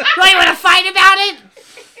way. Do you want to fight about it?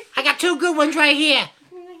 I got two good ones right here.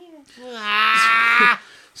 Ah.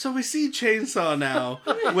 So we see Chainsaw now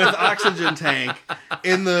with oxygen tank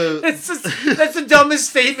in the. That's the dumbest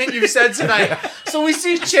statement you've said tonight. So we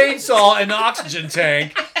see Chainsaw and oxygen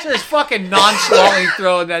tank. Just fucking nonchalantly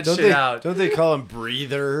throwing that shit out. Don't they call him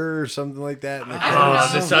Breather or something like that in the Oh,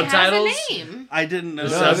 credits? the It subtitles? has a name. I didn't know.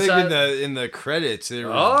 No, I think Subside- in the credits they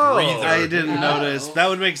were Oh. Breather. I didn't Oh. notice. That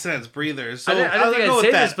would make sense. Breathers. So I don't think go I'd with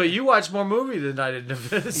say that. this, but you watch more movie than I did of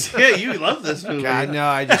this. Yeah, you love this movie. God, no,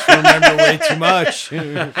 I just remember way too much.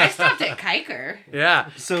 I stopped at Kiker. Yeah,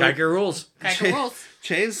 So- Kiker rules. Kiker rules.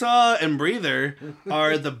 Chainsaw and Breather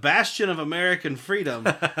are the bastion of American freedom.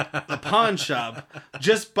 The pawn shop,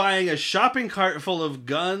 just buying a shopping cart full of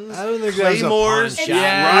guns, I don't think that was a claymores. pawn shop.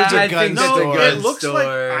 Yeah, It was a I gun think that's No, a store. gun it looks store.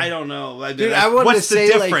 like I don't know. Like, Dude, I wanted what's to say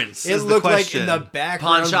the difference? like it is the looked like question. in the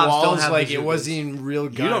background shops don't walls, have like it bazookas. wasn't even real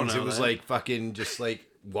don't guns. know It was that. like fucking just like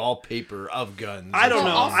wallpaper of guns. I don't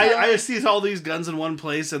Well, know. also- I see all these guns in one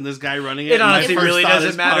place and this guy running it. It and my honestly first really thought doesn't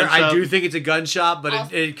is matter. pawn I shop. do think it's a gun shop, but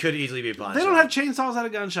Also- it could easily be a pawn They shop. don't have chainsaws at a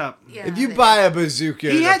gun shop. Yeah, If you they- buy a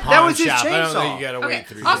bazooka He at had- a that pawn was his shop, I don't chainsaw. think you gotta Okay. wait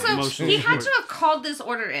 3 Also, days. Emotional he had support. to have called this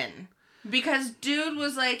order in because dude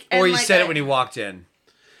was like, Or and he like said a- it when he walked in.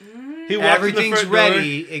 He walked in the Everything's front door.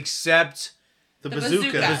 ready except The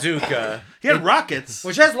bazooka. Bazooka. He had rockets.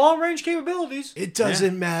 Which has long range capabilities. It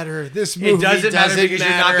doesn't matter. This movie It doesn't matter because you're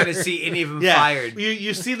not matter. going to see any of them Yeah, fired.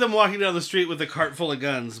 you see them walking down the street with a cart full of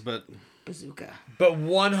guns, but Bazooka. But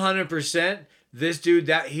 100%, this dude,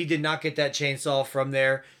 that he did not get that chainsaw from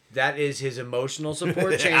there. That is his emotional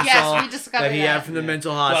support chainsaw Yes, we discovered that he had that. from the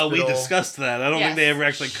mental well, hospital. we discussed that. I don't Yes. think they ever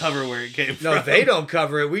actually cover where it came from. No, they don't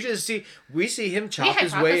cover it. We just see him chop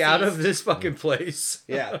his way out of this fucking place.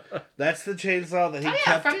 Yeah, that's the chainsaw that he Oh yeah,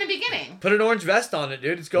 kept. from the beginning. Put an orange vest on it,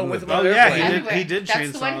 dude. It's going with him Oh on yeah, airplane. Everywhere. he did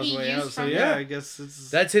That's the one chainsaw his he way used out. So from yeah, there. I guess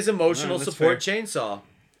it's. That's his emotional that's support fair. chainsaw.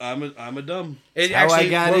 I'm a dumb. It how I actually,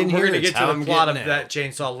 got we're, in we're here, gonna it's get how to I'm the plot of getting that out.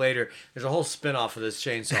 chainsaw later. There's a whole spin-off of this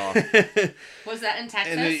chainsaw. Was that in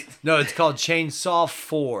Texas? And No, it's called Chainsaw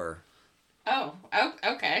 4. Oh,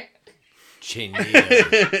 okay.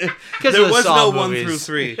 Chinito. There was no 1 through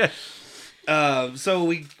 3.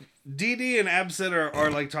 So Dee Dee and Absent are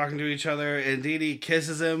like talking to each other, and Dee Dee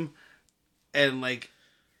kisses him, and like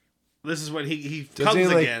this is when he Does comes he,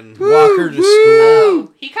 like, again. walk her to school?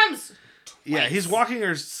 Oh, he comes. Yeah, he's walking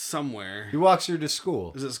her somewhere. He walks her to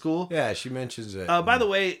school. Is it school? Yeah, she mentions it. By the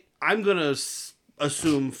way, I'm gonna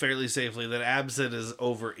assume fairly safely that Absent is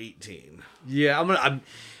over 18. Yeah, I'm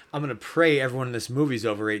gonna pray everyone in this movie's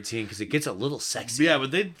over 18 because it gets a little sexy. Yeah, but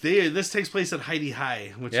this takes place at Heidi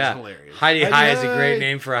High, which is hilarious. Heidi High is a High. great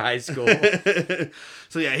name for a high school.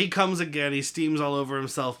 So yeah, he comes again. He steams all over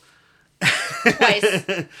himself.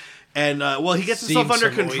 Twice. And well, he gets Steam himself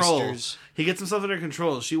under some control. oysters. He gets himself under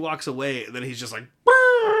control. She walks away, and then he's just like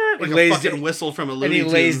He a lays fucking da- whistle from a and Looney he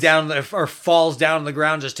lays Tunes. down or falls down on the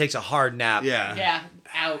ground, just takes a hard nap. Yeah. Yeah,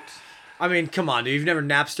 out. I mean, come on, dude. You've never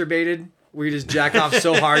napster-baited? Where you just jack off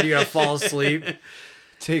so hard you're gonna fall asleep?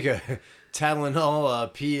 Take a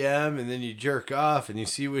Tylenol PM and then you jerk off and you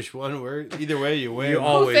see which one works. Either way, you win. You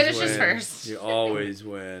always finishes win. first? You always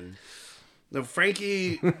win. No,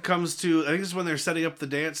 Frankie comes to. I think this is when they're setting up the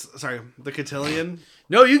dance. Sorry, the cotillion.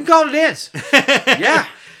 No, you can call it a dance. Yeah.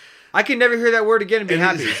 I can never hear that word again and be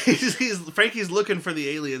happy. Frankie's looking for the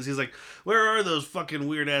aliens. He's like, "Where are those fucking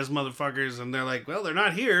weird ass motherfuckers?" And they're like, "Well, they're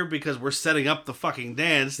not here because we're setting up the fucking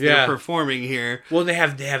dance. Yeah. They're performing here." Well, they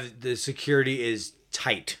have the security is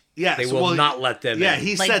tight. Yeah, They so, will well, not let them Yeah, in.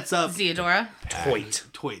 he Like sets up. Zeodora.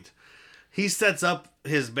 Toit. He sets up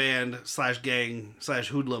his band / gang /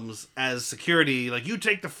 hoodlums as security. Like, you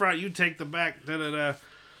take the front, you take the back. Da da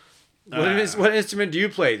da. What instrument do you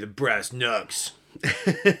play? The brass knucks.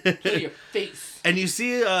 To your face. And you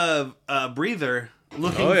see a breather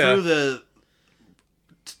looking Oh, yeah. through the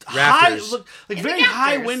Rafters. like In very the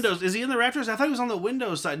high rafters. windows. Is he in the rafters? I thought he was on the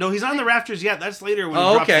windows side. No, he's on the rafters yet. That's later when he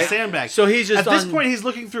Oh, drops okay. the sandbag. So he's just at this on- point he's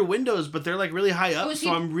looking through windows, but they're like really high up. Oh, is so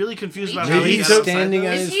he- I'm really confused about Maybe how he He's got outside standing those.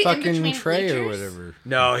 on Is his he in fucking between tray or bleachers? whatever.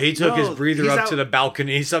 No, he took No, his breather he's up out- to the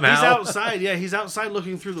balcony somehow. He's outside. Yeah, he's outside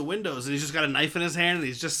looking through the windows, and he's just got a knife in his hand, and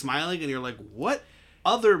he's just smiling, and you're like, what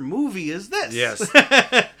other movie is this? Yes.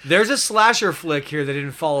 There's a slasher flick here they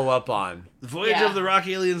didn't follow up on. Voyage Yeah. of the Rock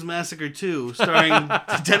Aliens Massacre 2, starring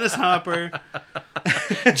Dennis Hopper.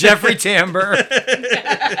 Jeffrey Tambor.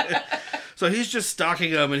 So he's just stalking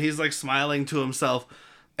him, and he's like smiling to himself.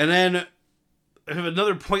 And then I have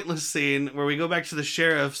another pointless scene where we go back to the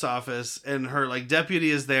sheriff's office, and her like deputy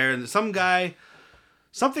is there, and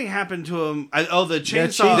something happened to him. The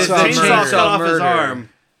chainsaw chainsaw cut off his murder. arm.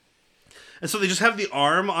 And so they just have the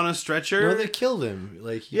arm on a stretcher. No, they killed him.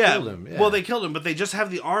 Like, he Yeah. killed him. Yeah. Well, they killed him, but they just have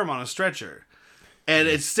the arm on a stretcher, and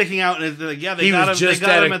it's sticking out. And they're like, yeah, they He got was him. just They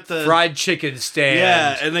got him at at the fried chicken stand.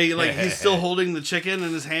 yeah, and they like he's still holding the chicken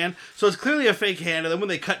in his hand, so it's clearly a fake hand. And then when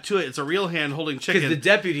they cut to it, it's a real hand holding Because chicken. the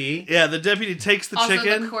deputy. Yeah, the deputy takes the Also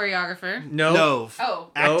chicken. the choreographer. No. Oh.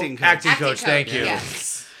 Acting coach. Acting coach, thank you.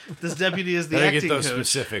 Yes. This deputy is the Gotta acting get those coach,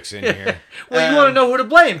 specifics in here. Well, you want to know who to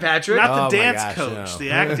blame, Patrick. not Oh the my dance gosh, coach, no.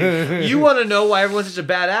 the acting. You want to know why everyone's such a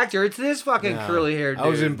bad actor? It's this fucking No, curly haired dude. I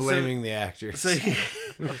wasn't blaming the actors. So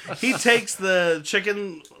he takes the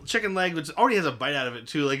chicken leg, which already has a bite out of it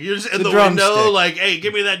too. Like you're just in It's the a window, drumstick. like, hey,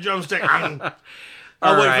 give me that drumstick.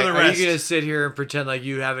 All I'll wait right, for the Are rest. you gonna sit here and pretend like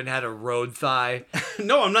you haven't had a road thigh?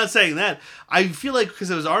 No, I'm not saying that. I feel like because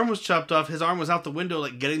his arm was chopped off, his arm was out the window,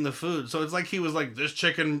 like getting the food. So it's like he was like, "This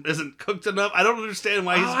chicken isn't cooked enough." I don't understand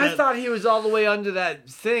why he's. I thought he was all the way under that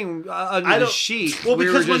thing, under I the don't- sheet. Well, We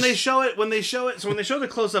were because when just- they show it, so when they show the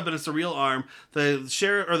close up and it's the real arm, the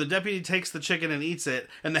sheriff or the deputy takes the chicken and eats it,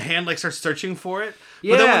 and the hand like starts searching for it.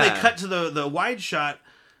 But then when Yeah. they cut to the wide shot,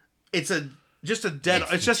 it's a just a dead.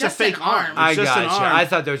 It's just a just fake an arm. arm. It's I just an gotcha. arm. I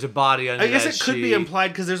thought there was a body under I guess that it could be sheet. implied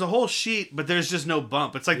because there's a whole sheet, but there's just no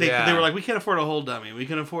bump. It's like they were like, we can't afford a whole dummy. We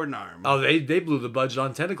can afford an arm. Oh, they blew the budget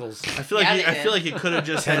on tentacles. I feel like Yeah, I feel like you could have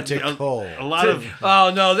just had Tentacle. a lot of.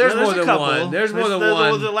 Oh no, there's No, more a than couple. one. There's more than the-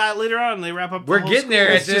 one. later on, they wrap up. We're the whole getting there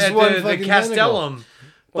school. at It's the, just at one the fucking Castellum.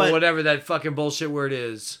 Or But- whatever that fucking bullshit word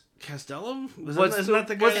is. Castellum? What's Isn't that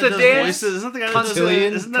the guy what's that the does dance? voices? Isn't that the guy that does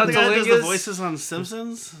Cuntillion? isn't that the guy that does the Cuntillingus? voices on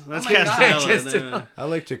Simpsons? That's my God. Castellum. I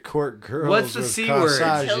like to court girls What's the with C word?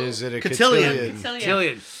 corsages at a Cotillion. cotillion.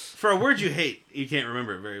 Killian. For a word you hate, you can't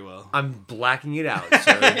remember it very well. I'm blacking it out,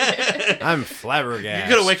 sir. I'm flabbergasted.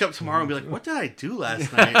 You're gonna wake up tomorrow and be like, "What did I do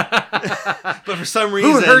last night?" But for some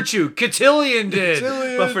reason, Who hurt you? Cotillion did.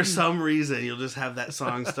 But for some reason, you'll just have that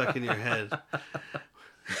song stuck in your head.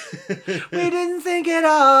 We didn't think it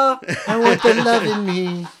up. I want the love in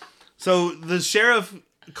me. So the sheriff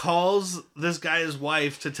calls this guy's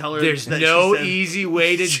wife to tell her There's that no she said, easy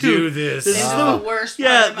way to Dude, do this. this This is Oh. the worst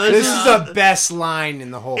Yeah, part of my this This is job. the best line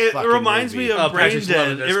in the whole It fucking reminds movie. me of Oh, Brain Patrick's Dead.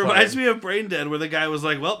 loving this It reminds part. me of Brain Dead, where the guy was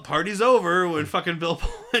like, "Well, party's over," when fucking Bill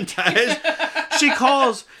Pullman dies. She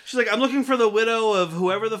calls. She's like, "I'm looking for the widow of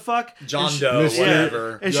whoever the fuck." John And she- Doe, Mr.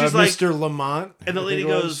 whatever. And she's like, Mr. Lamont. and the I lady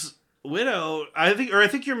think it was. goes, "Widow? I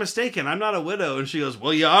think you're mistaken. I'm not a widow." And she goes,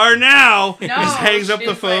 "Well, you are now." No, Just hangs up the she's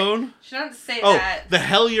like- phone. She doesn't say Oh, that. the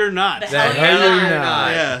hell you're not. The The hell hell you're you're not.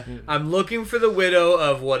 not. Yeah. I'm looking for the widow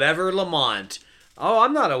of whatever Lamont. Oh,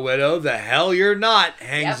 I'm not a widow. The hell you're not.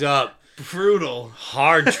 Hangs Yep. up. Brutal.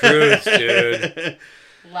 Hard truth, dude.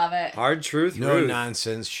 Love it. Hard truth, No Ruth.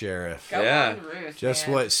 nonsense, sheriff. Go Yeah. on, Ruth, Just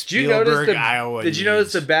man. what Did you notice Spielberg, Iowa Did you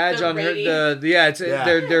notice the needs. badge The on her? radi-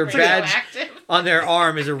 Their badge Radioactive. on their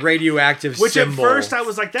arm is a radioactive Which symbol. at first I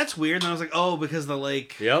was like, "That's weird," and I was like, "Oh, because the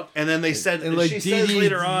lake." Yep. And then they said, And like she says DD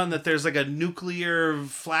later on that there's like a nuclear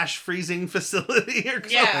flash freezing facility or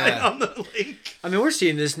something Yeah. on the lake. I mean, we're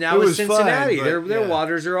seeing this now It with was fun, Cincinnati. but, Their yeah.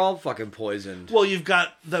 waters are all fucking poisoned. Well, you've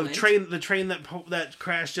got the Flint? train that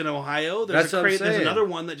crashed in Ohio. That's what I'm There's saying. another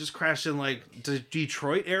one that just crashed in like the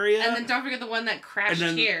Detroit area. And then don't forget the one that And crashed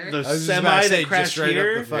then here. the I was just semi about to say, that crashed just right up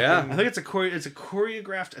here. the fucking... Yeah. I think it's a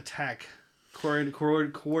choreographed attack,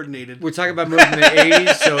 coordinated. We're talking about movies in the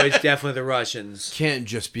 80s, so it's definitely the Russians. Can't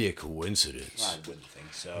just be a coincidence. I wouldn't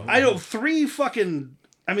think so. I don't three fucking.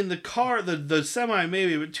 I mean, the car, the semi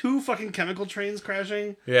maybe, but two fucking chemical trains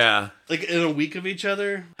crashing Yeah. like in a week of each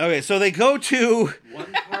other. Okay, so they go to.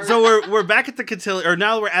 So we're back at the cotillion, or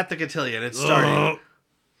now we're at the cotillion. It's starting.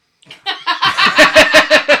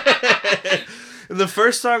 The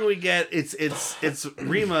first song we get, it's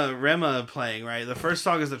Rema playing, right? The first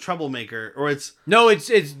song is the Troublemaker, or it's No, it's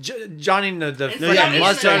Johnny and the It's fucking Johnny and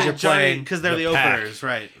Mustangs the- are playing. because they're the pack. openers,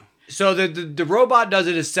 right? So the robot does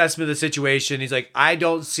an assessment of the situation. He's like, I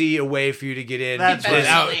don't see a way for you to get in That's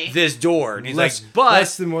Eventually. this door. And he's Less, like, but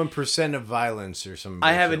less than 1% of violence or something.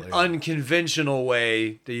 I have an bullshit like that. unconventional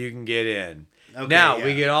way that you can get in. Okay, now, yeah.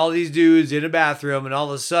 we get all these dudes in a bathroom, and all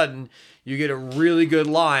of a sudden, you get a really good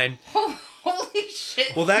line. Holy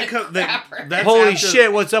shit. Well, that's that's Holy after-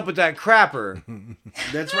 shit, what's up with that crapper?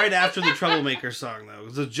 That's right after the Troublemaker song, though.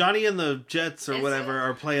 So Johnny and the Jets or Is whatever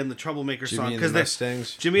are playing the Troublemaker song Jimmy and the because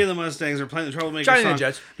Mustangs. Jimmy and the Mustangs are playing the Troublemaker Johnny and song the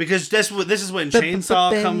Jets. because this is when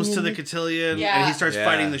Chainsaw comes to the cotillion and Yeah. he starts Yeah.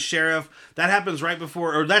 fighting the sheriff. That happens right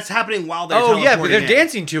before, or that's happening while they're Oh, yeah, but they're teleporting in.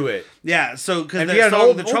 dancing to it. Yeah, so because And the we got an song,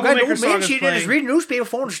 old, the old, Troublemaker old song man is sitting in his playing. reading newspaper,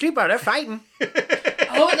 falling asleep out there fighting.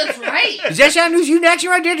 Oh, that's right. Does that sound New Zealand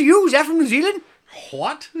accent right there to you? Is that from New Zealand?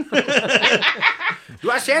 What? Do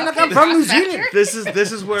I sound like I'm from New Zealand? This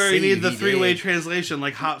is where you See, need the he three-way did. translation,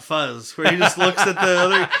 like Hot Fuzz, where he just looks at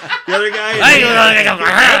the other guy.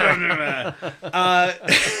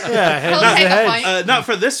 Yeah, head He'll to take a head. point. Not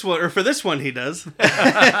for this one, or for this one he does.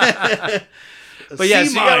 But yeah,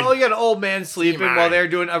 so Seamine. you got an old man sleeping Seamine. while they're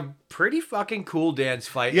doing a pretty fucking cool dance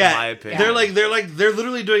fight, Yeah, in my opinion. they're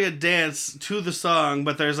literally doing a dance to the song,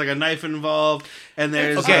 but there's like a knife involved, and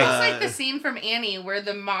there's It's Okay. almost like the scene from Annie where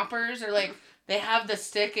the moppers are like, they have the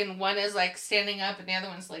stick and one is like standing up and the other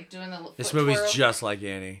one's like doing the This foot movie's twirl. just like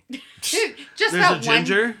Annie. Dude, just there's a that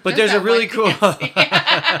ginger. one. But just there's a that really one cool... dance.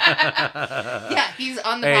 Yeah, he's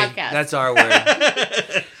on the Hey, podcast. that's our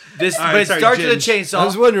word. This, All right, but it sorry, starts with a Ginge. chainsaw. I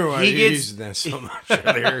was wondering why he you're gets using that so much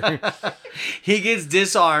earlier. he gets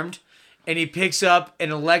disarmed, and he picks up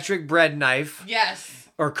an electric bread knife Yes.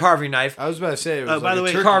 or carving knife. I was about to say it was by like the a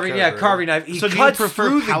way, turkey Carving cutter. knife. He So do you cuts prefer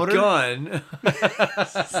through powder? the gun.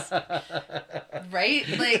 Right?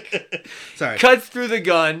 Like, Sorry. Cuts through the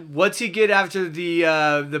gun. What's he get after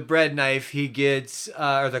the bread knife? He gets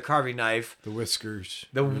or the carving knife, The whiskers.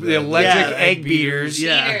 the electric Yeah, egg beaters.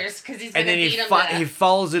 Yeah. eaters, because he's going And to then beat him to he death.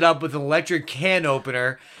 follows it up with an electric can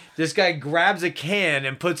opener. This guy grabs a can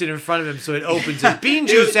and puts it in front of him so it opens it. Bean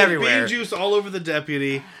juice everywhere. Bean juice all over the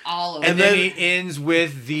deputy. All over. And then then- he ends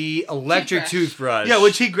with the electric toothbrush. Yeah,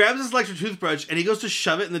 which he grabs his electric toothbrush and he goes to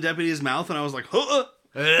shove it in the deputy's mouth, and I was like, huh?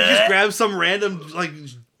 He just grabs some random like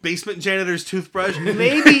basement janitor's toothbrush.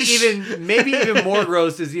 maybe even more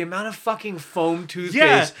gross is the amount of fucking foam toothpaste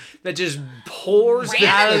Yeah. that just pours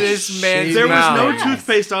out of this man's There was mouth. no Yes.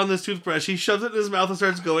 toothpaste on this toothbrush. He shoves it in his mouth and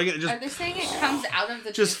starts going, and it Are they just saying it comes out of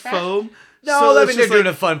the just toothbrush? foam. No, So I it's mean just they're doing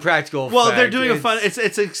like- a fun practical Well, they're effect. doing a fun. It's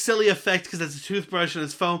a silly effect because it's a toothbrush and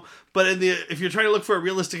it's foam. But if you're trying to look for a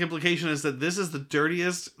realistic implication, is that this is the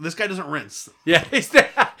dirtiest. This guy doesn't rinse. Yeah,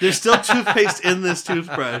 There's still toothpaste in this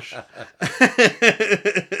toothbrush.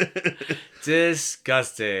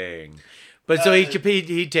 disgusting. But so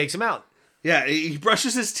he takes him out. Yeah, he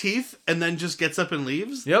brushes his teeth and then just gets up and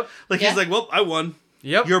leaves. Yep. Like Yeah. he's like, well, I won.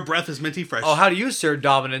 Yep. Your breath is minty fresh. Oh, how do you assert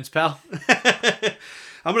dominance, pal?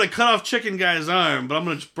 I'm gonna cut off chicken guy's arm, but I'm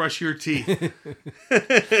gonna just brush your teeth.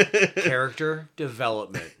 Character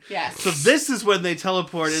development. Yes. So this is when they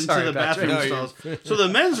teleport into Sorry, the Patrick. bathroom No, stalls. So the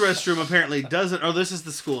men's restroom apparently doesn't. Oh, this is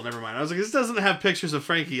the school. Never mind. I was like, this doesn't have pictures of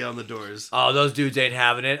Frankie on the doors. Oh, those dudes ain't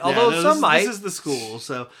having it. Yeah, Although no, some this, might. This is the school.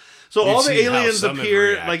 So We've all the seen how aliens some have appear.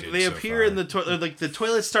 reacted Like they so appear far. in the toilet. Like the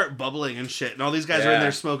toilets start bubbling and shit, and all these guys are in Yeah.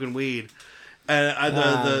 there smoking weed. And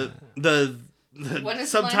the What is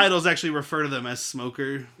subtitles actually refer to them as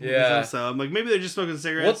smoker. Yeah. So I'm like, maybe they're just smoking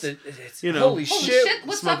cigarettes. What the? It's, You know. holy Holy shit. shit,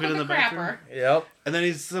 what's up Smoking with in the the bathroom. crapper? Yep. And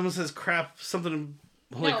then someone says crap, something.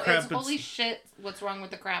 Holy No, crap! it's holy shit, what's wrong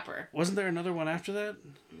with the crapper? Wasn't there another one after that?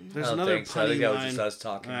 There's I don't another think so. I punny think that was line. just us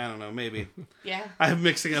talking. I don't know, maybe. Yeah. I'm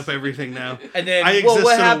mixing up everything now. And then, I well, exist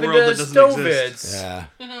what in a happened world to that doesn't Stovitz? Yeah.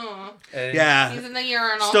 Oh, And- Yeah. he's in the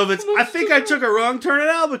urinal. Stovitz, I think I took a wrong turn at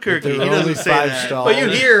Albuquerque. He There were only doesn't say 5 that. stalls. But you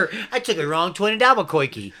hear, I took a wrong twin in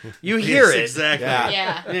Albuquerque. You hear Yes, it. exactly.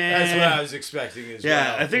 Yeah. Yeah. That's what I was expecting as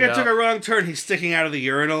Yeah, well. I think I Yeah. took a wrong turn. He's sticking out of the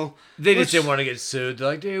urinal. They Which- just didn't want to get sued. They're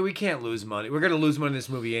like, dude, we can't lose money. We're going to lose money in this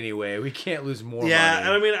movie anyway. We can't lose more Yeah, money.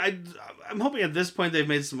 and I mean, I'm hoping at this point they've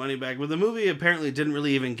made some money back. But the movie apparently didn't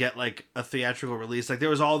really even get like a theatrical release. Like there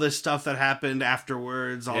was all this stuff that happened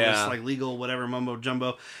afterwards, all Yeah. this like legal whatever mumbo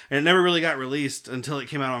jumbo, and it never really got released until it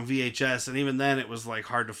came out on VHS. And even then, it was like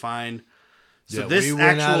hard to find. So Yeah, this we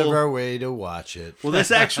went out of actual, our way to watch it. well, this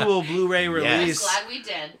actual Blu-ray I'm release. glad we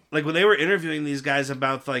did. Like when they were interviewing these guys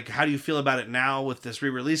about like how do you feel about it now with this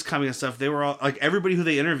re-release coming and stuff, they were all like everybody who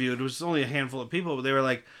they interviewed, it was only a handful of people, but they were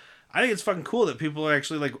like, I think it's fucking cool that people are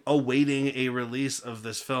actually like awaiting a release of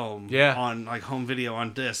this film on like home video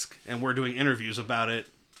on disc, and we're doing interviews about it.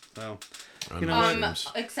 So you know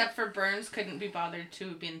what? Except for Burns couldn't be bothered to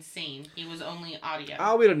have been seen. He was only audio.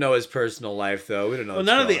 Oh, we don't know his personal life, though. We don't know. Well, what's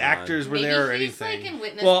none of the going on. actors were Maybe there or he's anything. like in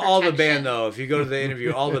witness Well, all the protection. band, though. If you go to the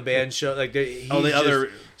interview, all the band show like other.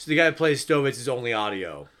 So the guy that plays Stovitz is only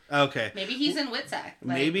audio. Okay, Maybe he's in Witsac. Like,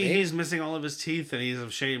 maybe he's missing all of his teeth and he's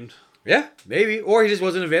ashamed. Yeah, maybe, or he just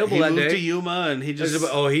wasn't available He that moved day. to Yuma and he just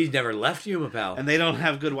Oh, he never left Yuma, pal. and they don't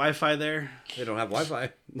have good Wi-Fi there. They don't have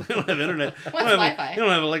Wi-Fi. They don't have internet. What's They don't have- Wi-Fi? They don't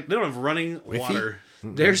have like they don't have running water.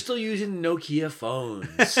 They're still using Nokia phones.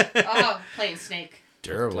 Oh, playing Snake.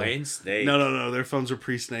 Terrible. Plain Snake. No. Their phones are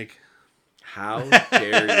pre-Snake. How dare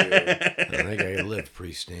I think I lived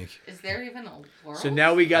pre-snake. Is there even a world? you? So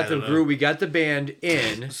now we got I the don't know. group. We got the band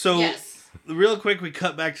in. So Yes. real quick, we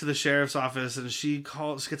cut back to the sheriff's office, and she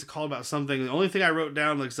gets a call about something. The only thing I wrote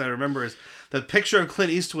down, because I remember, is the picture of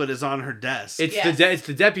Clint Eastwood is on her desk. It's Yes. it's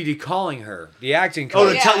the deputy calling her, the acting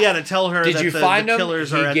oh, coach. to tell her. Did that you the, find the him?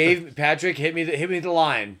 killers He are at gave Patrick hit me the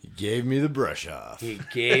line. He gave me the brush off. He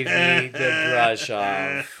gave me the brush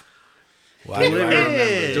off. Why do I remember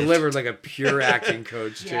this? Delivered like a pure acting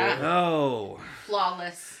coach too. Yeah. Oh,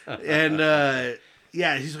 Flawless. and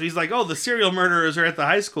yeah, he's like, oh, the serial murderers are at the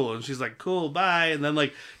high school, and she's like, cool, bye, and then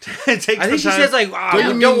like takes I think she the time. says like,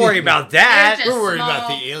 oh, don't worry about that. They're just We're worried about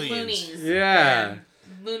small the aliens. Loonies. Yeah. They're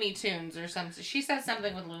Looney Tunes or something. She said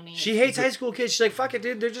something with Looney. She hates high school kids. She's like, fuck it,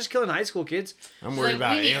 dude. They're just killing high school kids. I'm worried like,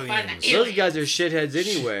 about we need to find aliens. the Those guys are shitheads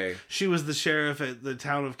anyway. She was the sheriff at the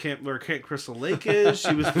town of where Camp Crystal Lake is.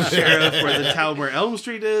 She was the sheriff where the town where Elm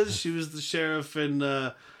Street is. She was the sheriff in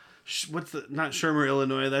not Shermer,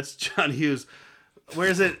 Illinois. That's John Hughes. Where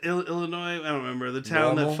is it? Illinois? I don't remember. The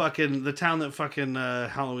town Normal? that fucking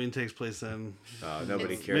Halloween takes place in.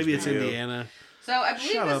 Nobody cares. Maybe it's for you. Indiana. So I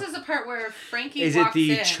believe Shut this up. is the part where Frankie Is walks it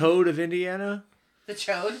the in. Chode of Indiana? The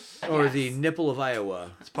chode. Or Yes. the nipple of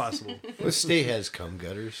Iowa. It's possible. What state has cum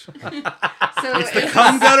gutters? So It's the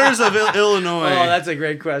cum gutters of Illinois. Oh, that's a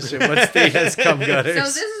great question. What state has cum gutters? So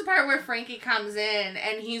this is the part where Frankie comes in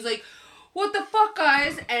and he's like, "What the fuck,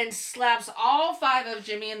 guys?" and slaps all 5 of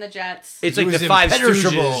Jimmy and the Jets. It's He like was the 5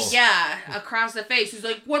 impenetrable. Stooges. Yeah, across the face. He's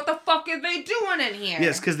like, "What the fuck are they doing in here?"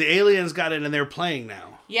 Yes, because the aliens got in and they're playing now.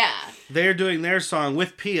 Yeah, They're doing their song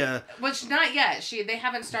with Pia. which not yet. They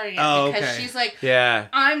haven't started yet Oh, because okay. she's like, Yeah.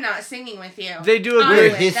 "I'm not singing with you." They do a I'm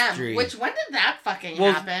great with history. Them. Which when did that fucking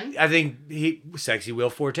Well, happen? I think Sexy Will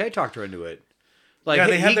Forte talked her into it. Like Yeah,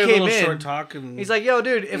 they had he their came little in. short talk. And He's like, "Yo,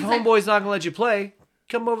 dude, if He's like- Homeboy's not gonna let you play,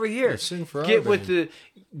 come over here. Sing for our Get with band."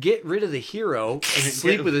 get rid of the hero and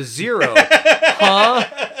sleep with a 0." Huh?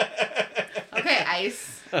 Okay,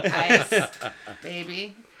 ice,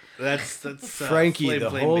 baby. that's Frankie Flame the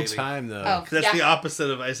Flame whole Baby. time though. Oh, That's yeah. the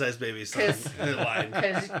opposite of Ice Ice Baby song. 'Cause- line.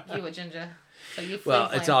 Because you a ginger. So you Well,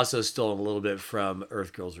 flame it's flame. also stolen a little bit from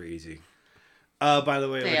Earth Girls Are Easy. By the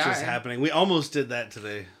way, They which is are. happening. We almost did that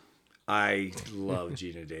today. I love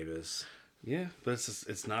Gina Davis. Yeah, but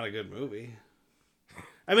it's not a good movie.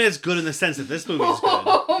 I mean, it's good in the sense that this movie is good.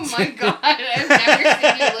 Oh my god, I've never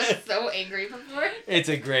seen you look so angry before. It's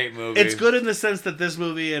a great movie. It's good in the sense that this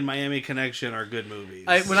movie and Miami Connection are good movies.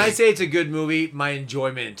 When I say it's a good movie, my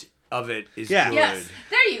enjoyment of it is Yeah. good. Yes,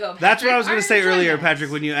 there you go. Patrick. That's what I was going Our to say earlier, enjoyment.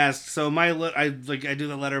 Patrick, when you asked. So I do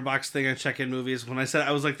the letterbox thing. I check in movies. When I said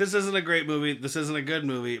I was like, this isn't a great movie, this isn't a good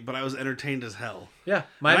movie, but I was entertained as hell. Yeah. And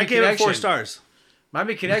Miami I gave it 4 Connection. stars.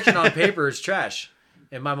 Miami Connection on paper is trash.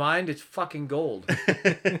 In my mind, it's fucking gold.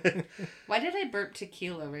 Why did I burp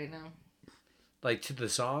tequila right now? Like to the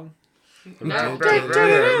song. No.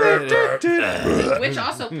 Which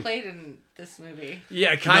also played in this movie.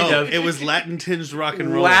 Yeah, kind No, of. it was Latin tinged rock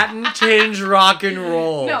and roll. Latin tinge rock and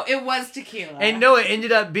roll. No, it was tequila. And no, it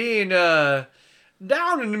ended up being down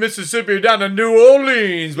in the Mississippi, down to New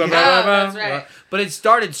Orleans. Blah, blah, Yeah, blah, blah, that's right. blah. But it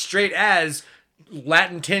started straight as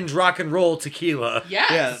Latin tinge rock and roll tequila.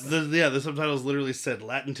 Yes. Yeah, the subtitles literally said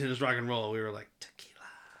Latin tinged rock and roll. We were like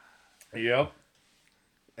tequila, Yep.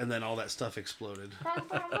 and then all that stuff exploded.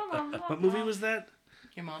 What movie was that?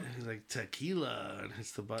 Your mom. He's like tequila, and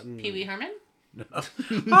hits the button. Pee Wee Herman? I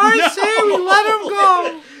say we let him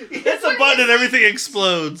go. He hits the button and everything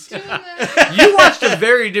explodes. Doing the- You watched a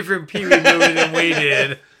very different Pee Wee movie than we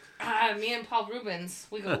did. me and Paul Rubens,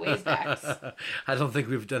 we go ways back. I don't think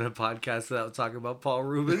we've done a podcast without talking about Paul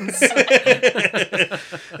Rubens.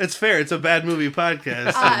 It's fair. It's a bad movie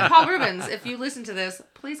podcast. Paul Rubens, if you listen to this,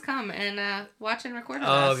 please come and watch and record with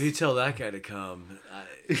Oh, us. if you tell that guy to come.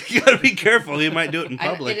 You gotta be careful. He might do it in I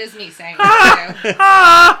know, public. it is me saying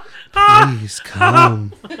that too. Please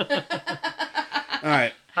come. All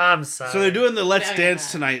right. I'm sorry. So they're doing the "Let's No, you're Dance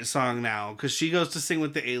not. Tonight" song now because she goes to sing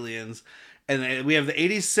with the aliens, and we have the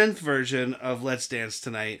 '80s synth version of "Let's Dance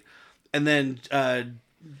Tonight," and then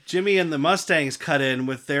Jimmy and the Mustangs cut in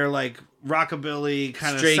with their like rockabilly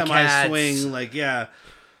kind of Stray semi-swing, Cats. like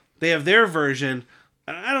they have their version.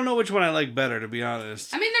 And I don't know which one I like better, to be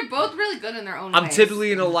honest. I mean, they're both really good in their own I'm ways. typically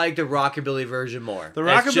gonna like the rockabilly version more. The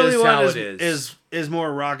That's rockabilly just how one it is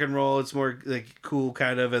more rock and roll. It's more like cool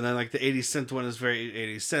kind of, and then like the '80s synth one is very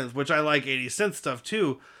 '80s synth, which I like '80s synth stuff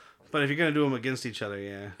too. But if you're gonna do them against each other,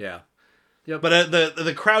 yeah. Yeah. But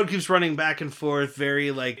the crowd keeps running back and forth, very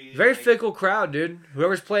like Very fickle crowd, dude.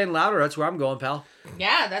 Whoever's playing louder, that's where I'm going, pal.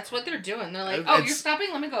 Yeah, that's what they're doing. They're like, It's- oh, you're stopping?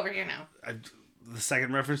 Let me go over here now. the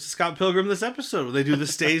second reference to Scott Pilgrim this episode, where they do the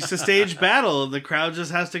stage to stage battle, and the crowd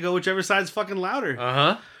just has to go whichever side's fucking louder.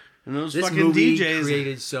 Uh-huh. And those This fucking movie DJs.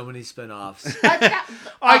 created so many spinoffs.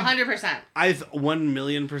 100%. I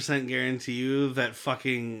 1,000,000% guarantee you that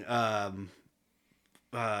fucking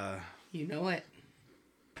You know it.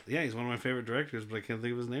 yeah, he's one of my favorite directors, but I can't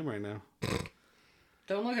think of his name right now.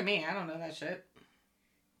 Don't look at me. I don't know that shit.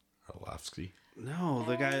 Orlovsky. No,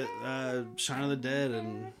 the guy, Shaun of the Dead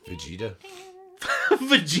and Vegeta.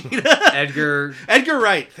 Vegeta. Edgar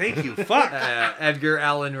Wright. Thank you. Fuck. Edgar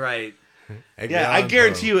Allan Wright. Edgar Yeah, I Allan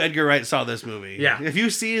guarantee Poe. you Edgar Wright saw this movie. Yeah. If you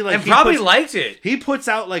see like And probably puts, liked it. he puts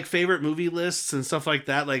out like favorite movie lists and stuff like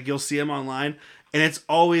that. Like you'll see him online, and it's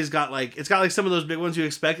always got like some of those big ones you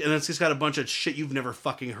expect, and it's just got a bunch of shit you've never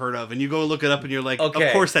fucking heard of, and you go look it up, and you're like, Okay.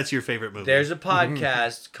 of course that's your favorite movie. There's a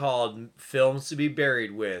podcast called Films to be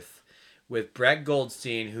Buried with Brett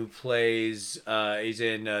Goldstein, who plays, he's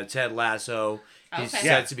in Ted Lasso. He's Okay.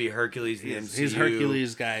 set to be Hercules in the MCU. He's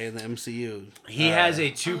Hercules guy in the MCU. He has a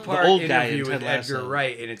two-part the old guy in interview with Ted Lasso. Edgar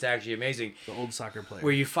Wright, and it's actually amazing. The old soccer player.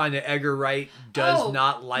 Where you find that Edgar Wright does Oh,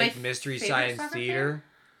 not my like Mystery favorite Science soccer Theater.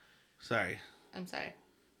 Sorry. I'm sorry.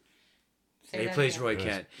 Say He that plays again. Roy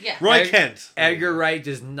Kent. Yeah. Roy Kent. Edgar Wright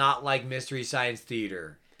does not like Mystery Science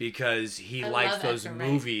Theater because he I likes love those Edgar Wright.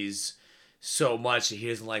 movies so much that he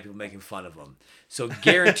doesn't like people making fun of him. So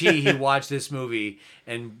guarantee he watched this movie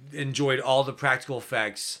and enjoyed all the practical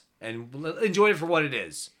effects and enjoyed it for what it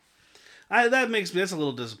is. That's a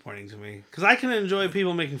little disappointing to me because I can enjoy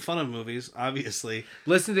people making fun of movies, obviously.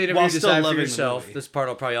 Listen to it While and still decide for loving the yourself. movie. This part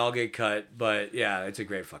will probably all get cut, but yeah, it's a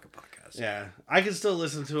great fucking podcast. Yeah, I can still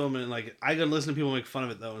listen to them and like I can listen to people make fun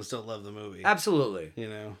of it though and still love the movie. Absolutely. You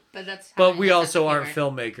know, But that's. But having we a also sense of aren't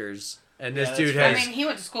humor. filmmakers. And this Yeah, dude that's has I mean, he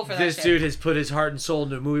went to school for that. this shit. dude has put his heart and soul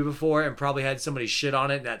into a movie before and probably had somebody shit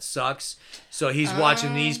on it and that sucks. So he's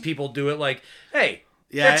watching these people do it like, hey,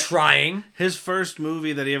 they're trying. his first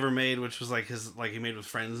movie that he ever made, which was like he made with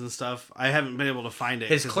friends and stuff. I haven't been able to find it.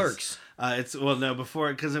 His 'cause Clerks. It's well no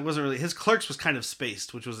before because it wasn't really his Clerks was kind of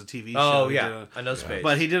Spaced, which was a TV show. Oh He yeah, did I know Space.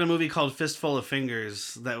 but he did a movie called Fistful of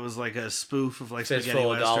Fingers that was like a spoof of like spaghetti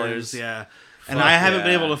Fistful of westerns. Dollars. Yeah. And Fuck I haven't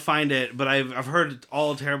been yeah. able to find it, but I've heard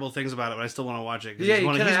all terrible things about it. But I still want to watch it. 'Cause Yeah, he's you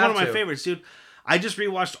one kinda of have my to. favorites, dude. I just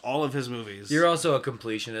rewatched all of his movies. You're also a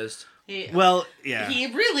completionist. well, yeah. He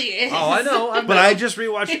really is. Oh, I know. But I just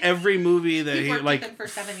rewatched every movie that He he worked like with him for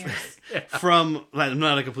 7 years. from. I'm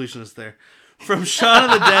not a completionist there. From Shaun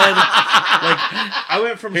of the Dead, like I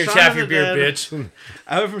went from Here's Shaun half of your the beer, Dead. bitch.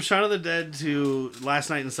 I went from Shaun of the Dead to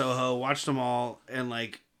Last Night in Soho. Watched them all, and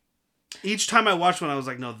like each time I watched one, I was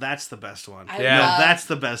like, "No, that's the best one. Yeah. No, that's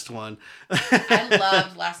the best one." I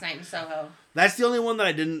loved Last Night in Soho. That's the only one that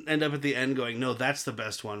I didn't end up at the end going, "No, that's the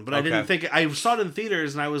best one." But I didn't Okay. think I saw it in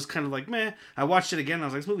theaters, and I was kind of like, "Meh." I watched it again, and I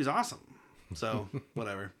was like, "This movie's awesome." So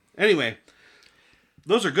whatever. Anyway,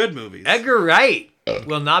 those are good movies. Edgar Wright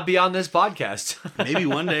will not be on this podcast. Maybe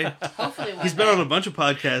one day. Hopefully one He's been day. on a bunch of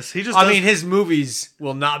podcasts. He just I does- mean, his movies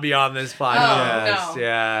will not be on this podcast. no.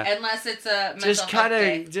 Yeah. Unless it's a mental Just kind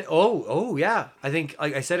health day. of. Oh yeah. I think,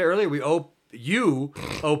 like I said earlier, we owe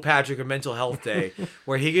Patrick a mental health day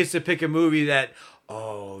where he gets to pick a movie that.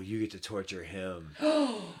 Oh, you get to torture him.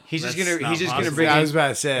 He's just That's gonna. not He's just gonna possible. bring. I in- was about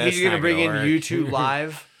to say He's that's gonna not bring in work. YouTube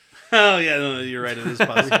Live. Oh yeah, no, you're right. It is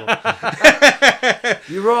possible.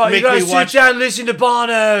 You're right. Make You gotta me sit watch- down and listen to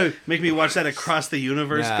Bono. Make me watch that Across the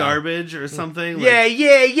Universe No. garbage or something. Like,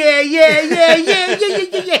 Yeah.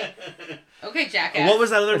 Okay, jackass. What was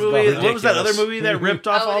that other That's movie? about What was that other ridiculous. movie that ripped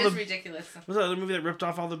off Oh, all it the? is ridiculous. What was that other movie that ripped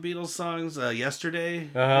off all the Beatles songs? Yesterday,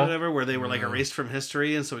 or Uh-huh. whatever, where they were like erased from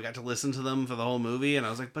history, and so we got to listen to them for the whole movie. And I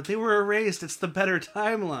was like, but they were erased. It's the better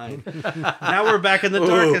timeline. Now we're back in the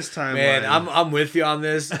darkest timeline. Man, I'm with you on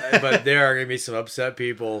this, but there are gonna be some upset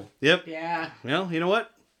people. Yep. Yeah. Well, you know what?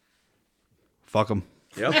 Fuck them.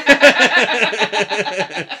 Yep.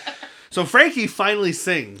 So Frankie finally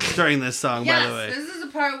sings during this song. Yes, by the way, this is the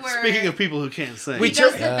part where speaking of people who can't sing, he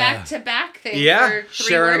does the back-to-back thing. Yeah. for 3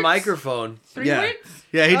 Sharing a words. microphone. 3 Yeah. words.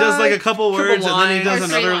 yeah, he does like a couple couple words, and then he lines. does Or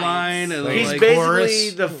three another lines. line, and He's like basically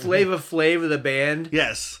chorus. the Flava Flav of the band.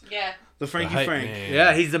 yes, Yeah. the Frankie Hype Frank. man.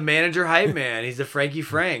 Yeah, he's the manager hype man. He's the Frankie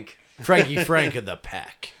Frank. Frankie Frank of the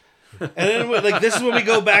pack. And then like this is when we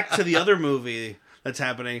go back to the other movie that's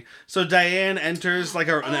happening. So Diane enters like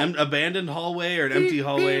an abandoned hallway or an empty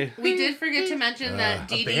hallway. We did forget to mention that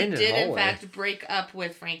Dee Dee abandoned did in hallway. fact break up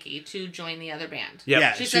with Frankie to join the other band. Yep.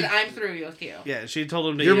 Yeah, She said, "I'm through with you." Yeah, she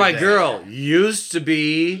told him to You're eat my a dick. girl. Used to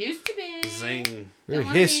be. Used to be. Zing. We're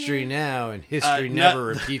Don't history worry. now, and history no, never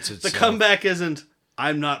repeats The itself. comeback isn't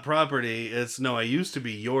I'm not property. It's no, I used to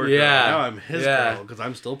be your Yeah. girl. Now I'm his Yeah. girl because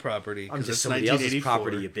I'm still property. I'm 'cause just it's somebody else's 1984.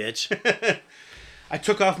 property, you bitch. I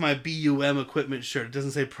took off my BUM equipment shirt. It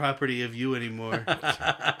doesn't say property of you anymore.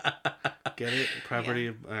 Get it? Property.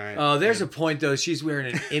 All right. Oh, there's a point though. She's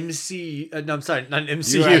wearing an MC. No, I'm sorry, not an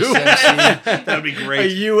MCU. USMC. That'd be a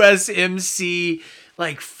great. USMC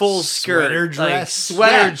like full skirt, Sweater like dress?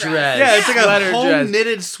 sweater Yeah. dress. Yeah, it's like sweater a home dress.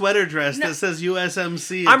 knitted sweater dress that says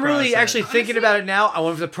USMC. I'm across really it. actually thinking about it now. I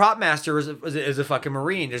wonder if the prop master is a fucking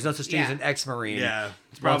Marine. There's no such thing as Yeah. an ex-Marine. Yeah,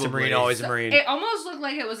 it's Once a probably. Marine, always a Marine. It almost looked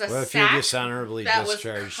like it was a Well, if you're sack dishonorably that was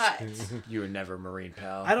discharged. cut. You were never a Marine,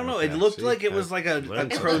 pal. I don't know. It Okay, looked see, like it was I like a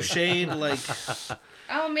learned something. crocheted, like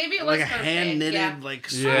Oh, maybe it was like a her hand fit, knitted, yeah. like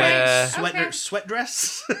Yeah. sweat Okay. sweat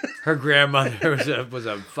dress. Her grandmother was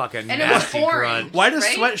a fucking And it was nasty orange. grunt. Why does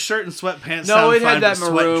Right? sweatshirt and sweatpants? No, sound it fine, had that but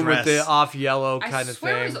sweat maroon with dress? the off yellow I kind of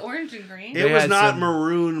swear it thing. was orange and green. It They was had not some-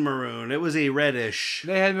 maroon. It was a reddish.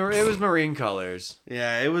 It was Marine colors.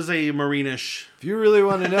 Yeah, it was a maroonish. If you really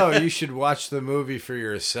want to know, you should watch the movie for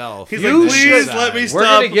yourself. He's You like, please should- let me We're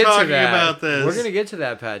stop gonna get to talking that. about this. We're gonna get to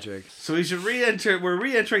that, Patrick. So we should re-enter. We're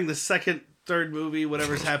re-entering the second, third movie,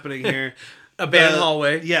 whatever's happening here. Abandoned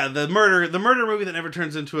hallway. Yeah, the murder movie that never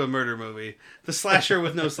turns into a murder movie. The slasher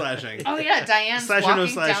with no slashing. Oh yeah, Diane's Slasher, no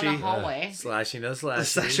walking down slashy. the hallway. Slashy, no The slashy.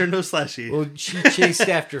 slasher, no slashy. Well, she chased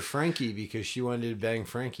after Frankie because she wanted to bang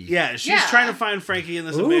Frankie. Yeah, she's Yeah. trying to find Frankie in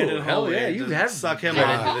this Ooh, abandoned hell hallway yeah, you to have suck him been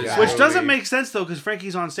off. into this Which movie. doesn't make sense though, because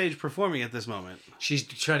Frankie's on stage performing at this moment. She's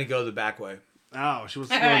trying to go the back way. Oh, she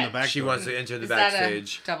wants to go in the back. She door. wants to enter the Is that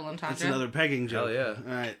backstage. a double entendre? That's another pegging joke. Hell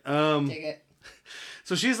yeah. All right. Dig it.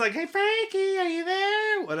 So she's like, "Hey, Frankie, are you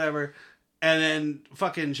there?" Whatever. And then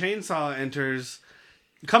fucking Chainsaw enters,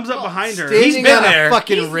 comes up behind her. He's Standing been on there. a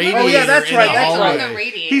fucking He's radiator. literally yeah, that's in right, a that's on hallway. the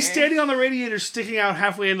radiator. He's standing on the radiator, sticking out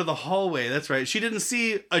halfway into the hallway. That's right. She didn't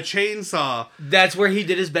see a chainsaw. That's where he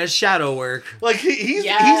did his best shadow work. Like he's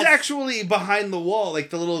Yes. actually behind the wall, like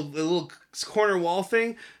the little corner wall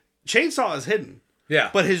thing. Chainsaw is hidden,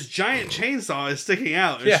 Yeah. but his giant chainsaw is sticking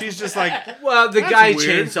out, and Yeah. she's just like, Well, the That's guy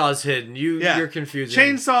weird. chainsaw's hidden. You're confusing.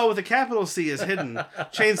 Chainsaw with a capital C is hidden.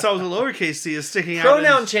 Chainsaw with a lowercase c is sticking out.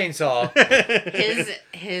 Pronoun chainsaw.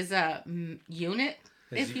 his unit,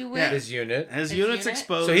 if you will. yeah. His unit. His His unit's unit?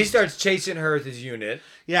 exposed. So he starts chasing her with his unit.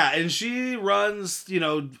 Yeah, and she runs,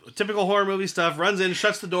 typical horror movie stuff, runs in,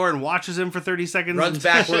 shuts the door, and watches him for 30 seconds. Runs and-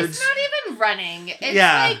 backwards. It's not even running. It's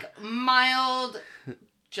Yeah. like mild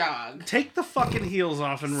jog. Take the fucking heels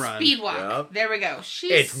off and run. Speed walk. Yep. There we go.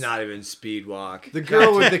 She's It's not even speed walk. The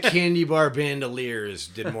girl with the candy bar bandoliers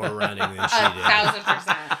did more running than she did.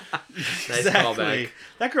 1,000%. Nice callback.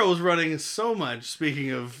 That girl was running so much.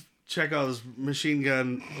 Speaking of Chekhov's machine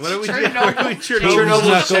gun, what are we doing? Chernobyl. Chernobyl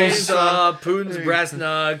Knuckles. chainsaw, Putin's brass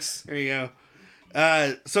knucks. There you go.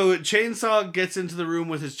 So Chainsaw gets into the room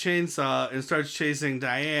with his chainsaw and starts chasing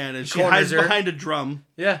Diane, and she Corners hides her. behind a drum,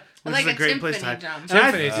 Yeah. which Like is a a great place to hide. timpani drum. And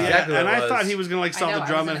I, Timpani's exactly and what it I was. thought he was gonna like saw I know, the I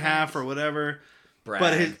drum was in in half a or whatever, Brag.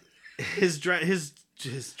 but his drum. His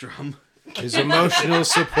emotional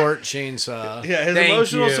support chainsaw. Yeah, his Thank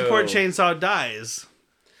emotional you. support chainsaw dies.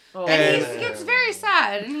 Oh. And he gets very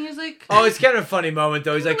sad, and he's like, Oh, it's kind of a funny moment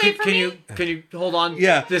though. He's like, Wait for can me." you hold on?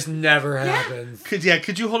 Yeah. This never happens. Could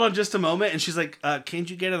you hold on just a moment? And she's like, can't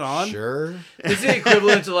you get it on? Sure. It's the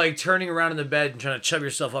equivalent to like turning around in the bed and trying to chub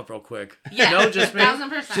yourself up real quick. yeah, No, just me.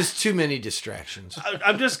 1,000%. Just too many distractions.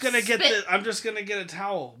 I'm just gonna get Spit. I'm just gonna get a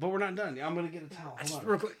towel, but we're not done. I'm gonna get a towel. Hold on.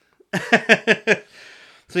 Real quick.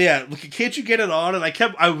 So yeah, look, can't you get it on?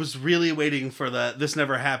 And I was really waiting for this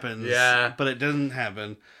never happens. Yeah. But it doesn't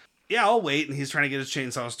happen. Yeah, I'll wait. And he's trying to get his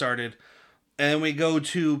chainsaw started. And we go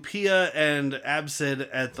to Pia and Absid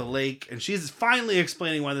at the lake, and she's finally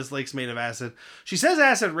explaining why this lake's made of acid. She says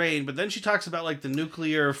acid rain, but then she talks about like the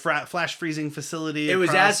nuclear flash freezing facility. It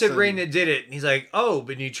was across acid and- rain that did it. And he's like, oh,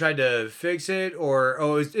 but you tried to fix it, or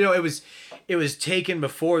it was taken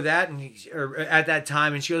before that, or at that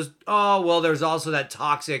time. And she goes, oh, well, there's also that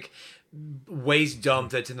toxic waste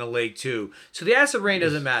dump that's in the lake too. So the acid rain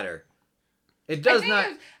doesn't matter. It does not.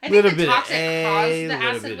 I think Little the bit of toxic A, caused the little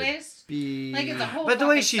acid bit of waste. B. Like it's a whole. But the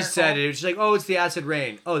way fucking she circle. said it, she's like, "Oh, it's the acid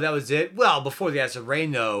rain." Oh, that was it. Well, before the acid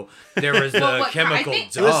rain, though, there was the Well, what- chemical I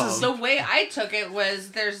think dump. the way I took it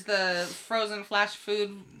was there's the frozen flash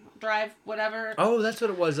food drive, whatever, Oh, that's what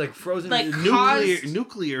it was. Like frozen. Like,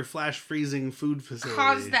 nuclear flash freezing food facility.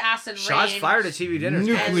 caused the acid rain. shots fired at TV dinners.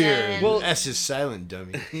 Nuclear. then- Well, S is silent,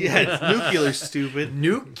 dummy. Yeah, it's nuclear, stupid.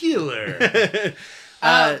 Nuclear. Get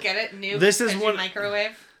it? Nuke. This is as you one-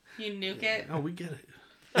 microwave. You nuke it. Oh, we get it.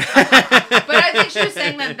 But I think she was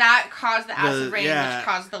saying that caused the acid rain, yeah. which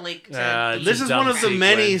caused the lake to. It's This a is dumb one of the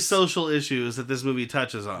many sequence. social issues that this movie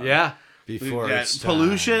touches on. Yeah. We've Before got it's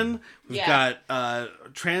pollution. time. We've Yeah. got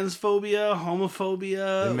transphobia,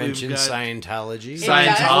 homophobia. They mentioned we've got Scientology. It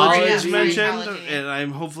Scientology does, is yeah. mentioned, Scientology. and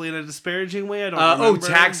I'm hopefully in a disparaging way. I don't Oh, remember.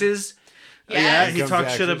 taxes. Yeah, Yes. he Income talks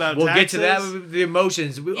taxes. shit about We'll taxes. get to that with the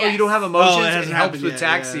emotions. Oh, Yes. you don't have Oh, emotions? it it hasn't helps happened with yet,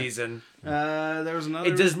 tax yeah. season. There was another.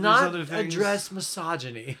 It does there's not other things. address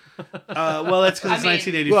misogyny. Well, that's because I it's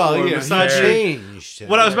mean- 1984. Well, you know, he Misogyny. changed.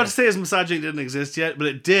 What I was about to say is misogyny didn't exist yet, but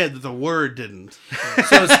it did. The word didn't.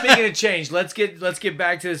 So speaking of change, let's get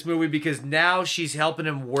back to this movie because now she's helping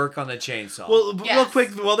him work on the chainsaw. Well, real Yes.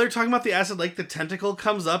 quick, while they're talking about the acid lake, the tentacle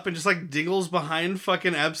comes up and just like dingles behind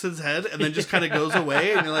fucking Absid's head, and then just kind of goes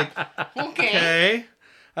away, and you're like, Okay. okay,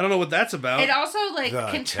 I don't know what that's about. It also like The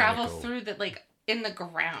can travel tentacle. through the like in the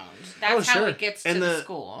ground. That's Oh, how sure. it gets And to the the-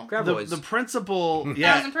 school. Graboids. The principal,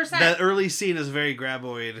 yeah, 1000%. that early scene is very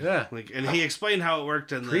graboid. Yeah. like, and he explained how it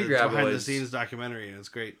worked in the Pre-graboids. behind the scenes documentary, and it's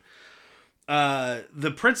great.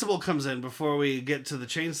 The principal comes in before we get to the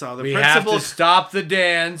chainsaw. The we have principal, to stop the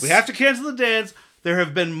dance. we have to cancel the dance. there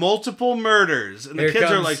have been multiple murders. And the Here kids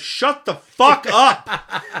are comes- like, shut the fuck up.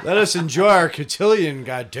 Let us enjoy our cotillion,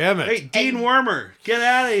 goddammit. Hey, Dean Wormer, get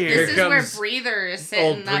out of here. This is where comes Breather is sitting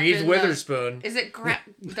Old up Breathe in Witherspoon. Is it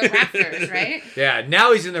the rafters, right? Yeah,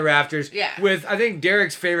 now he's in the rafters. Yeah. With, I think,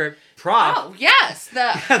 Derek's favorite prop. Oh, yes. The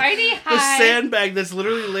Heidi The High. sandbag that's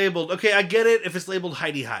literally labeled. Okay, I get it if it's labeled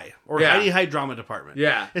Heidi High or Yeah. Heidi High Drama Department.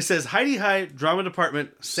 Yeah. It says Heidi High Drama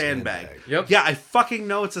Department sandbag. Yep. Yeah, I fucking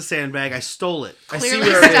know it's a sandbag. I stole it. I see Clearly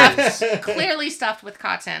where it is. stuffed, clearly stuffed with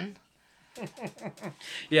cotton.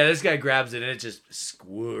 Yeah, this guy grabs it and it just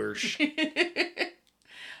squoosh.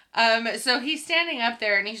 So he's standing up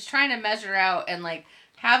there and he's trying to measure out and like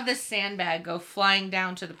have this sandbag go flying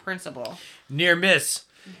down to the principal. Near miss.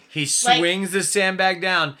 He swings the sandbag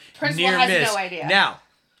down. Principal Near has miss. no idea. Now,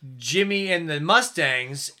 Jimmy and the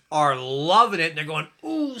Mustangs are loving it. And they're going,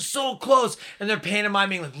 ooh, so close. And they're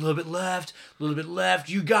pantomiming like a little bit left, a little bit left.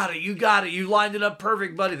 You got it. You got it. You lined it up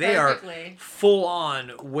perfect, buddy. They Perfectly. are full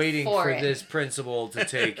on waiting For for it. this principal to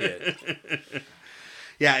take it.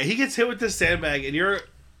 Yeah, he gets hit with this sandbag, and you're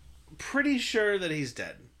pretty sure that he's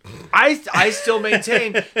dead. I still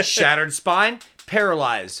maintain shattered spine,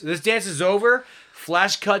 paralyzed. This dance is over.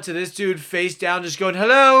 Flash cut to this dude face down, just going,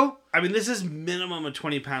 hello. I mean, this is minimum a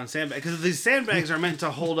 20-pound sandbag because these sandbags are meant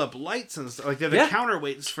to hold up lights and stuff. Like they're the Yeah.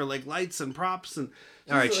 counterweights for like lights and props and.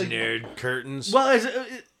 All right, you like, nerd. Curtains. Well,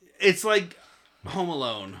 it's like Home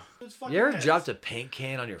Alone. You ever dropped a paint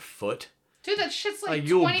can on your foot? Dude, that shit's like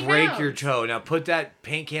You'll 20 break pounds. your toe. Now put that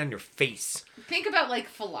paint can on your face. Think about like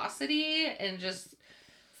velocity and just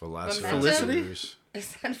Felicity?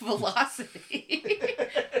 is that velocity?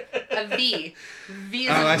 A V. V is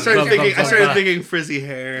Oh, a I started thinking frizzy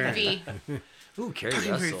hair. V. Ooh, Carrie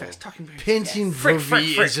Talking very Russell. fast. Talking very fast. Painting for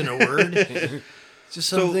V isn't a word. It's just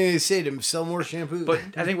something they say to sell more shampoo. But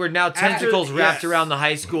I think we're now tentacles wrapped yes. around the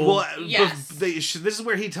high school. Well, Yes. this is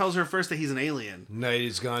where he tells her first that he's an alien. night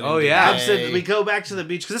is gone. Oh, into yeah. day. We go back to the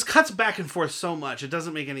beach because this cuts back and forth so much. It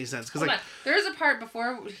doesn't make any sense. Because Hold like, on. There is a part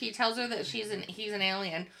before he tells her that he's an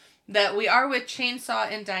alien, that we are with Chainsaw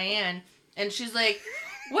and Diane, and she's like,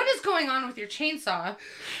 what is going on with your chainsaw?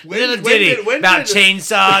 Little ditty about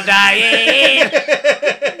Chainsaw Diane.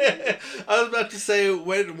 I was about to say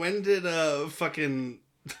when did fucking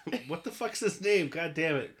what the fuck's his name? God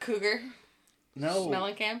damn it! Cougar? No,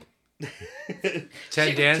 Mellencamp? Ted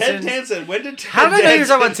Ted Danson. Danson. When did Ted How did I know you're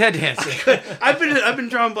Danson- talking about Ted Danson? I've been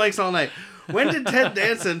drawing blanks all night. When did Ted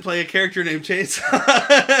Danson play a character named Chainsaw?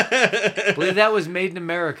 I believe that was Made in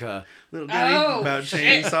America. Little ditty Oh, about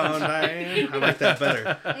shit. Chainsaw and Diane. I like that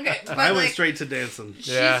better. Okay, but I went like, straight to Danson. she's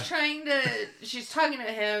Yeah. she's talking to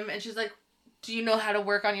him, and she's like, do you know how to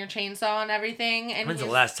work on your chainsaw and everything? And When's the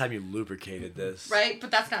he's- last time you lubricated this? Right,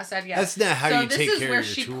 but that's not said yet. That's not how so you this take is care where of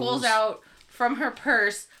your she tools. pulls out from her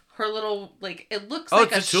purse her little like it looks Oh,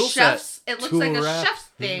 like it's a a tool set. chef's. It looks Tool like a wrap. chef's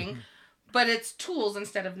thing, but it's tools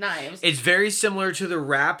instead of knives. It's very similar to the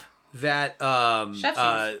wrap that Chef's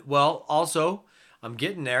use. well, also, I'm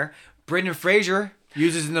getting there. Brendan Fraser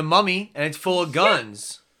uses in The Mummy, and it's full of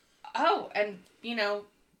guns. Oh, and you know,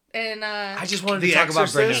 and I just wanted The to talk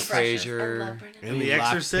about Brendan Exorcist? I love Fraser. Brendan. In The Lockpick.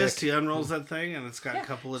 Exorcist, he unrolls that thing, and it's got a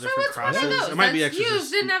couple of So different it's one of crosses. those It might be that's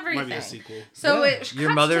Exorcist. used in It might be a everything. sequel. So Yeah. it Your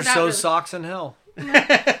cuts mother to that sews really- socks in hell.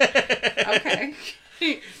 Okay.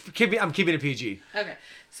 I'm keeping it PG. Okay.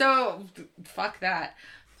 So fuck that.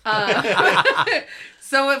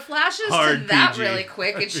 So it flashes Hard to that PG. really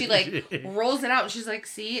quick, and she like rolls it out, and she's like,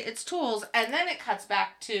 "See, it's tools," and then it cuts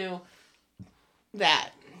back to that.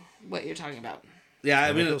 What you're talking about? Yeah, I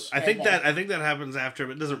mean, Chemicals. I think that happens after,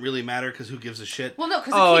 but it doesn't really matter because who gives a shit? Well, no,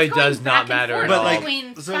 because Oh, it, keeps it going does not back and matter forth at But, all. like,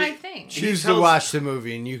 between so 5 things. Choose to tells- watch the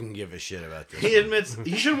movie, and you can give a shit about this. He admits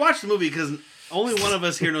you should watch the movie because only one of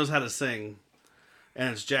us here knows how to sing, and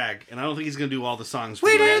it's Jack. And I don't think he's gonna do all the songs. For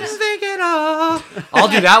you guys. think it all. I'll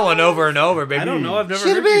do that one over and over, baby. I don't know. I've never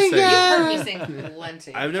Should've heard you been sing. You've heard me sing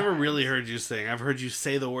plenty. I've of never times. really heard you sing. I've heard you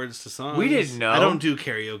say the words to songs. We didn't know. I don't do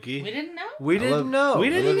karaoke. We didn't know. We didn't love- know. We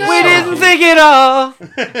didn't know. We didn't think it all.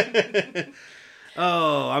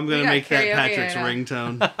 Oh, I'm We gonna got make that karaoke Patrick's right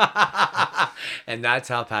ringtone. And that's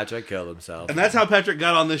how Patrick killed himself. And that's how Patrick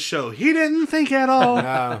got on this show. He didn't think at all.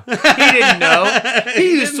 He didn't know.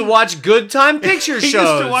 He used to watch Good Time Picture He shows.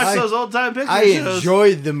 used to watch I- those old time picture I shows.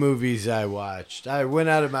 enjoyed the movies I watched. I went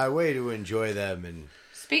out of my way to enjoy them, and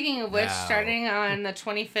Speaking of which, Wow. starting on the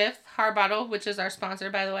 25th, Harbottle, which is our sponsor,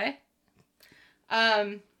 by the way,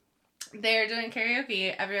 they're doing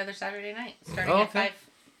karaoke every other Saturday night, starting Oh, at okay.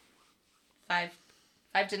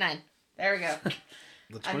 5 to 9. There we go.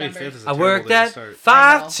 The I 25th is a I terrible worked day to at start.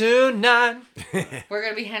 5 to 9. We're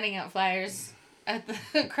going to be handing out flyers at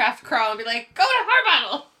the craft crawl and be like, go to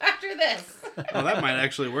Harbottle after this. Oh, that might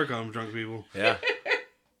actually work on drunk people. Yeah.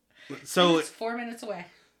 So It's 4 minutes away.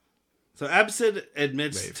 So Absid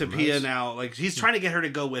admits Wait, to from Pia us? now, like he's trying to get her to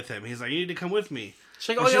go with him. He's like, "You need to come with me." She's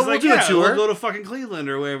like, And oh, she's yeah, we'll like, do "Yeah, a tour. we'll go to fucking Cleveland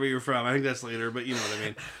or wherever you're from." I think that's later, but you know what I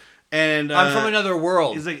mean. And I'm from another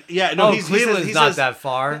world. He's like, "Yeah, no, Cleveland's he not says, that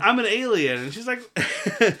far. I'm an alien," and she's like,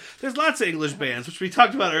 "There's lots of English bands, which we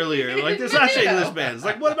talked about earlier. Like, there's lots of English bands.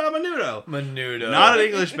 Like, what about Menudo? Menudo. Not an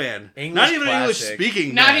English band. English Not even an classic. English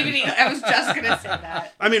speaking. Not band. even. I was just gonna say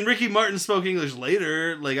that. I mean, Ricky Martin spoke English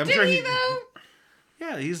later. Like, I'm sure Did he though?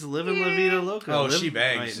 Yeah, he's living La Vida Loca. Oh, she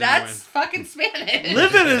bangs. never That's fucking Spanish. mind.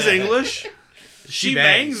 Living is English. She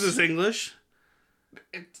bangs. bangs is English.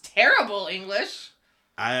 It's terrible English.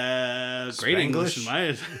 Great English in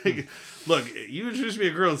my look. You introduce me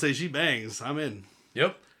a girl and say she bangs, I'm in.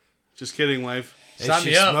 Yep. Just kidding, wife. If Sign she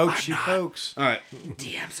me up. smokes, she pokes. All right,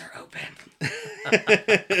 DMs are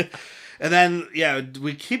open. and then yeah,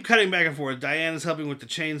 we keep cutting back and forth. Diane is helping with the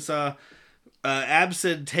chainsaw.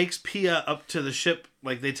 Absid takes Pia up to the ship,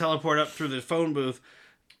 like they teleport up through the phone booth,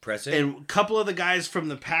 Press it. and a couple of the guys from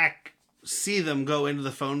the pack see them go into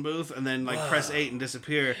the phone booth and then like press 8 and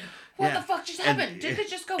disappear. What the fuck just happened? Did they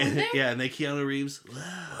just go in there? Yeah, and they Keanu Reeves.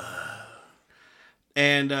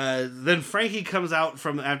 And then Frankie comes out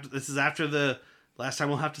from after. This is after the last time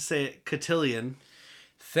we'll have to say it. Cotillion.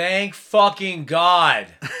 Thank fucking God.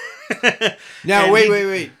 Now, And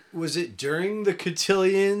wait. Was it during the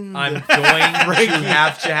cotillion? I'm going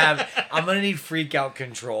to have. I'm gonna need freak out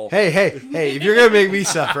control. Hey, if you're gonna make me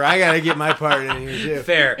suffer, I gotta get my part in here too.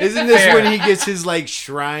 Fair. Isn't this Fair. when he gets his like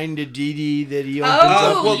shrine to Dee Dee that he opens Oh,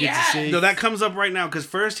 up? well, And you get yes. to see? No, that comes up right now because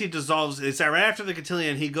first he dissolves. It's right after the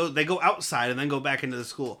cotillion. They go outside and then go back into the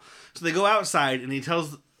school. So they go outside and he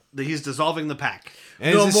tells that he's dissolving the pack.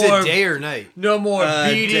 And No is this more- a day or night? No more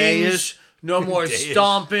beatings. Day-ish. No more Day-ish.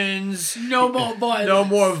 stompings. No more violence. No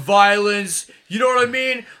more violence. You know what I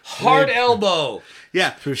mean? Hard elbow. Yeah,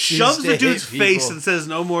 Proceeds shoves to the dude's hit face people. and says,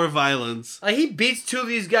 "No more violence." Like he beats two of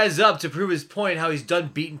these guys up to prove his point. How he's done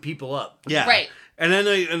beating people up. Yeah, Right. And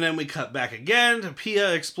then we cut back again to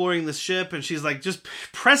Pia exploring the ship, and she's like just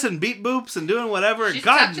pressing beat boops and doing whatever. She's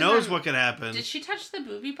God touching knows them. what could happen. Did she touch the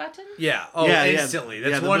booby button? Yeah. Oh, Yeah, yeah. instantly. Yeah,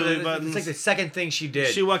 That's the one of movie the. buttons. It's like the second thing she did.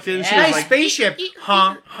 She walked in. She Yeah. was Hey, like, spaceship.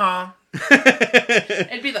 Huh? Huh?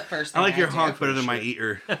 It'd be the first "I thing like your I'd do. honk better than my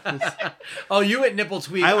eater." Oh, you went nipple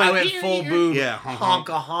tweak. I I went- went, full boob. Yeah, honk,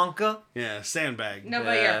 Honka. Yeah, sandbag. No,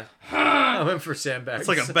 but Yeah. I went for sandbags. It's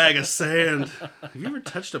like a bag of sand. Have you ever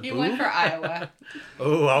touched a you boob? went for Iowa.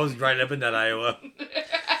 Oh, I was right up in that Iowa.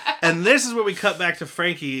 And this is where we cut back to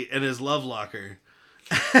Frankie and his love locker.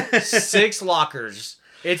 6 lockers.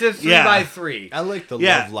 It's a 3 Yeah. by 3. I like the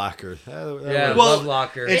Yeah. love locker. Yeah, Well, love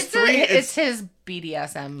locker. it's It's his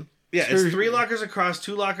BDSM. Yeah, it's 3 lockers across,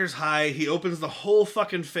 2 lockers high. He opens the whole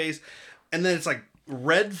fucking face, and then it's like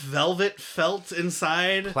red velvet felt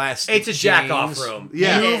inside. Plastic. It's a jack off chains. room.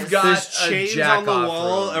 Yeah, It You've is. got there's a chains jack on the off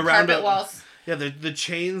wall room. around Carpet walls. Yeah, the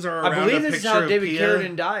chains are I around believe a this picture is how of David Pia.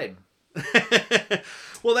 Carradine died.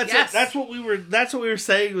 Well, that's Yes. it. That's what we were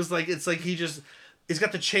saying. Was like it's like he's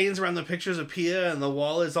got the chains around the pictures of Pia, and the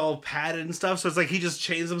wall is all padded and stuff. So it's like he just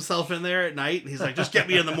chains himself in there at night, and he's like, "Just get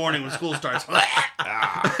me in the morning when school starts."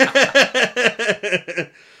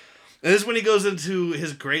 And this is when he goes into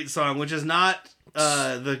his great song, which is not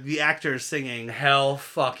the actor singing. Hell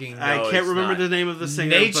fucking no, I can't it's remember not. the name of the singer.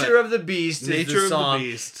 Nature of the Beast is Nature the of the song.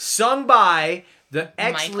 Beast. Sung by the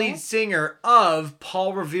Michael? ex-lead singer of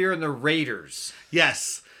Paul Revere and the Raiders.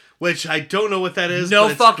 Yes, which I don't know what that is. No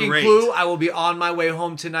but it's fucking great. clue. I will be on my way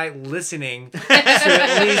home tonight listening to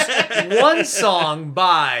at least one song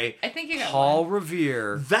by I think you got Paul one.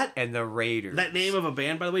 Revere That- and the Raiders. That name of a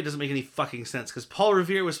band, by the way, doesn't make any fucking sense because Paul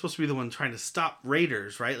Revere was supposed to be the one trying to stop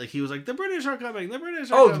Raiders, right? Like he was like, "The British are coming. The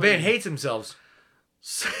British are Oh, coming." the band hates themselves.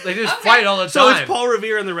 They just Okay. fight all the So time. it's Paul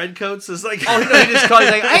Revere and the Redcoats. It's like, Oh, no, he just calls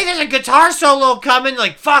like, hey, there's a guitar solo coming.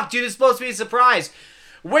 Like, fuck, dude, it's supposed to be a surprise.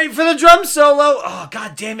 Wait for the drum solo. Oh,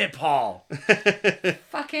 god damn it, Paul.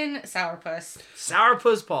 Fucking sourpuss.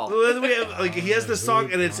 Sourpuss Paul. Well, then we have like he has this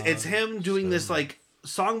song, and it's him doing this like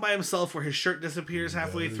song by himself where his shirt disappears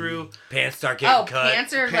halfway through. Pants start getting Oh, cut.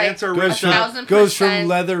 pants are Pants like are a ripped up. 1000%. Goes from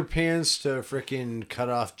leather pants to freaking cut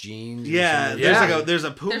off jeans. or Yeah, something. there's Yeah. like there's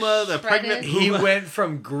a Puma, They're the pregnant shredded. He Puma. went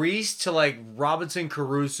from Grease to like Robinson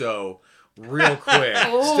Crusoe real quick.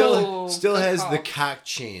 Ooh, Still good has call. the cock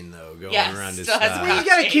chain though going Yes, around his still has thigh. the You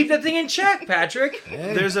gotta keep that thing in check, Patrick.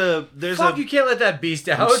 Hey, There's a Fuck, you can't let that beast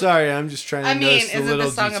out. I'm sorry, I'm just trying to I mean, notice the isn't little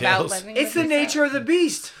the song about details. letting It's the beast nature out? of the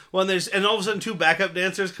beast. well, and all of a sudden 2 backup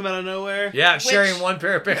dancers come out of nowhere. Yeah, sharing one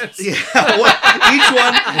pair of pants. Yeah,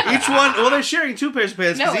 each one. Well, they're sharing 2 pairs of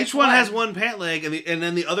pants because No, each it's one one. has one pant leg, and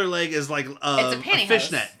then the other leg is like It's a pantyhose.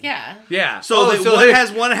 fishnet. Yeah. Yeah. So one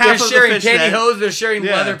has one half they're of the sharing fishnet. pantyhose, they're sharing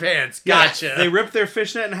Yeah. leather pants. Yeah, Gotcha. They rip their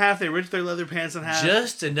fishnet in half. They rip their leather pants in half.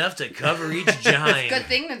 Just enough to cover each giant. Good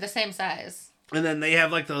thing they're the same size. And then they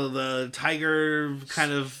have like the tiger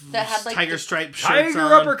kind of That had, like, tiger the stripe shirts Tiger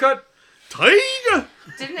on. uppercut. Tiger.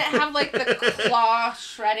 Didn't it have like the claw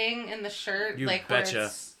shredding in the shirt? You like betcha. Where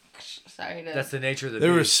it's, sorry to. That's the nature of the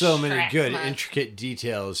There were beast. so many Tracks good, much. intricate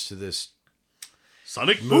details to this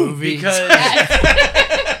Sonic movie. Because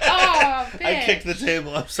Oh, I bitch. kicked the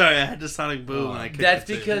table. I'm sorry. I had to Sonic Boom. And I kicked that's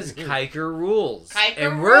the table. because Kiker rules. Kiker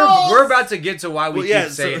and rules. we're about to get to why we Well, yeah,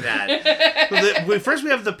 keep saying so- that. First we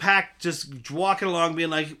have the pack just walking along, being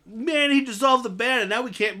like, "Man, he dissolved the band, and now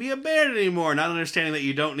we can't be a band anymore." Not understanding that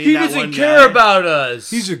you don't need He that doesn't one care guy. about us.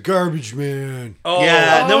 He's a garbage man. oh.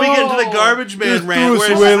 Yeah. Then we get into the Oh. garbage man Just rant. threw Where us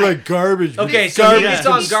it's away like, like garbage. Okay, so garbage he gets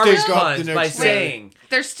can on garbage stick up puns the by next day. saying,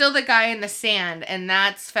 There's still the guy in the sand, and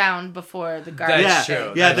that's found before the garbage. That's yeah,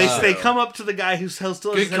 true. yeah. That's They true. come up to the guy who's still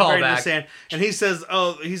Good his head buried in the callback. sand, and he says,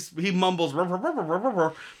 "Oh, he mumbles." But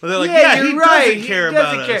they're like, yeah, "Yeah, you're he right. doesn't care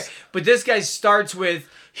about us." But this guy starts with,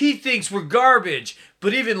 he thinks we're garbage,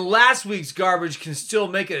 but even last week's garbage can still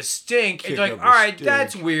make us stink. And Kick you're like, up a all right, stink.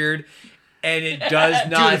 that's weird. And it does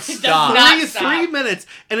not does stop. not Three stop. minutes,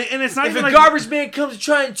 and it's not If even a like garbage man comes to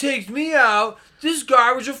try and take me out, this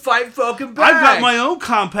garbage will fight fucking back. I've got my own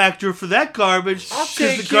compactor for that garbage. I'll 'cause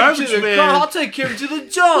take the him garbage to the man. car. I'll take him to the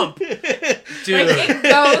dump. Dude. It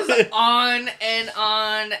goes on and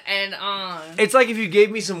on and on. It's like if you gave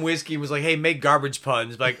me some whiskey and was like, "Hey, make garbage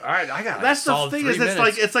puns." Like, all right, I got. That's the solid thing 3 is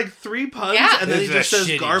minutes. it's like 3 puns, Yeah. and then he This is just a says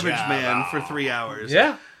shitty garbage job. man for 3 hours.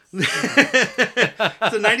 yeah.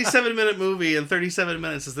 It's a 97-minute movie, and 37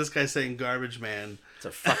 minutes is this guy saying garbage man. It's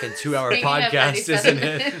a fucking 2-hour Speaking of podcast, 97 isn't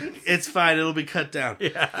it? minutes. It's fine. It'll be cut down.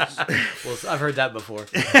 Yeah. Well, I've heard that before.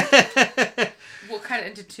 We'll cut it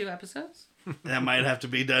into 2 episodes. That might have to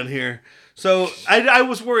be done here. So I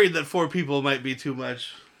was worried that 4 people might be too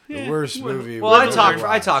much. The worst movie. Well, I we've talk ever for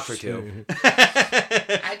watched. 2.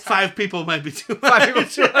 I talk- 5 people might be too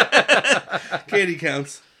much. Katie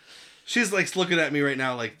counts. She's like looking at me right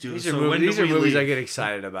now, like, dude. These so are, when do movies we I leave? get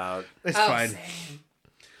excited about. It's Oh, fine. same.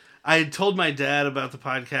 I had told my dad about the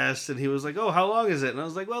podcast, and he was like, "Oh, how long is it?" And I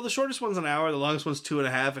was like, "Well, the shortest one's an hour, the longest one's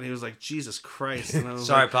 2.5." And he was like, "Jesus Christ!" And I was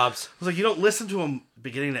Sorry, like, Pops. I was like, "You don't listen to them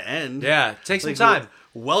beginning to end." Yeah, take some Like, time.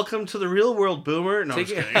 Welcome to the real world, Boomer. No, I'm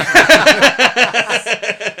Take just it- kidding.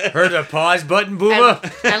 Heard the pause button, Boomer?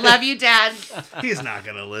 I love you, Dad. He's not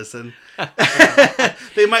gonna listen.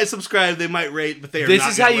 They might subscribe, they might rate, but they are This not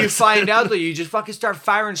is how gonna you listen. find out that you just fucking start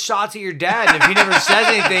firing shots at your dad. And if he never says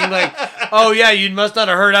anything, like, oh yeah, you must not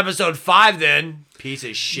have heard episode 5 then. Piece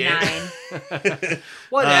of shit. 9.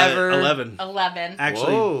 Whatever. 11. 11.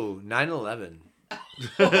 Actually, Whoa, 9/11.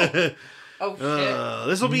 Oh, shit.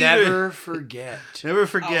 this will be Never forget. never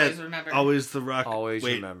forget. Always remember. Always the Rock. Always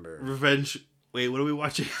Wait, remember. Revenge. Wait, what are we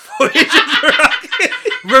watching? Voyage of the Rock.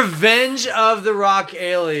 Revenge of the Rock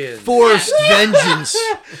Aliens. Forced vengeance.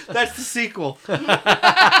 That's the sequel.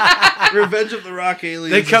 Revenge of the Rock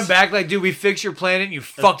Aliens. They come back like, dude, we fixed your planet and you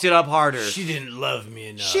fucked it up harder. She didn't love me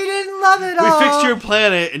enough. She didn't love it We all. fixed your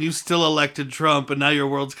planet, and you still elected Trump, and now your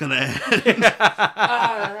world's gonna end.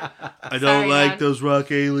 I don't Sorry, like Dad. those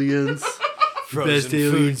rock aliens. Frozen Best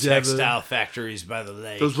food aliens ever. textile factories by the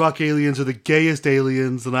lake. Those rock aliens are the gayest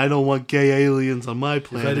aliens, and I don't want gay aliens on my If I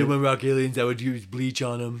planet. didn't want Rock Aliens, I would use bleach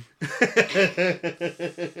on them.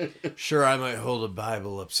 Sure, I might hold a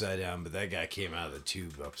Bible upside down, but that guy came out of the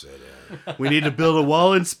tube upside down. We need to build a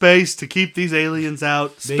wall in space to keep these aliens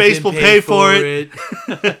out. Space will pay for it.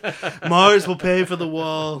 Mars will pay for the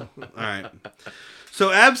wall. All right.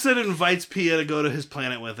 So Absinthe invites Pia to go to his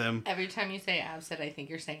planet with him. Every time you say absinthe, I think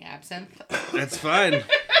you're saying absinthe. That's fine.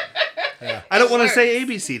 I don't want to say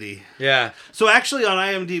ABCD. Yeah. So actually on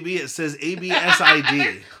IMDb it says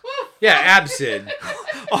ABSID. Yeah, absinthe.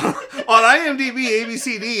 On IMDb,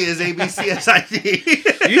 ABCD is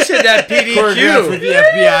ABCSID. You said that Choreographed with PDQ. the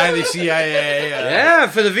FBI, the CIA. Yeah,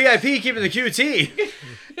 for the VIP, keeping the QT.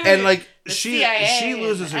 And like The she CIA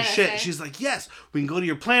loses her and shit. NSA. She's like, yes, we can go to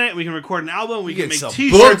your planet. We can record an album. We can get make some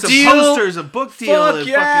T-shirts, book and deal. posters, a book deal. Fuck and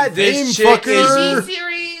yeah, fucking this fame chick fucker. is... TV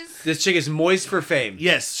series. This chick is moist for fame.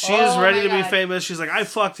 Yes, she Oh is ready my to be God. famous. She's like, I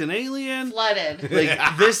fucked an alien. Flooded.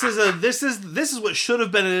 Like this is what should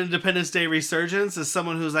have been an Independence Day resurgence. Is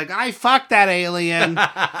someone who's like, I fucked that alien.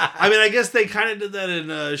 I mean, I guess they kind of did that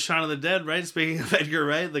in Shaun of the Dead, right? Speaking of Edgar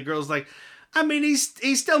Wright, the girl's like, I mean, he's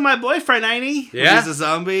still my boyfriend, ain't he? Yeah. He's a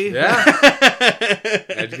zombie. Yeah.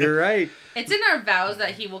 Edgar Wright. It's in our vows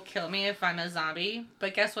that he will kill me if I'm a zombie.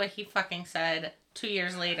 But guess what he fucking said 2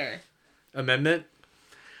 years later? Amendment.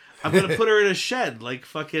 I'm gonna put her in a shed, like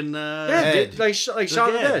fucking. Yeah, dude, like Shaun of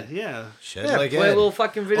the Dead. Yeah. Shed Yeah, like play a Ed. little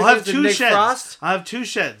fucking video I'll have games with two Nick sheds. Frost. I'll have two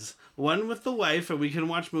sheds. One with the wife, and we can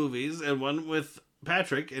watch movies, and one with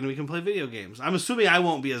Patrick, and we can play video games. I'm assuming I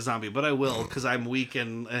won't be a zombie, but I will because I'm weak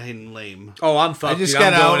and lame. Oh, I'm fucked. I just dude.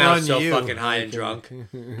 I'm gotta going out outrun so you. fucking high and drunk.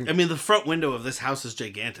 I mean, the front window of this house is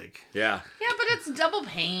gigantic. Yeah. Yeah, but it's double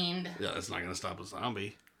paned. Yeah, that's not gonna stop a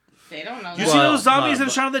zombie. They don't know You that. see Well, those zombies in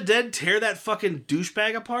but- Shaun of the Dead tear that fucking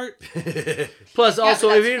douchebag apart? Plus, also,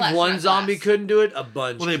 but that's even if flesh, one not zombie glass. couldn't do it, a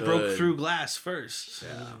bunch Well, they could. broke through glass first.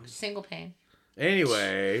 Single pane.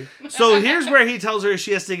 Anyway. So here's where he tells her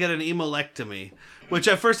she has to get an emolectomy. Which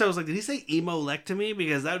at first I was like, did he say emolectomy?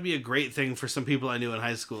 Because that would be a great thing for some people I knew in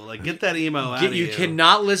high school. Like, get that emo out of You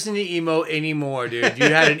cannot listen to emo anymore, dude. You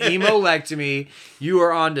had an emolectomy. You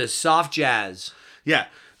are on to soft jazz. Yeah.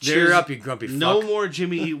 Cheer there's up, you grumpy fuck. No more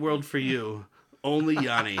Jimmy Eat World for you. Only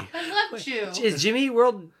Yanni. I loved you. Is Jimmy Eat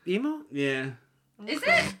World emo? Yeah. Is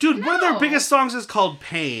it? Dude, one of their No. biggest songs is called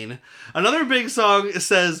Pain. Another big song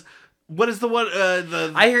says, what is the one?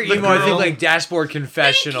 The I hear the emo, I think girl- like Dashboard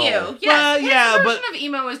Confessional. Thank you. Well, Yes, yeah, his but- version of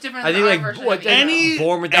emo is different I than think our like version what of emo. any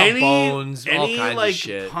Born Without Bones, all any kinds like of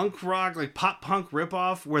shit. punk rock, like pop punk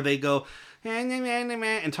ripoff where they go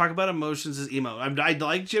and talk about emotions is emo. I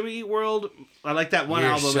like Jimmy Eat World. I like that one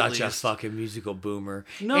You're album at such a least. fucking musical boomer.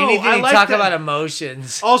 No, Anything I you like talk that- about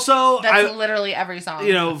emotions. Also, That's I literally every song.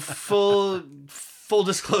 you know full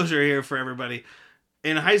disclosure here for everybody.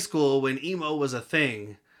 In high school, when emo was a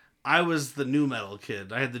thing, I was the new metal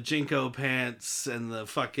kid. I had the Jinko pants and the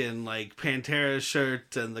fucking like Pantera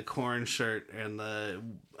shirt and the Korn shirt and the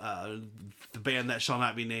band that shall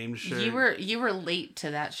not be named shirt. You were late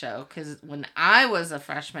to that show because when I was a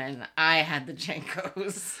freshman, I had the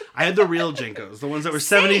Jenkos. I had the real Jinkos, the ones that were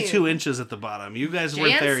Same. 72 inches at the bottom. You guys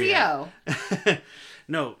weren't there yet. JNCO.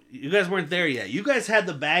 No, you guys weren't there yet. You guys had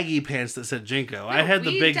the baggy pants that said Jinko. I had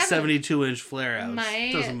the we big definitely- 72-inch flare outs.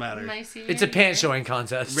 Doesn't matter. My senior It's a year. pants showing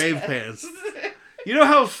contest. Rave pants. You know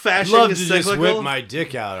how fashion Love to is just cyclical? whip my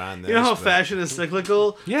dick out on this. You know how but- fashion is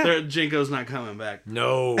cyclical? Yeah. Their Jinko's not coming back.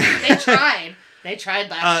 No. They tried. They tried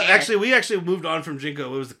last year. We actually moved on from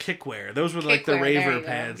Jinko. It was the kickwear. Those were like the Kickwear, there raver you go.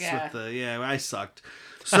 pants Yeah. with the I sucked.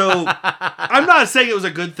 So I'm not saying it was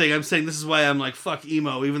a good thing. I'm saying this is why I'm like fuck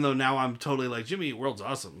emo, even though now I'm totally like Jimmy Eat World's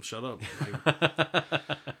awesome. Shut up. Like,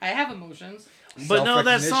 I have emotions. but no,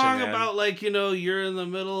 that Self-recognition, song man. about like you're in the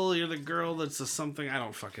middle, you're the girl that's a something. I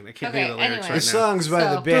can't Okay, think of the lyrics anyway. right The now. songs by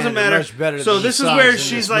the So- band Doesn't matter. are much better So than this the is songs where in she's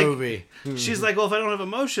this like- movie. She's like, well, if I don't have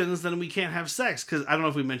emotions, then we can't have sex. Because I don't know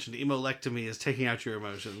if we mentioned emolectomy is taking out your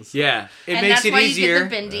emotions. Yeah. It And makes that's it why easier. you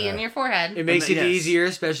get the bindi in your forehead. It makes And it yes. easier,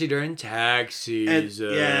 especially during tax And,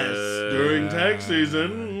 season. yes, during tax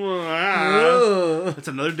season. Oh. That's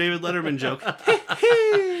another David Letterman joke.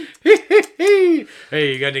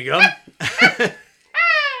 Hey, you got any gum?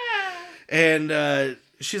 And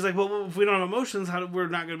she's like, well, if we don't have emotions, we're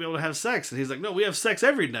not going to be able to have sex. And he's like, no, we have sex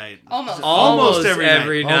every night. Almost. Almost every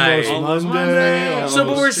every night. Almost Monday. Monday. So,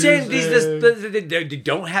 but we're Almost saying Tuesday. they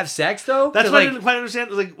don't have sex though. That's 'Cause, what I like, didn't quite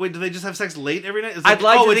understand. Like, wait, do they just have sex late every night? It's I'd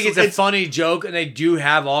like oh, to think it's a funny joke, and they do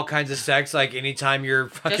have all kinds of sex. Like anytime you're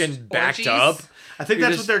fucking Just backed orgies? up, I think you're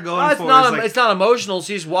that's just- what they're going it's for. Not, is like, it's not emotional.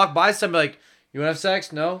 So you just walk by somebody like, "You want to have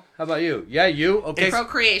sex? No. How about you? Yeah, you. Okay.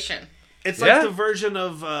 Procreation. it's Yeah. like the version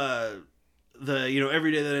of the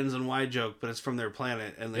every day that ends in Y joke, but it's from their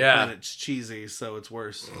planet, and their Yeah. planet's cheesy, so it's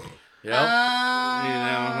worse. Yep.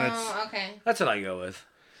 Oh, okay. That's what I go with.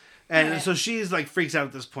 And Alright. so she's like freaks out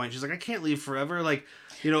at this point. She's like, I can't leave forever. Like,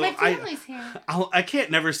 My family's here. I can't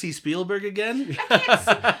never see Spielberg again.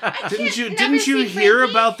 I Didn't can't you never see hear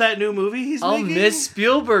Frankie. about that new movie he's I'll making? miss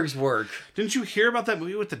Spielberg's work. Didn't you hear about that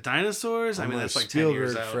movie with the dinosaurs? I mean, that's like 10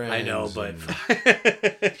 years out. I know, but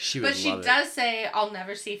she would But she love does say, "I'll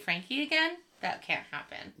never see Frankie again." That can't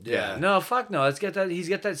happen. it. Yeah. No, fuck no. Let's get that. He's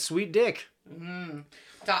got that sweet dick.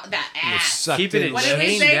 That ass. Keep it in What did he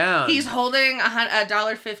chain say? down. He's holding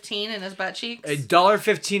 $1.15 in his butt cheeks.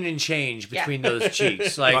 $1.15 and change between those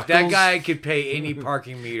cheeks. Like that Buckles. guy could pay any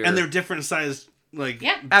parking meter. And they're different sized, like,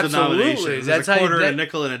 Yeah. Absolutely. denominations. That's There's a how you quarter, get- a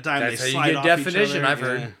nickel, and a dime. that's They how you slide get off each definition, other. I've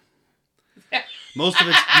heard. most of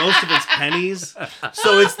it's pennies.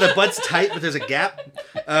 So it's the butt's tight, but there's a gap.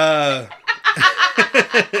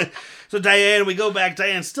 So Diane, we go back.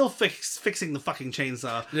 Diane's still fixing the fucking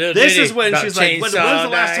chainsaw. This is when she's like, when's the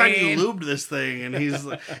last time you lubed this thing? And he's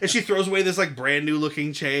like, and she throws away this like brand new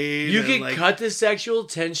looking chain. You can like, cut the sexual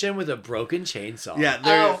tension with a broken chainsaw.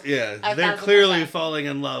 Yeah, they're clearly falling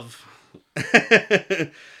in love.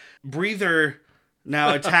 Breather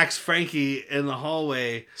now attacks Frankie in the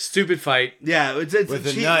hallway. Stupid fight. Yeah, with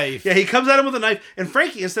a knife. Yeah, he comes at him with a knife, and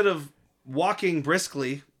Frankie, instead of walking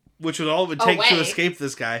briskly, which was all it would take to escape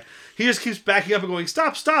this guy, he just keeps backing up and going,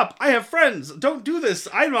 "Stop! I have friends. Don't do this.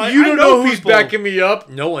 I don't know who's people." backing me up.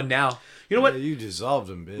 No one now. You know what? You dissolved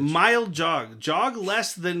him, bitch. Mild jog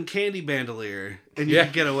less than candy bandolier, and you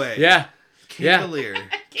can get away. Yeah. Candelier.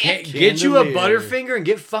 Get you a Butterfinger and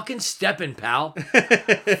get fucking stepping, pal.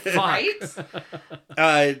 Fuck.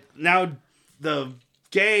 Right? Now the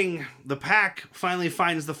gang, the pack, finally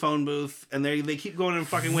finds the phone booth, and they keep going and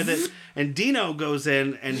fucking with it. And Dino goes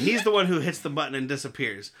in, and he's the one who hits the button and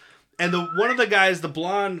disappears. And one of the guys, the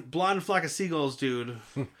blonde flock of seagulls dude,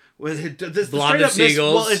 with this blonde of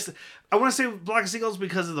seagulls. I want to say Flock of Seagulls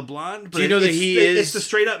because of the blonde, but do you know that it's the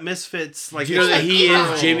straight up misfits. Like, do you know that he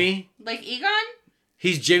is Jimmy? Like Egon?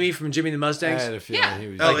 He's Jimmy from Jimmy and the Mustangs. I had a feeling he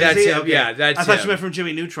was. Like that's him. Okay. Yeah, that's I thought him. you meant from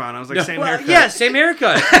Jimmy Neutron. I was like, same haircut. Yeah, same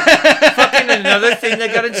haircut. Fucking another thing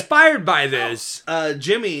that got inspired by this.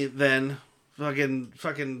 Jimmy then.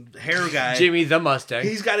 Fucking hair guy. Jimmy the Mustang.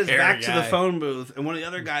 He's got his Hair back to guy. the phone booth, and one of the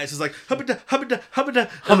other guys is like, hubba-da.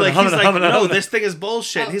 He's like, no, this thing is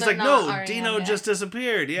bullshit. He's like, no, Dino just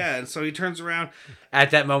disappeared. Yeah, and so he turns around.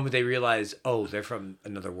 At that moment, they realize, oh, they're from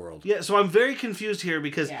another world. Yeah, so I'm very confused here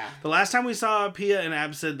because the last time we saw Pia and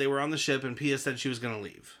Absid, they were on the ship, and Pia said she was going to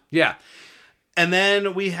leave. Yeah. And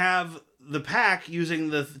then we have the pack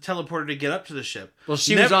using the teleporter to get up to the ship. Well,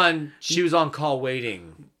 she was on call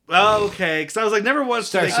waiting. Oh, okay, because I was like, never once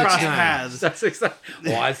did they cross paths. Star 6-9.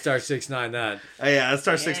 Well, I'd start 6-9 that. Oh, yeah, that's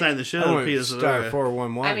Star 6-9 the show. I want Star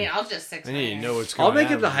 411. I mean, I'll just 6-9. I need to know what's going on. I'll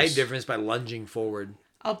make up the height difference by lunging forward.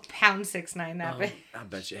 I'll pound 6-9 that way. I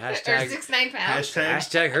bet you. Or Hashtag. 6-9 pounds.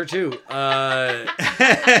 Hashtag her too. You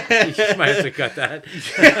might have to cut that.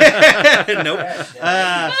 Nope.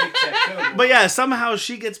 But yeah, somehow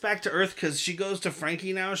she gets back to Earth because she goes to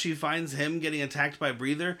Frankie now. She finds him getting attacked by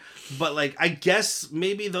Breather. But like, I guess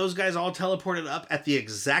maybe those guys all teleported up at the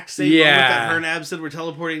exact same moment that her and Absid were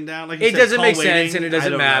teleporting down. Like it doesn't make sense and it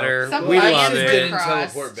doesn't matter. We love He it. didn't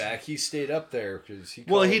teleport back. He stayed up there because he.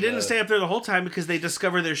 Well, he didn't stay up there the whole time because they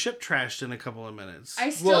discover their ship trashed in a couple of minutes.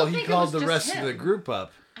 He called the rest of the group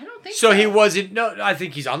up. I don't think so. He wasn't. No, I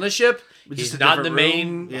think he's on the ship. He's not in the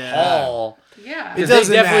main hall. Yeah. Because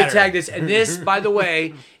they definitely tagged this. And this, by the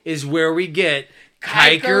way, is where we get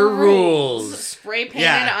Kiker rules. Spray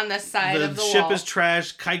painted on the side of the wall. The ship is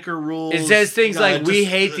trash. Kiker rules. It says things like, we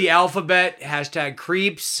hate the alphabet, hashtag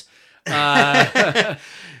creeps. Yeah,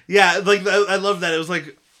 like I love that. It was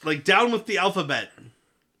like down with the alphabet.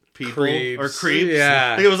 People or creeps.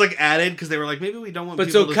 Yeah. Like it was like added because they were like, maybe we don't want but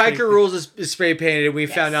people so to Kiker rules is spray painted and we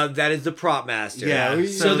found out that is the prop master. Yeah.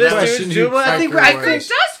 So this dude's doing I think Kiker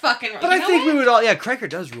does fucking rule. But I think we would all Kiker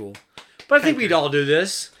does rule. But I think we'd all do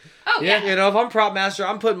this. Oh yeah. You know, if I'm prop master,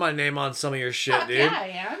 I'm putting my name on some of your shit, dude. Yeah,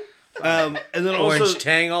 yeah. And then Orange also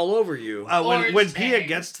Tang all over you. When Pia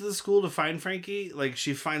gets to the school to find Frankie, like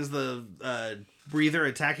she finds the Breather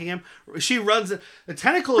attacking him. She runs. The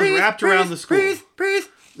tentacle is wrapped around the school. Breathe.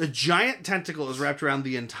 The giant tentacle is wrapped around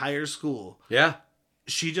the entire school. Yeah.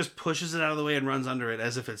 She just pushes it out of the way and runs under it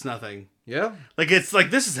as if it's nothing. Yeah. Like it's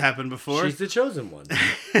like this has happened before. She's the chosen one.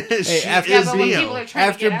 Hey,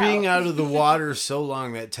 after being out of the water so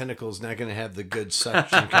long, that tentacle's not going to have the good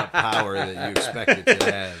suction cup power that you expect it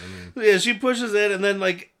to have. I mean, yeah, she pushes it, and then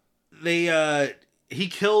like he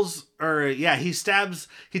kills, or he stabs.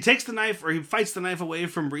 He takes the knife, or he fights the knife away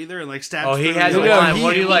from Breather and like stabs. Oh, he through has the a line.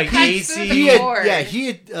 What do you like? AC. He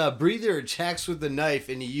had Breather attacks with the knife,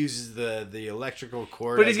 and he uses the electrical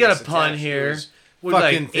cord. But he's got a pun here. Fucking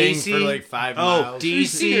like thing AC? for like 5 miles.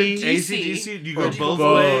 DC. AC/DC. You go both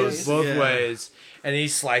ways. Both ways. And he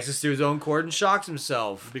slices through his own cord and shocks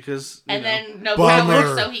himself. Because then no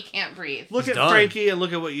power, so he can't breathe. Look at Frankie and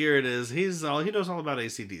look at what year it is. He knows all about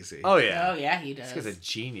AC/DC. Oh yeah. Oh yeah, he does. This guy's a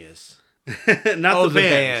genius. Not the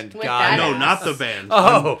band. God, no, not the band.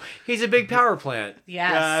 Oh, he's a big power plant.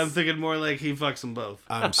 Yes. I'm thinking more like he fucks them both.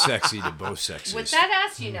 I'm sexy to both sexes. With that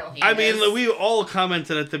ass, you know he I is. mean, we all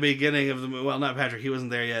commented at the beginning of the movie. Well, not Patrick. He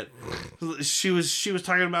wasn't there yet. She was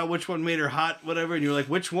talking about which one made her hot, whatever, and you were like,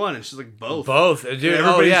 which one? And she's like, both. Dude.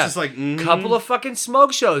 Everybody's just like, couple of fucking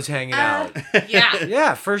smoke shows hanging out. Yeah.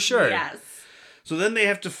 Yeah, for sure. Yes. So then they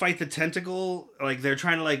have to fight the tentacle. Like they're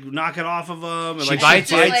trying to like knock it off of them. And, She like,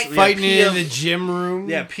 bites it. Like, Fighting Pia- in the gym room.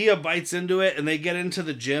 Yeah, Pia bites into it, and they get into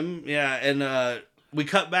the gym. Yeah, and we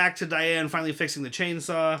cut back to Diane finally fixing the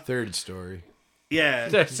chainsaw. Third story. Yeah.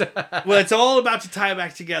 Well, it's all about to tie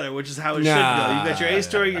back together, which is how it should go. You've got your A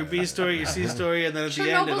story, your B story, your C story, and then at the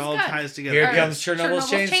end it Chernobyl's all cut. ties together. Here comes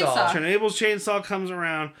Chernobyl's chainsaw. Chernobyl's chainsaw comes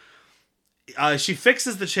around. She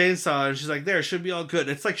fixes the chainsaw and she's like, there, it should be all good.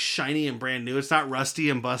 It's like shiny and brand new. It's not rusty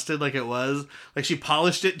and busted like it was. Like she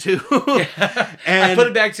polished it too. I put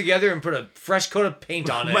it back together and put a fresh coat of paint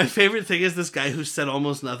on it. My favorite thing is this guy who said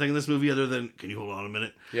almost nothing in this movie other than, can you hold on a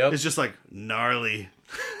minute? Yep. It's just like, gnarly.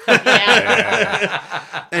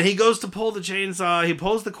 Yeah. And he goes to pull the chainsaw. He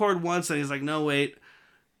pulls the cord once and he's like, no, wait.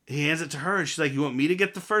 He hands it to her and she's like, you want me to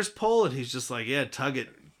get the first pull? And he's just like, yeah, tug it.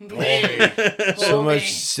 So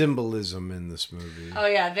much symbolism in this movie. Oh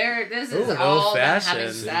yeah, this is Ooh, all them old-fashioned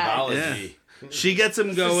having sex. Symbology. She gets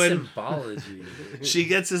him going. Symbology. She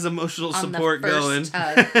gets his emotional On the support going. first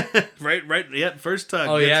tug. right. Yep, first tug.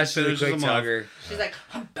 Oh yeah, Gets- she's a finishes quick him off. tugger. She's like,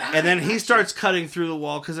 I'm back. And then he starts cutting through the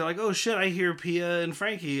wall because they're like, oh shit, I hear Pia and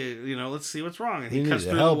Frankie. Let's see what's wrong. And he We cuts need to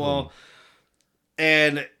through the help wall. him.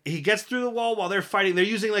 And he gets through the wall while they're fighting. They're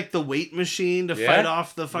using like the weight machine to Yeah, fight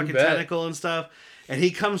off the fucking bet. tentacle and stuff. And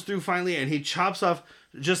he comes through finally and he chops off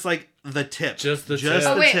just like the tip. Just the just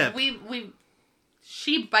tip. Oh the wait, tip.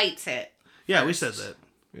 she bites it. Yeah, we said that.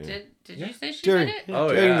 Did you say she During, bit it? Oh,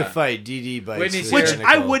 during yeah. the fight, DD bites Whitney's the here. Which I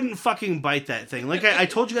tentacle. wouldn't fucking bite that thing. Like I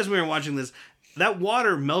told you guys when we were watching this, that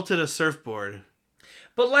water melted a surfboard.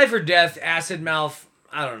 But life or death, acid mouth,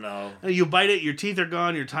 I don't know. You bite it, your teeth are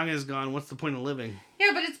gone, your tongue is gone. What's the point of living? Yeah,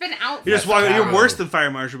 but it's been out. You're just for walking. so You're long. worse than Fire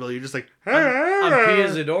Marshal Bill. You're just like. I'm Pia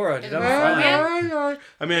Zadora, dude. I'm fine.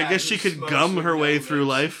 I mean, I guess she could gum her way through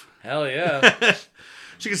life. Hell yeah.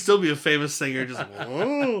 She could still be a famous singer. Just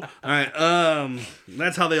whoa. All right.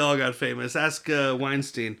 That's how they all got famous. Ask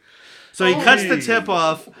Weinstein. So he cuts the tip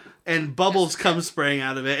off, and bubbles come spraying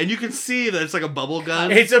out of it, and you can see that it's like a bubble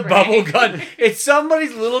gun. It's a bubble gun. It's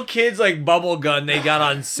somebody's little kid's like bubble gun they got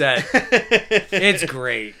on set. It's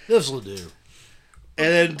great. This'll do. And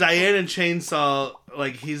then Diane and Chainsaw,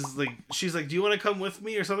 like she's like, do you want to come with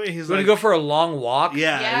me or something? And he's Want like, to go for a long walk?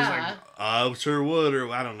 yeah. Yeah. He's like, I sure would, or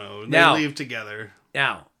I don't know. And Now- they leave together.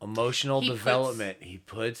 Now, emotional He puts- development. He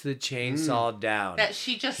puts the chainsaw down. That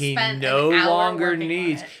she just He spent no an hour longer working on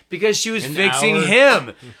needs it. because she was An fixing hour.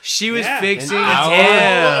 him. She was Yeah, fixing an him.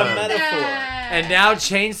 hour. And now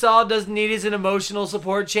Chainsaw doesn't need his emotional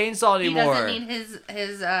support chainsaw He anymore. doesn't need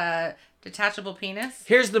his detachable penis.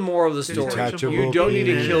 Here's the moral of the story: Detachable you don't need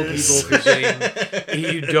to kill penis. people if you're getting.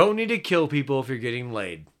 You don't need to kill people if you're getting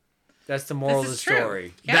laid. That's the moral of the This is true.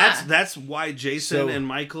 story. Yeah. That's why Jason So- and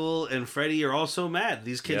Michael and Freddy are all so mad.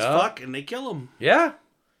 These kids Yeah. fuck and they kill them. Yeah.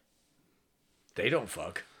 They don't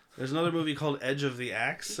fuck. There's another movie called Edge of the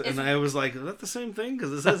Axe, and I was like, is that the same thing?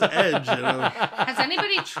 Because it says Edge. Has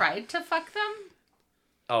anybody tried to fuck them?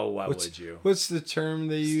 Oh, why would you? What's the term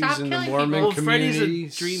they use Stop in the killing Mormon people. Well, Freddy's a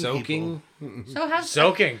community? dream Soaking. So have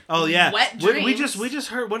Soaking. Oh yeah, Wet we dreams. just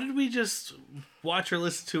heard. What did we just watch or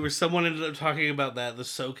listen to? Where someone ended up talking about the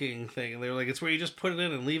soaking thing, and they were like, it's where you just put it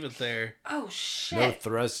in and leave it there. Oh shit. No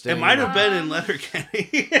thrusting. It might have been in Letterkenny.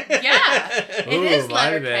 Yeah, it Ooh, is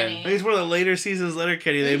might have Letterkenny. I think it's one of the later seasons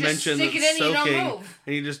Letterkenny. They You just mentioned stick it in and you don't soaking, move.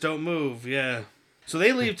 and you just don't move. Yeah. So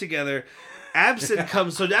they leave together. Absent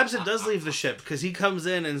comes. So Absent does leave the ship because he comes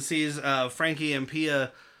in and sees Frankie and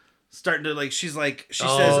Pia starting to like. She says,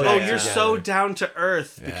 "Oh, yeah, you're yeah. so down to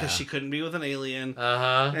earth Yeah. because she couldn't be with an alien." Uh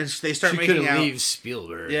huh. And they start She making couldn't out. leave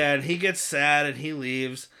Spielberg. Yeah, and he gets sad and he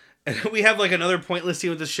leaves. And we have like another pointless scene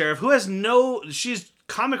with the sheriff who has no. She's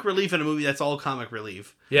comic relief in a movie that's all comic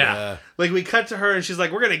relief. Yeah. Like we cut to her and she's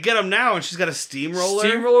like, "We're gonna get him now," and she's got a steamroller.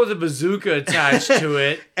 Steamroller with a bazooka attached to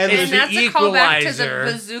it. And it's And that's the a callback to the equalizer.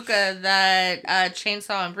 bazooka that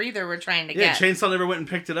Chainsaw and Breather were trying to Yeah, get. Chainsaw never went and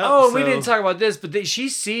picked it up. Oh, we so- didn't talk about this, but she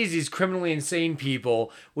sees these criminally insane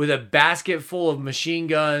people with a basket full of machine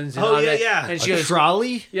guns. And Oh, all yeah, that, yeah. And she A goes,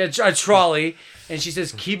 trolley? yeah, a trolley. And she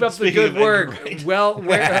says, keep up the Speaking good of work. Edgar Wright. Well,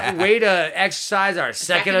 way to exercise our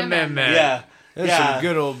Second Amendment. Yeah, That's yeah, some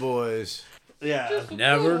good old boys. yeah.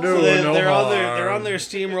 Never do So no they're harm. on their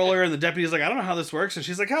steamroller, and the deputy's like, "I don't know how this works." And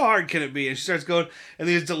she's like, "How hard can it be?" And she starts going, and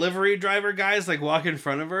these delivery driver guys like walk in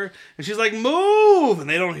front of her, and she's like, "Move!" And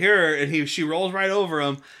they don't hear her, and she rolls right over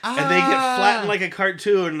them, and they get flattened like a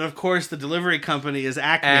cartoon. And of course, the delivery company is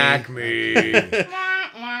Acme. Acme. Wah,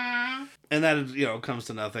 wah. And that comes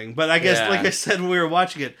to nothing. But I guess, Yeah. like I said when we were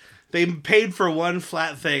watching it, They paid for one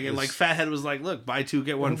flat thing, and like Fathead was like, "Look, buy 2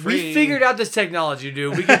 get 1 free." We figured out this technology,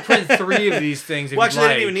 dude. We can print 3 of these things. If Well, you'd actually, they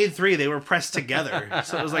like. didn't even need 3; they were pressed together.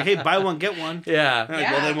 So it was like, "Hey, buy 1 get 1." Yeah. Like,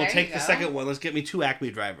 Yeah, well, then we'll there take you the go. second one. Let's get me 2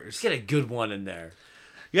 Acme drivers. Get a good one in there.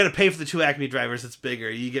 You got to pay for the 2 Acme drivers. It's bigger.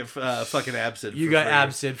 You get fucking Absid. You for got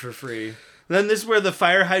free. Absid for free. Then this is where the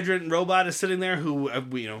fire hydrant robot is sitting there. Who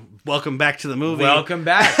welcome back to the movie. Welcome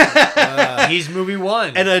back. He's movie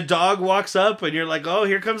 1. And a dog walks up, and you're like, "Oh,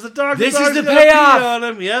 here comes the dog." This dog's is the gonna pee payoff. on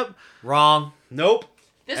him. Yep. Wrong. Nope.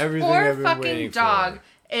 This Everything poor I've been fucking waiting dog for.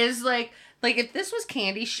 is like if this was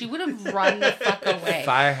Candy, she would have run the fuck away.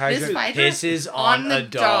 Fire This hydrant hydrant pisses on the a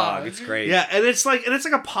dog. It's great. Yeah, and it's like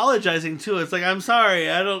apologizing too. It's like, "I'm sorry,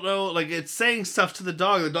 I don't know." Like it's saying stuff to the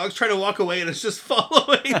dog. The dog's trying to walk away, and it's just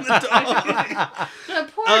following the dog. The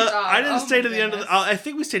poor dog. I didn't Oh stay my to the end of. goodness. I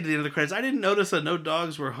think we stayed to the end of the credits. I didn't notice that no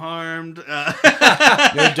dogs were harmed. No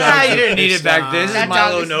Ah, dogs you didn't are need it pissed back then. This off. is That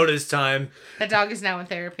Milo dog is- Notice time. That dog is now in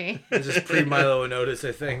therapy. This is pre-Milo Notice,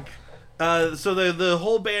 I think. So the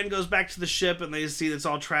whole band goes back to the ship, and they see it's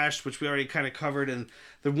all trashed, which we already kind of covered. And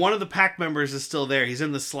one of the pack members is still there. He's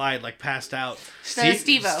in the slide, like passed out.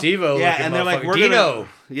 Steve-O. Steve-O. Yeah, looking and they're like, motherfucker. "We're Dino. gonna."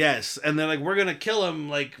 Yes, and they're like, "We're gonna kill him.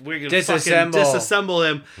 Like we're gonna Disassemble. fucking disassemble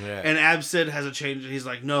him." Yeah. And Absid has a change. He's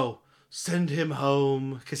like, "No, send him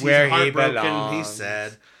home because he's Where he heartbroken. belongs. He's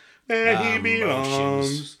sad. Where he belongs."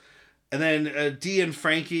 Emotions. And then Dee and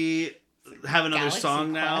Frankie have another Galaxy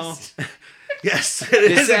song Quest. now. Yes, it is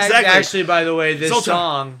This exactly. Actually, by the way, this Sultan.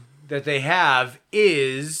 song that they have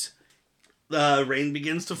is Rain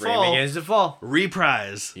Begins to Fall. Rain Begins to Fall.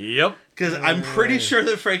 Reprise. Yep. Because I'm pretty sure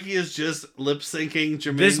that Frankie is just lip syncing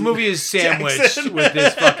Jermaine. This movie is sandwiched Jackson. with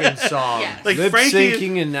this fucking song. Yes. Like Lip Frankie.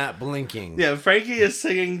 syncing and not blinking. Yeah, Frankie is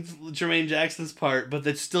singing Jermaine Jackson's part, but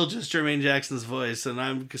it's still just Jermaine Jackson's voice. And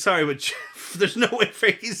I'm sorry, but there's no way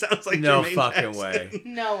Frankie sounds like No Jermaine fucking Jackson. way.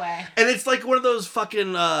 No way. And it's like one of those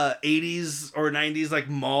fucking 80s or 90s like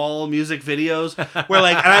mall music videos where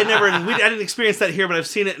like, and I didn't experience that here, but I've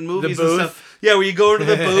seen it in movies and booth? stuff. Yeah, where you go into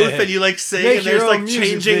the booth and you like sing Make and there's your like own music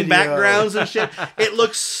changing video. backgrounds and shit. It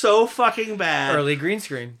looks so fucking bad. Early green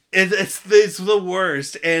screen. It's the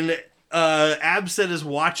worst. And Absid is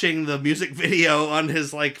watching the music video on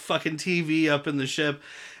his like fucking TV up in the ship,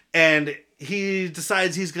 and he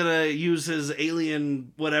decides he's gonna use his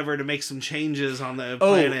alien whatever to make some changes on the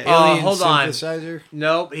planet. Alien hold on. synthesizer.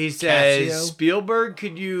 Nope. He says Casio? Spielberg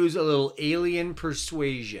could use a little alien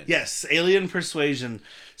persuasion. Yes, alien persuasion.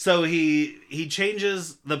 So he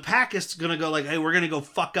changes. The pack is gonna go like, "Hey, we're gonna go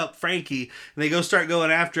fuck up Frankie," and they go start going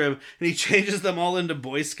after him, and he changes them all into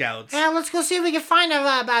Boy Scouts. Yeah, let's go see if we can find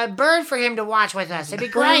a bird for him to watch with us. It'd be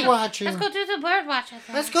Bird great. watching. Let's go do the bird watch with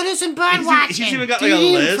Let's go do some bird He's watching. even got like a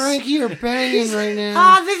Dee and list. Frankie are banging right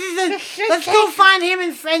now. Oh, this is a. Let's go find him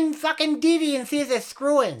and fucking Didi and see if they're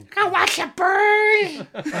screwing. Go watch a bird.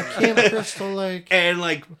 Camp Crystal Lake. And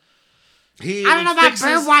like he I don't know about fixes-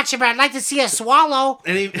 bird watching, but I'd like to see a swallow.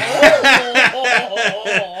 and he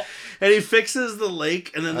and he fixes the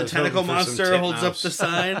lake, and then the was tentacle hoping for some monster holds up titmouse. the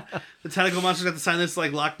sign. The tentacle monster's got the sign that's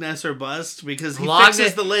like Loch Ness or bust because he Lock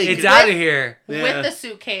fixes it- the lake. It's out of here. Yeah. With the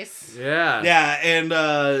suitcase. Yeah. Yeah,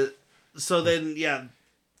 and so then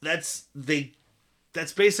that's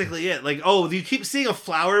basically it. Like, oh, you keep seeing a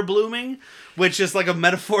flower blooming, which is like a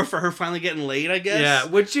metaphor for her finally getting laid, I guess. Yeah.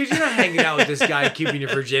 Which you're not hanging out with this guy keeping your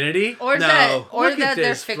virginity. Or No. that, or Look at that they're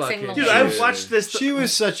this fixing fucking the Dude, lake. I watched this. She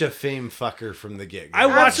was such a fame fucker from the get-go. I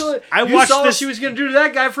watched. Absolutely. I You watched saw what this. she was going to do to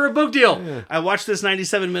that guy for a book deal. I watched this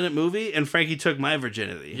 97-minute movie, and Frankie took my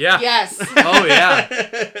virginity. Yeah. Yes. Oh,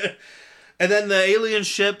 yeah. And then the alien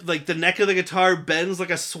ship, like the neck of the guitar bends like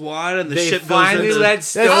a swan, and the They ship goes finally into. let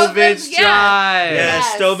Stovitz yeah. drive. Yeah,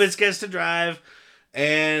 Yes. Stovitz gets to drive,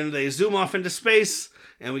 and they zoom off into space,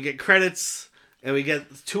 and we get credits, and we get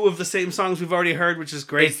 2 of the same songs we've already heard, which is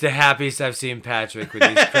great. It's the happiest I've seen Patrick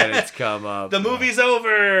when these credits come up. The movie's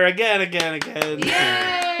over again.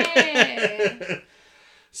 Yay.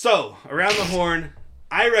 So, around the horn,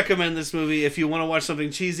 I recommend this movie if you want to watch something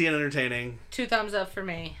cheesy and entertaining. 2 thumbs up for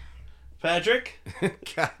me. Patrick?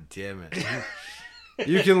 God damn it.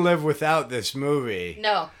 You can live without this movie.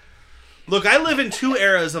 No. Look, I live in 2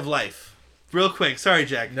 eras of life. Real quick. Sorry,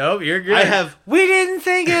 Jack. Nope, you're good. I have We didn't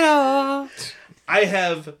think it all.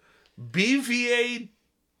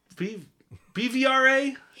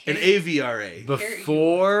 BVRA and AVRA.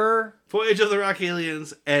 Before, Voyage of the Rock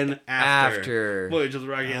Aliens and after. Voyage of the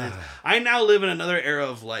Rock Aliens. I now live in another era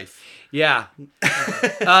of life. yeah.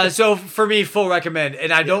 So for me, full recommend.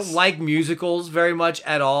 And I don't like musicals very much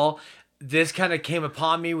at all. this kind of came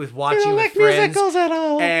upon me with watching with like friends. musicals at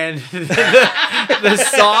all. And the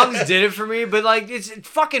songs did it for me, but like it's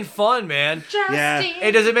fucking fun, man. Yeah.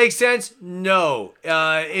 Hey, does it make sense? No.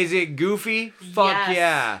 Is it goofy? Fuck Yes.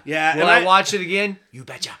 yeah. Yeah, Will and I I- watch it again? You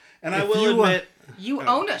betcha. And I If will you, admit, You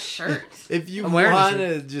own a shirt. If you I'm wearing want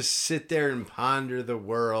this to just sit there and ponder the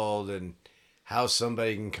world and how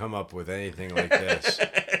somebody can come up with anything like this,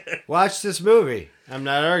 watch this movie. I'm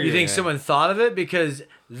not arguing. You think that. someone thought of it because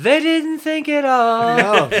they didn't think it up?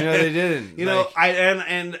 No, they didn't. you know,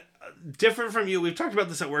 and different from you, we've talked about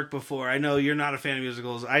this at work before. I know you're not a fan of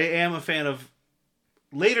musicals. I am a fan of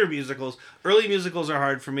later musicals. Early musicals are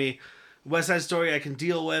hard for me. West Side Story I can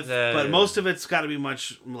deal with, but most of it's got to be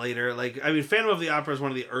much later. Like, I mean, Phantom of the Opera is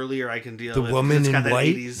one of the earlier I can deal The with. Woman it's got in that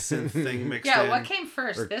White? 80s synth thing mixed Yeah, in. what came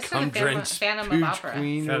first? Or This or Cum the Drenched Phantom of Pooch Opera?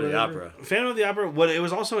 Queen or Phantom of the whatever. Opera. Phantom of the Opera, it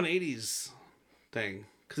was also an 80s thing.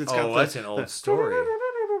 Because it's got Oh, that's an old story.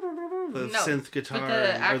 the No, synth guitar but the or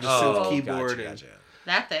the actual- synth Oh, keyboard. Gotcha.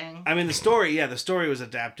 That thing. I mean, the story was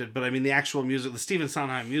adapted, but I mean, the actual music, the Stephen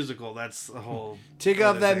Sondheim musical, that's a whole. Take other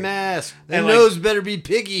off that thing. mask. That And, like- nose better be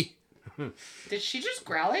piggy. Did she just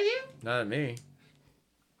growl at you? Not at me.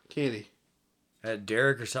 Katie. At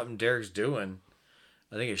Derek or something Derek's doing.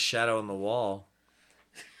 I think it's Shadow on the Wall.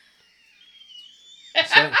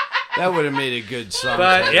 That would have made a good song.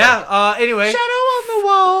 But yeah, anyway. on the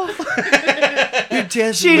wall. You're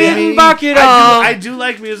dancing She with didn't me. buck it off. I do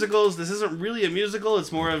like musicals. This isn't really a musical.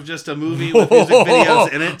 It's more of just a movie with music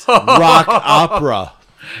videos in it. Rock opera.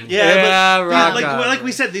 Yeah, but rock like, opera. like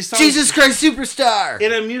we said, these songs. Jesus Christ Superstar.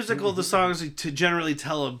 In a musical, the songs to generally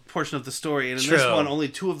tell a portion of the story, and in this True. one, only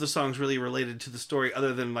 2 of the songs really related to the story,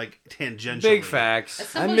 other than like tangentially. Big facts. A I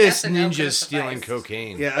simple miss yes or no ninjas could've stealing sufficed.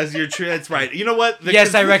 cocaine. Yeah, as you're true. That's right. You know what? The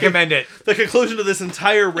Yes, I recommend it. The conclusion to this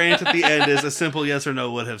entire rant at the end is a simple yes or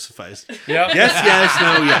no would have sufficed. Yep. Yes,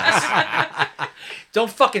 no, yes. Don't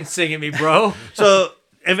fucking sing at me, bro. So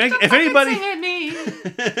if anybody Sing at me.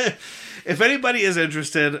 if anybody is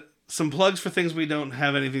interested, some plugs for things we don't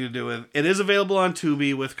have anything to do with. It is available on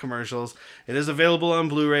Tubi with commercials. It is available on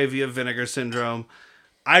Blu-ray via Vinegar Syndrome.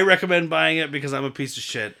 I recommend buying it because I'm a piece of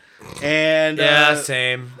shit. And Yeah,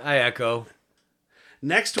 same. I echo.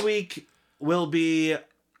 next week will be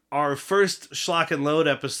our first Schlock and Load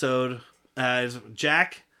episode as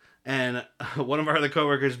Jack and one of our other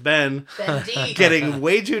coworkers, Ben, Ben D. getting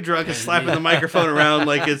way too drunk and slapping the microphone around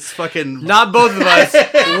like it's fucking... Not both of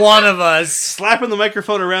us. One of us. slapping the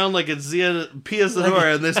microphone around like it's Pia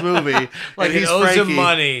Zadora in this movie. Like and it he's owes him Frankie.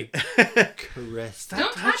 money. Caress.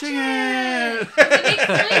 Don't touch touching it. it. It makes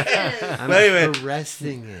noises. I'm But anyway.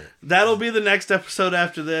 caressing it. That'll be the next episode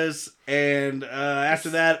after this. And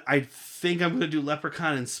after that, I think I'm going to do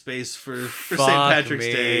Leprechaun in Space for St. Patrick's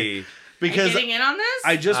Day. Are you Because getting in on this?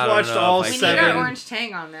 I just I don't watched know all if I we can. need our 7. orange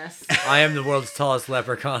tang on this. I am the world's tallest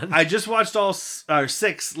leprechaun. I just watched all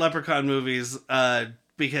 6 Leprechaun movies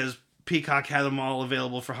because Peacock had them all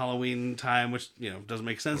available for Halloween time, which, doesn't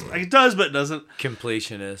make sense. Like, it does, but it doesn't.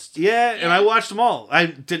 Completionist. Yeah, and I watched them all.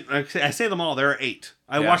 I say them all. There are 8.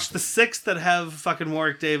 I Yeah. watched the 6 that have fucking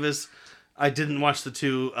Warwick Davis. I didn't watch the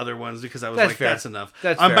 2 other ones because I was That's like, fair. that's enough.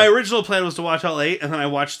 That's My fair. original plan was to watch all 8, and then I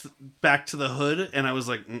watched Back to the Hood, and I was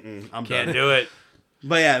like, I'm Can't done. do it.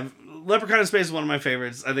 But yeah, Leprechaun in Space is one of my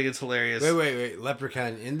favorites. I think it's hilarious. Wait.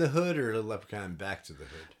 Leprechaun in the Hood or Leprechaun Back to the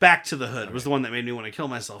Hood? Back to the Hood was the one that made me want to kill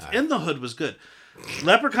myself. In the Hood was good.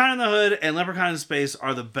 Leprechaun in the Hood and Leprechaun in Space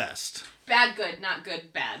are the best. Bad, good, not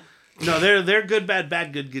good, bad. No, they're good, bad,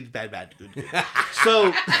 good, bad, good.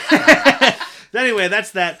 So anyway, that's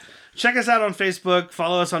that. Check us out on Facebook.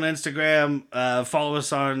 Follow us on Instagram. Follow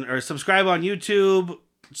us or subscribe on YouTube.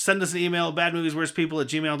 Send us an email,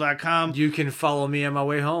 badmoviesworstpeople@gmail.com. You can follow me on my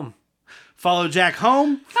way home. Follow Jack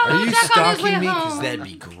home. Follow Are you Jack on his way stalking me? Because home. that'd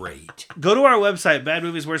be great. Go to our website,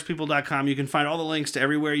 badmoviesworstpeople.com. You can find all the links to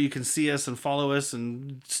everywhere you can see us and follow us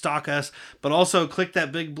and stalk us. But also click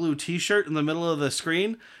that big blue t-shirt in the middle of the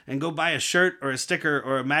screen and go buy a shirt or a sticker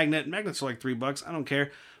or a magnet. Magnets are like $3. I don't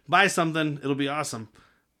care. Buy something. It'll be awesome.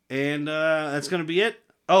 And that's going to be it.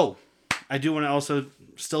 Oh, I do want to also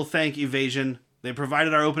still thank Evasion. They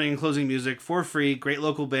provided our opening and closing music for free. Great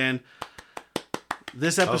local band.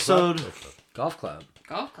 This episode... Golf club.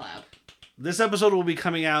 Golf club. This episode will be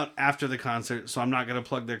coming out after the concert, so I'm not going to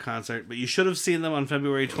plug their concert, but you should have seen them on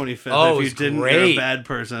February 25th Oh, if you it's didn't. great. You're a bad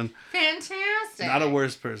person. Fantastic. Not a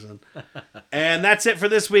worse person. And that's it for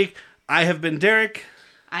this week. I have been Derek.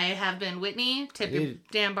 I have been Whitney. Tip your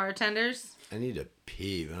damn bartenders. I need to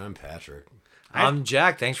pee, but I'm Patrick. I'm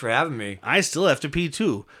Jack. Thanks for having me. I still have to pee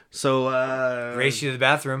too. So, Race you to the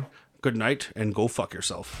bathroom. good night and go fuck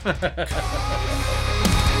yourself. Please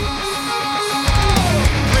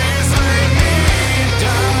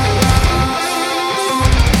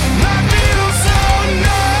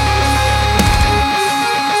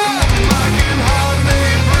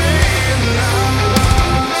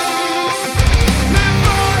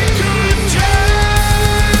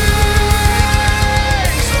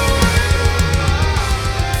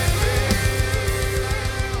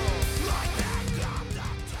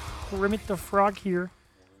Kermit the Frog here.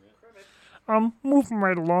 Moving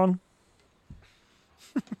right along.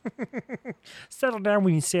 Settle down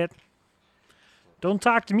when you sit. Don't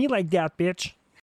talk to me like that, bitch.